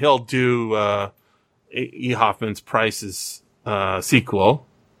yeah, he'll do E. Hoffman's Price's sequel,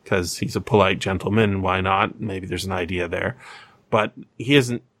 because he's a polite gentleman. Why not? Maybe there's an idea there, but he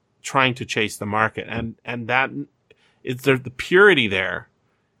isn't trying to chase the market, and that is the purity there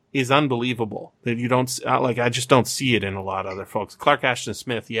is unbelievable. That you don't I just don't see it in a lot of other folks. Clark Ashton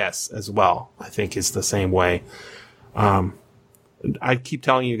Smith, yes, as well. I think is the same way. I keep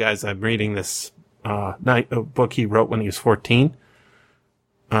telling you guys I'm reading this a book he wrote when he was 14.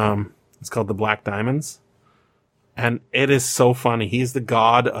 It's called The Black Diamonds. And it is so funny. He's the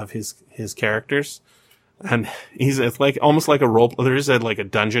god of his characters. And it's like almost like a role. There is a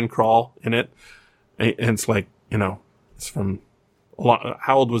dungeon crawl in it. And it's like, it's from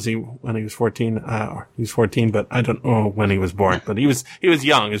how old was he when he was 14? He was 14, but I don't know when he was born. But he was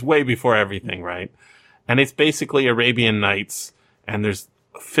young. He was way before everything, right? And it's basically Arabian Nights, and there's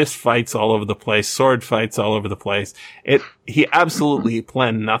fist fights all over the place, sword fights all over the place. He absolutely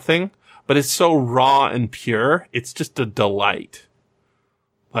planned nothing, but it's so raw and pure. It's just a delight.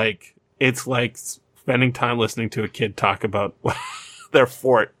 Like, it's like spending time listening to a kid talk about their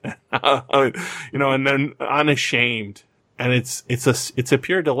fort, and then unashamed. And it's a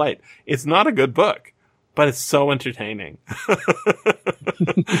pure delight. It's not a good book, but it's so entertaining.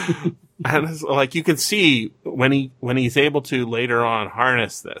 And it's like, you can see when he's able to later on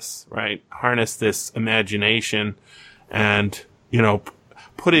harness this imagination and,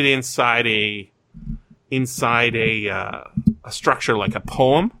 put it inside a structure like a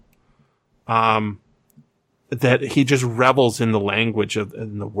poem, that he just revels in the language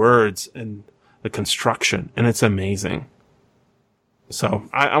and the words and the construction. And it's amazing. So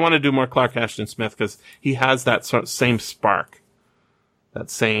I want to do more Clark Ashton Smith because he has that same spark. That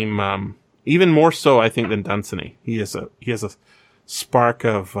same, even more so, I think, than Dunsany. He has a spark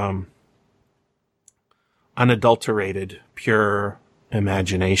of unadulterated, pure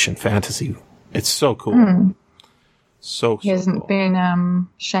imagination, fantasy. It's so cool. He hasn't been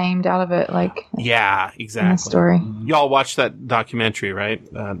shamed out of it, like yeah, exactly. In the story. Y'all watched that documentary, right?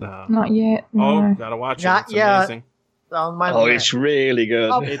 Not yet. No. Oh, gotta watch Not it. It's yet. amazing. It's really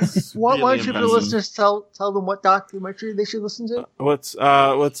good. It's why really don't you impressive. listeners tell them what documentary they should listen to? What's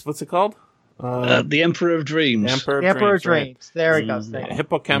it called? The Emperor of Dreams. Emperor The Emperor of Dreams. Dreams. There he goes. There.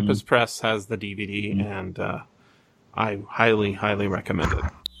 Hippocampus Press has the DVD, and I highly, highly recommend it.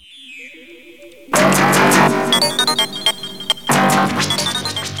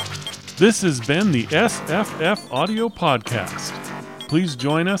 This has been the SFF Audio Podcast. Please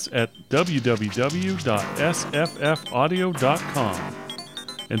join us at www.sffaudio.com.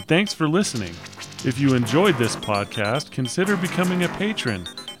 And thanks for listening. If you enjoyed this podcast, consider becoming a patron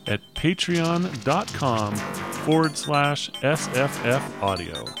at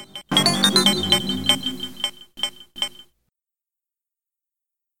patreon.com/SFFaudio.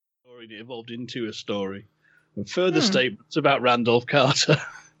 It evolved into a story. And further statements about Randolph Carter.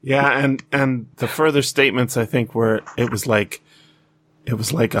 Yeah, and the further statements, I think, it was like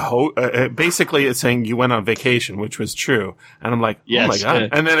basically it's saying you went on vacation, which was true. And I'm like, yes, oh my God.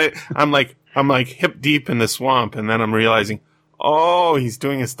 And then I'm like hip deep in the swamp. And then I'm realizing, oh, he's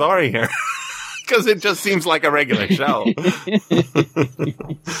doing a story here. Because it just seems like a regular show.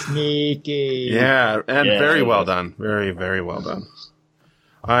 Sneaky. Yeah, and very well done. Very, very well done.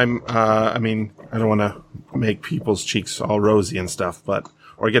 I don't want to make people's cheeks all rosy and stuff,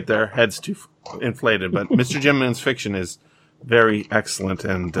 or get their heads too inflated, but Mr. Jim Moon's fiction is very excellent.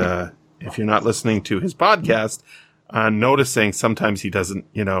 And, if you're not listening to his podcast, noticing sometimes he doesn't,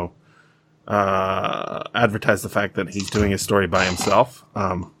 advertise the fact that he's doing his story by himself.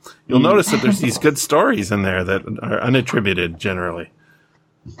 You'll notice that there's these good stories in there that are unattributed generally.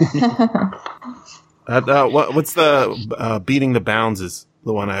 What's the Beating the Bounds is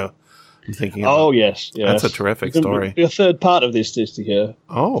the one I'm thinking about. Oh, yes. That's a terrific story. Be a third part of this year.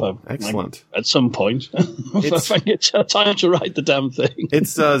 Oh, excellent. At some point. If I get time to write the damn thing.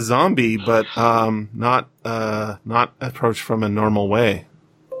 It's a zombie, but not approached from a normal way.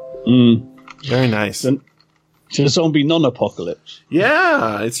 Very nice. It's a zombie non-apocalypse.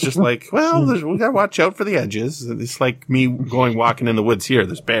 Yeah, it's just like, well, we gotta watch out for the edges. It's like me walking in the woods here.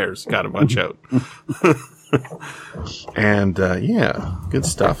 There's bears. Gotta watch out. And yeah, good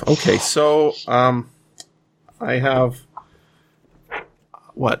stuff. Okay, so I have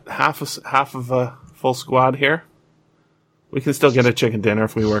half of a full squad here. We can still get a chicken dinner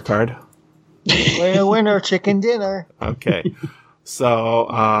if we work hard. Winner, chicken dinner. Okay. So,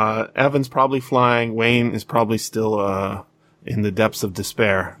 Evan's probably flying. Wayne is probably still, in the depths of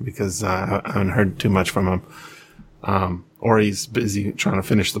despair because, I haven't heard too much from him. Or he's busy trying to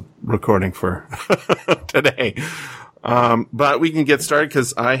finish the recording for today. But we can get started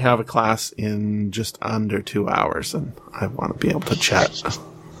because I have a class in just under 2 hours and I want to be able to chat.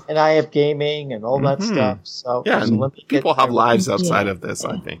 And I have gaming and all that stuff. So yeah, and people have lives outside of this,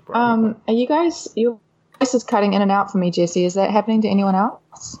 I think. Are you guys, your voice is cutting in and out for me, Jesse. Is that happening to anyone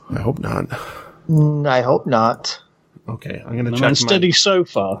else? I hope not. I hope not. Okay, I'm going to check. Steady so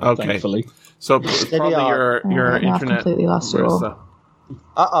far, thankfully. So it's probably your internet. I've completely lost you all.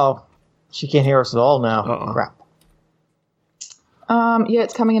 Uh-oh. She can't hear us at all now. Uh-oh. Crap. Yeah,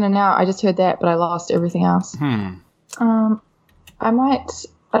 it's coming in and out. I just heard that, but I lost everything else.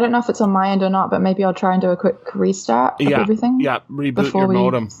 I don't know if it's on my end or not, but maybe I'll try and do a quick restart of everything. Yeah, reboot your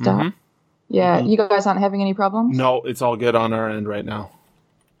modem. Start. Yeah, you guys aren't having any problems? No, it's all good on our end right now.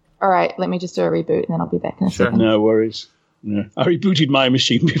 All right, let me just do a reboot and then I'll be back in a second. No worries. Yeah. I rebooted my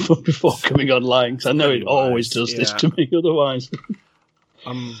machine before coming online because I know it always does this to me otherwise.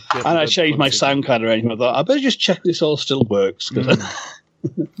 And I changed my sound card or anything. I thought, I better just check this all still works.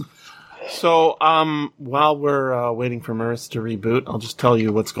 So while we're waiting for Maris to reboot, I'll just tell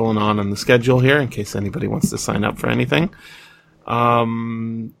you what's going on the schedule here in case anybody wants to sign up for anything.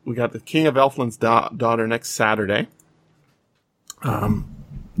 We got the King of Elfland's daughter next Saturday.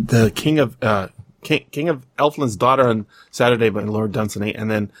 The King of Elfland's Daughter on Saturday by Lord Dunsany,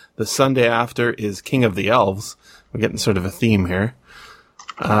 and then the Sunday after is King of the Elves. We're getting sort of a theme here.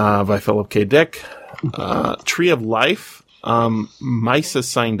 By Philip K. Dick. Tree of Life. Mice has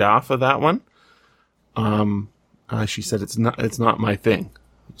signed off of that one. She said it's not my thing,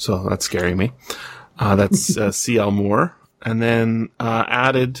 so that's scaring me. That's C.L. Moore, and then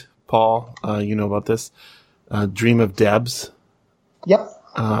added Paul. You know about this? Dream of Debs. Yep.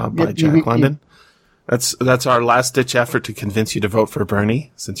 By Jack London. That's our last ditch effort to convince you to vote for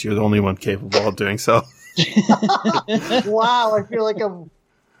Bernie, since you're the only one capable of doing so. Wow, I feel like I'm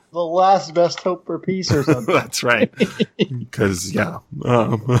the last best hope for peace or something. That's right. Because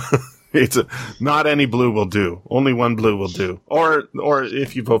it's not any blue will do. Only one blue will do. Or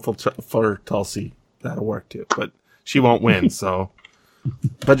if you vote for Tulsi, that'll work too. But she won't win. So,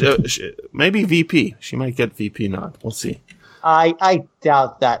 but maybe VP. She might get VP nod. We'll see. I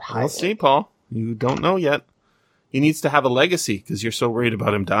doubt that highly. We'll see, Paul. You don't know yet. He needs to have a legacy because you're so worried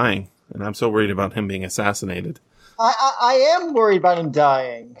about him dying, and I'm so worried about him being assassinated. I am worried about him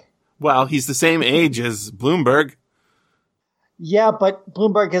dying. Well, he's the same age as Bloomberg. Yeah, but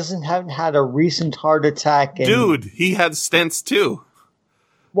Bloomberg hasn't had a recent heart attack. Dude, he had stents too.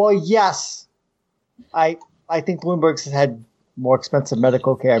 Well, yes. I think Bloomberg's had more expensive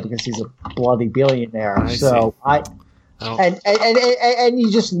medical care because he's a bloody billionaire. And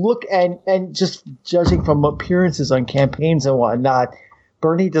you just look and just judging from appearances on campaigns and whatnot,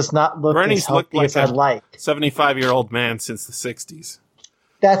 Bernie does not look as healthy as I'd like. 75-year-old man since the 60s.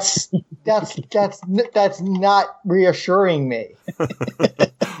 That's not reassuring me.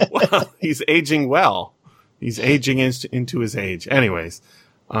 Well, he's aging well. He's aging into his age. Anyways,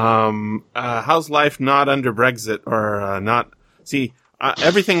 how's life not under Brexit or not? See,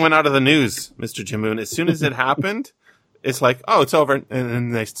 everything went out of the news, Mr. Jamoon. As soon as it happened, it's like, oh, it's over, and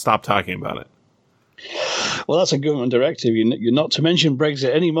then they stopped talking about it. Well, that's a government directive. You're not to mention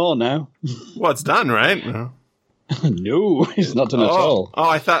Brexit anymore now. Well, it's done, right? No, no, it's not done at all. Oh,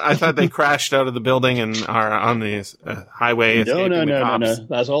 I thought they crashed out of the building and are on the highway. No.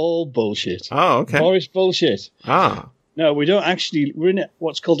 That's all bullshit. Oh, okay. Forest bullshit. Ah. No, we don't actually. We're in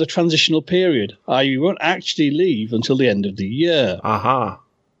what's called a transitional period. You won't actually leave until the end of the year. Aha.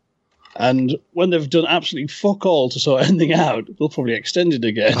 And when they've done absolutely fuck all to sort anything out, they'll probably extend it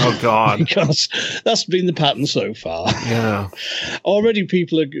again. Oh, God. Because that's been the pattern so far. Yeah. Already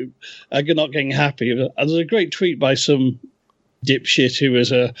people are not getting happy. And there's a great tweet by some dipshit who was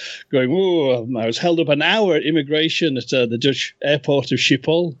going, oh, I was held up an hour at immigration at the Dutch airport of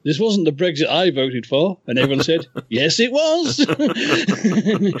Schiphol. This wasn't the Brexit I voted for. And everyone said, yes, it was.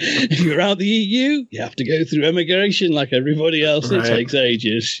 If you're out of the EU, you have to go through immigration like everybody else. Right. It takes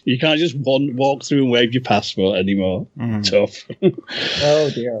ages. You can't just walk through and wave your passport anymore. Tough. Oh,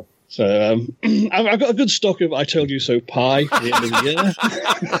 dear. So I've got a good stock of I Told You So pie at the end of the year.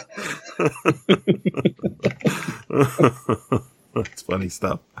 That's funny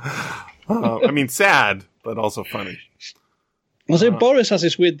stuff. I mean, sad, but also funny. Well, so Boris has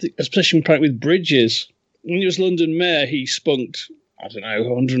this weird obsession with bridges. When he was London mayor, he spunked,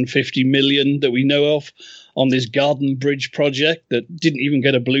 150 million that we know of on this Garden Bridge project that didn't even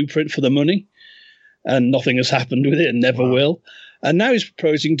get a blueprint for the money. And nothing has happened with it and never will. And now he's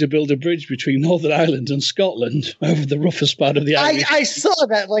proposing to build a bridge between Northern Ireland and Scotland over the roughest part of the Irish. I saw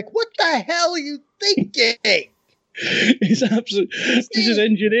that. Like, what the hell are you thinking? It's absolute. This is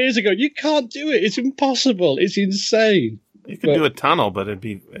engineers are going, you can't do it. It's impossible. It's insane. You could do a tunnel, but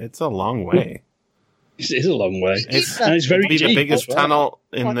it's a long way. It is a long way. It's very deep. The biggest tunnel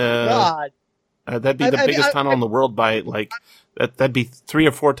in the. That'd be the biggest tunnel in the world by like. That'd be 3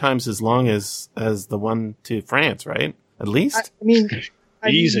 or 4 times as long as the one to France, right? At least.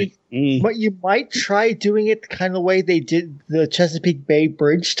 Easy. But you might try doing it the kind of way they did the Chesapeake Bay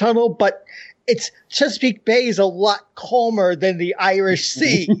Bridge tunnel, but Chesapeake Bay is a lot calmer than the Irish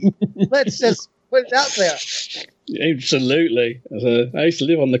Sea. Let's just put it out there. Absolutely. I used to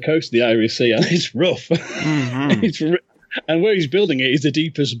live on the coast of the Irish Sea, and it's rough. Mm-hmm. And where he's building it is the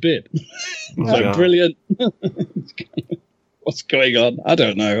deepest bit. Brilliant. What's going on? I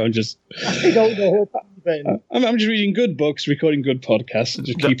don't know. I don't know what's happening. I'm just reading good books, recording good podcasts, and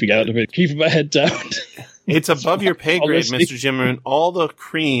just keeping out of it, keeping my head down. It's above your pay grade, Honestly. Mr. Jimmerman. All the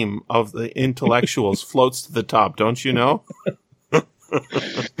cream of the intellectuals floats to the top, don't you know?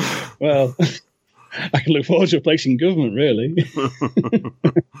 Well, I can look forward to replacing government, really.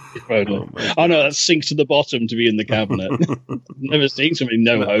 Oh no, that sinks to the bottom to be in the cabinet. Never seen somebody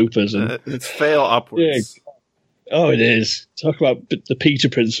no hopers. And It's fail upwards. oh, it is. Talk about the Peter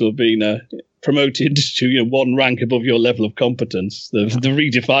Principle being promoted to one rank above your level of competence. They've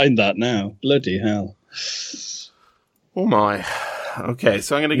redefined that now. Bloody hell. Oh my. Okay,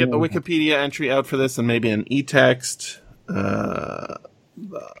 so I'm going to get the Wikipedia entry out for this and maybe an e-text. The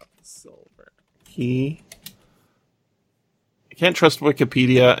Silver Key. I can't trust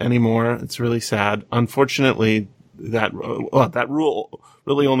Wikipedia anymore. It's really sad. Unfortunately, that rule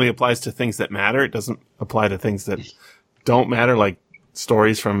really only applies to things that matter. It doesn't apply to things that don't matter, like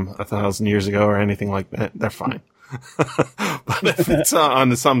stories from 1,000 years ago or anything like that. They're fine. But if it's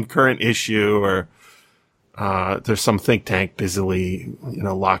on some current issue or there's some think tank busily,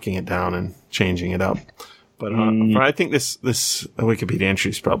 locking it down and changing it up. But I think this Wikipedia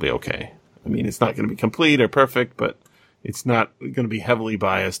entry is probably okay. I mean, it's not going to be complete or perfect, but it's not going to be heavily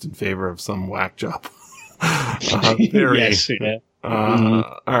biased in favor of some whack job theory. Yes, yeah.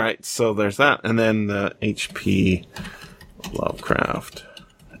 All right, so there's that. And then the H.P. Lovecraft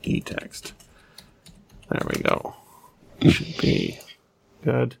e-text. There we go. Should be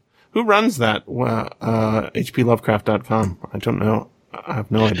good. Who runs that? hplovecraft.com. I don't know. I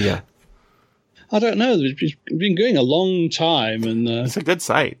have no idea. I don't know. It's been going a long time, and It's a good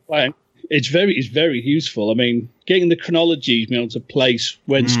site. it's very useful. I mean, getting the chronology, to place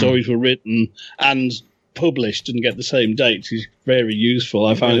when stories were written and published and get the same dates is very useful.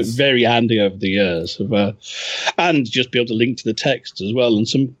 I found it very handy over the years, and just be able to link to the text as well,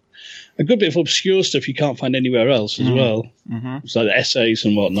 and a good bit of obscure stuff you can't find anywhere else as well. Mm-hmm. So the essays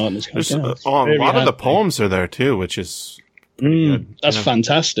and whatnot. And a lot of the poems are there too, which is pretty good. That's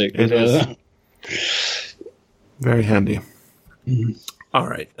fantastic. It is. Very handy. All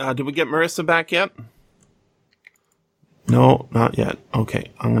right. Did we get Marissa back yet? No, not yet.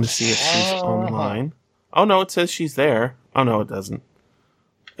 Okay. I'm going to see if she's online. Oh, no, it says she's there. Oh, no, it doesn't.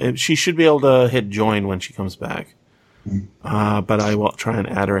 She should be able to hit join when she comes back. But I will try and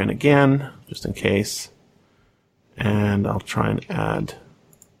add her in again, just in case. And I'll try and add...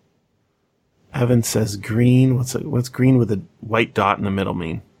 Evan says green. What's green with a white dot in the middle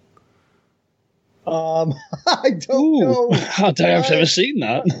mean? I don't know. I've never seen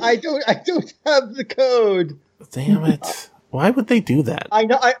that. I don't have the code. Damn it. Why would they do that? I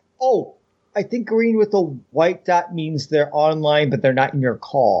know. I think green with the white dot means they're online, but they're not in your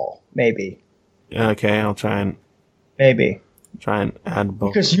call. Maybe. Okay, I'll try and add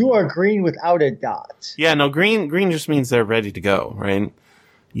both. Because you are green without a dot. Yeah, no, green just means they're ready to go, right?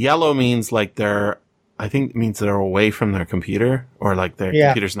 Yellow means like they're away from their computer, or like their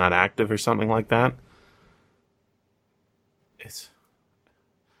computer's not active or something like that.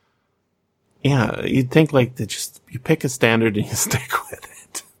 You'd think like you pick a standard and you stick with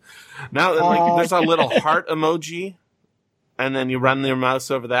it. Now, there's a little heart emoji, and then you run your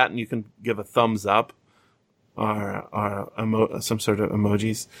mouse over that, and you can give a thumbs up or some sort of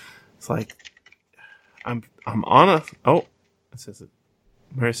emojis. It's like I'm on it says it.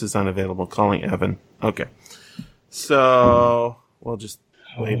 Marissa's unavailable. Calling Evan. Okay, so we'll just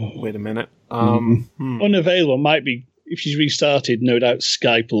wait a minute. Unavailable might be. If she's restarted, no doubt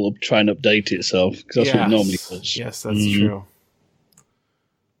Skype will try and update itself, because that's what it normally does. Yes, that's true.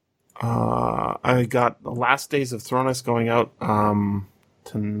 I got the Last Days of Thrones going out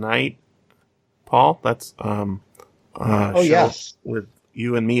tonight. Paul, that's yes, with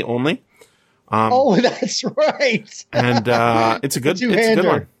you and me only. That's right. And it's a good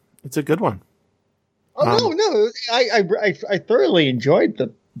one. It's a good one. No, I thoroughly enjoyed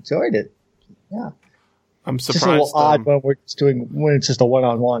it. Yeah. I'm surprised. It's just a little odd when it's just a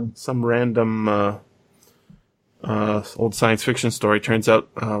one-on-one. Some random old science fiction story. Turns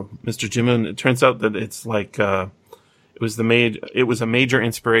out, Mr. Jimin, it turns out that it's like it was a major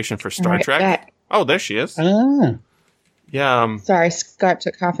inspiration for Star Trek. Back. Oh, there she is. Ah. Yeah. Sorry, Skype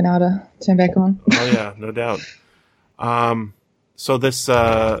took half an hour to turn back on. Oh yeah, no doubt. So this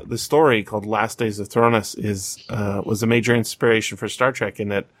story called Last Days of Thrones was a major inspiration for Star Trek in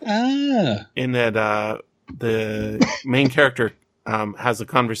that the main character has a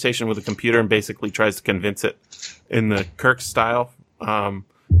conversation with a computer and basically tries to convince it in the Kirk style.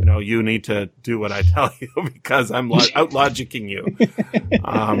 You need to do what I tell you because I'm out logicking you.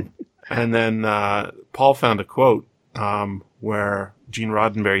 And then Paul found a quote where Gene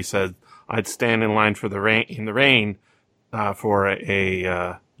Roddenberry said, "I'd stand in line for the rain for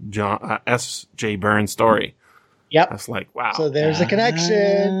a John S.J. Burns story." Yep. That's like, wow. So there's a connection.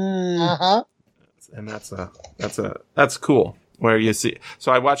 And that's cool. Where you see,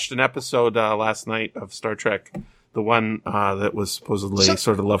 so I watched an episode last night of Star Trek, the one that was supposedly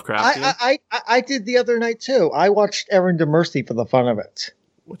sort of Lovecraftian. I did the other night too. I watched Errand of Mercy for the fun of it.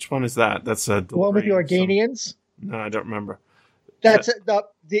 Which one is that? That's a one with the Organians. No, I don't remember. That's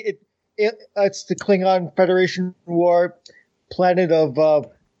it's the Klingon Federation War planet of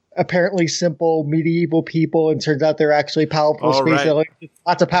apparently simple medieval people, and turns out they're actually powerful space aliens with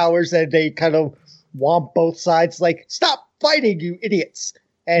lots of powers, and they kind of want both sides. Like, stop fighting, you idiots!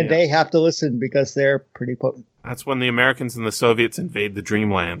 And they have to listen because they're pretty potent. That's when the Americans and the Soviets invade the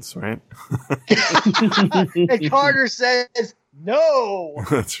Dreamlands, right? And Carter says no.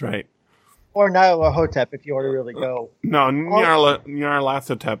 That's right. Or Nyarlathotep, if you want to really go. No,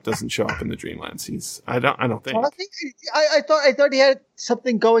 Nyarlathotep doesn't show up in the Dreamlands. I don't think. Well, I thought he had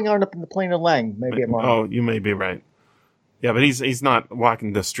something going on up in the Plain of Lang. Maybe I'm wrong. Oh, you may be right. Yeah, but he's not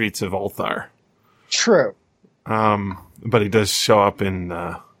walking the streets of Ulthar. True. But he does show up in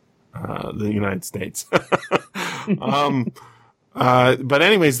the United States. But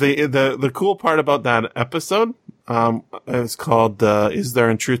anyways, the cool part about that episode is called "Is There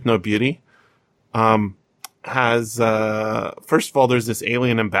in Truth No Beauty?" Has first of all, there's this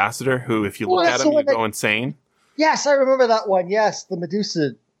alien ambassador who, if you look at him, you go insane. Yes, I remember that one. Yes, the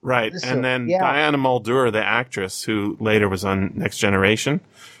Medusa. Right, and then Diana Muldaur, the actress who later was on Next Generation,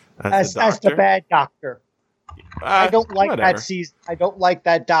 as the bad doctor. I don't like that season. I don't like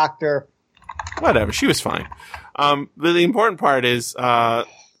that doctor. Whatever, she was fine. But the important part is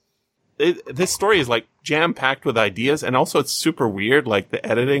this story is like jam packed with ideas, and also it's super weird. Like the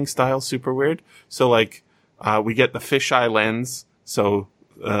editing style, is super weird. So like we get the fisheye lens. So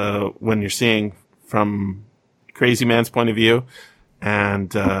when you're seeing from Crazy Man's point of view, and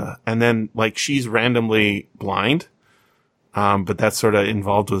then like she's randomly blind. But that's sort of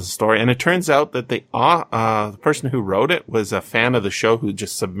involved with the story. And it turns out that the person who wrote it was a fan of the show who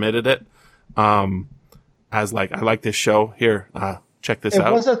just submitted it, as like, I like this show. Here, check this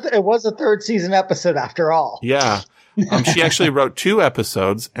out. It was a third season episode after all. Yeah. She actually wrote 2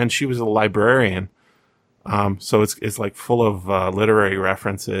 episodes, and she was a librarian. So it's like full of, literary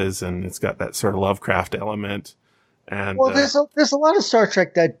references, and it's got that sort of Lovecraft element. And, there's a lot of Star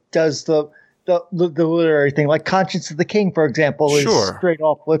Trek that does the literary thing, like Conscience of the King, for example, is straight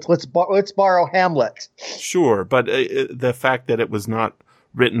off. Let's borrow Hamlet. Sure, but the fact that it was not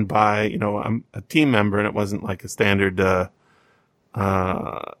written by a team member, and it wasn't like a standard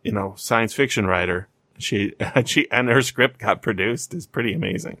science fiction writer. She and her script got produced is pretty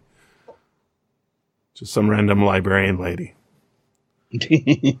amazing. Just some random librarian lady.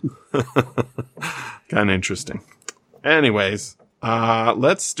 Kind of interesting. Anyways,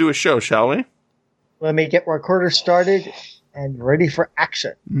 let's do a show, shall we? Let me get my recorder started and ready for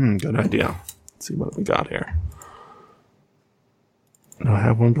action. Good idea. Let's see what we got here. Do I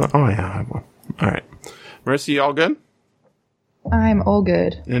have one? Oh, yeah, I have one. All right. Marissa, you all good? I'm all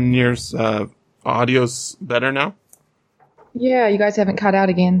good. And yours, audio's better now? Yeah, you guys haven't cut out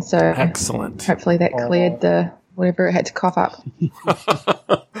again, so excellent. Hopefully that cleared the whatever it had to cough up.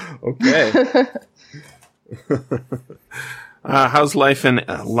 Okay. How's life in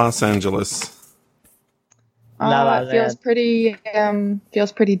Los Angeles? It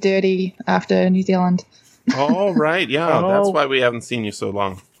feels pretty dirty after New Zealand. Oh, right. Yeah, that's why we haven't seen you so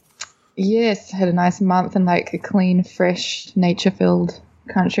long. Yes, had a nice month in like a clean, fresh, nature-filled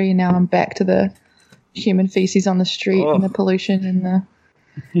country. Now I'm back to the human feces on the street and the pollution and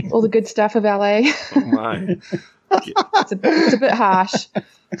all the good stuff of LA. Oh my! It's a bit harsh.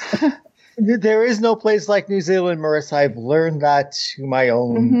 There is no place like New Zealand, Marissa. I've learned that to my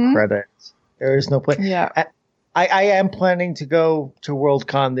own credit. There is no place. Yeah. I am planning to go to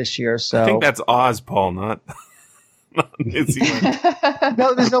Worldcon this year. So I think that's Oz, Paul, not New Zealand.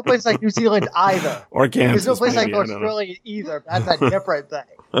 No, there's no place like New Zealand either. Or Kansas. There's no place like Australia either. That's a different thing.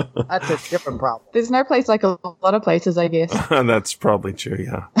 That's a different problem. There's no place like a lot of places, I guess. That's probably true,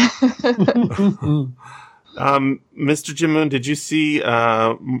 yeah. Mr. Jimoon, did you see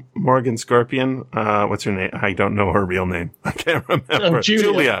Morgan Scorpion? What's her name? I don't know her real name. I can't remember.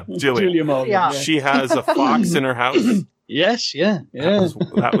 Julia Morgan. Yeah. She has a fox in her house. Yes, yeah.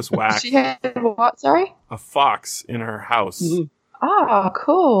 That was whack. She had what? Sorry? A fox in her house. Oh,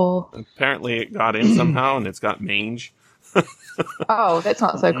 cool. Apparently it got in somehow, and it's got mange. Oh, that's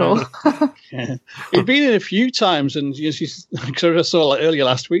not so cool. Yeah. We've been in a few times, and she's, because I saw earlier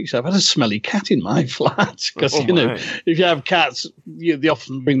last week, so I've had a smelly cat in my flat. Because, if you have cats, they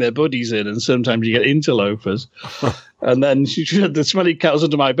often bring their buddies in, and sometimes you get interlopers. And then the smelly cat was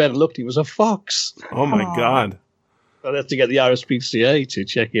under my bed and looked, it was a fox. Oh, my God. I had to get the RSPCA to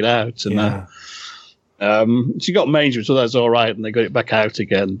check it out. And she got mange, so that's all right, and they got it back out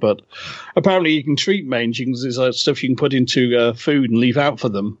again. But apparently you can treat mange because there's stuff you can put into food and leave out for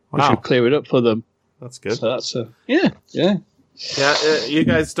them, which will clear it up for them. That's good. So that's yeah. You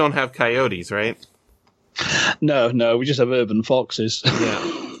guys don't have coyotes, right? No, we just have urban foxes.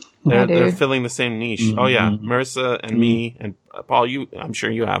 Yeah, they're filling the same niche. Mm-hmm. Oh yeah, Marissa and me and Paul. I'm sure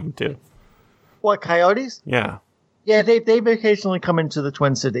you have them too. What, coyotes? Yeah. Yeah, they occasionally come into the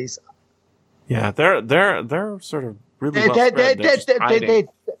Twin Cities. Yeah, they're sort of really well spread.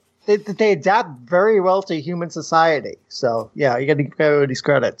 They adapt very well to human society. So yeah, you got to give coyotes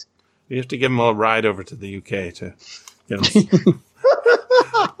credit. You have to give them a ride over to the UK to get them.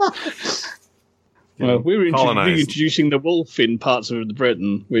 Well, we were introducing the wolf in parts of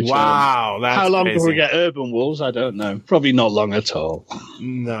Britain. Which, that's how long crazy. before we get urban wolves? I don't know. Probably not long at all.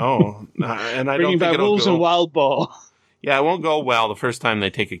 No, and I Bringing don't think back wolves and wild boar. Yeah, it won't go well the first time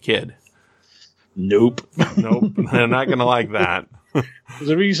they take a kid. Nope. They're not going to like that. There's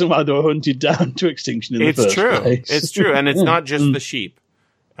a reason why they were hunted down to extinction in the first place. It's true, and it's not just the sheep,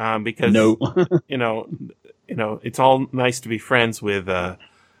 because it's all nice to be friends with a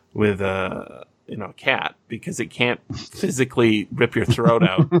cat because it can't physically rip your throat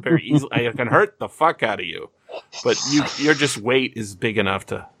out very easily. It can hurt the fuck out of you, but your just weight is big enough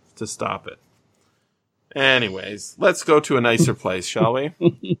to stop it. Anyways, let's go to a nicer place, shall we?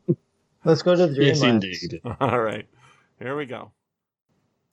 Let's go to the Dreamlands. Yes, indeed. All right, here we go.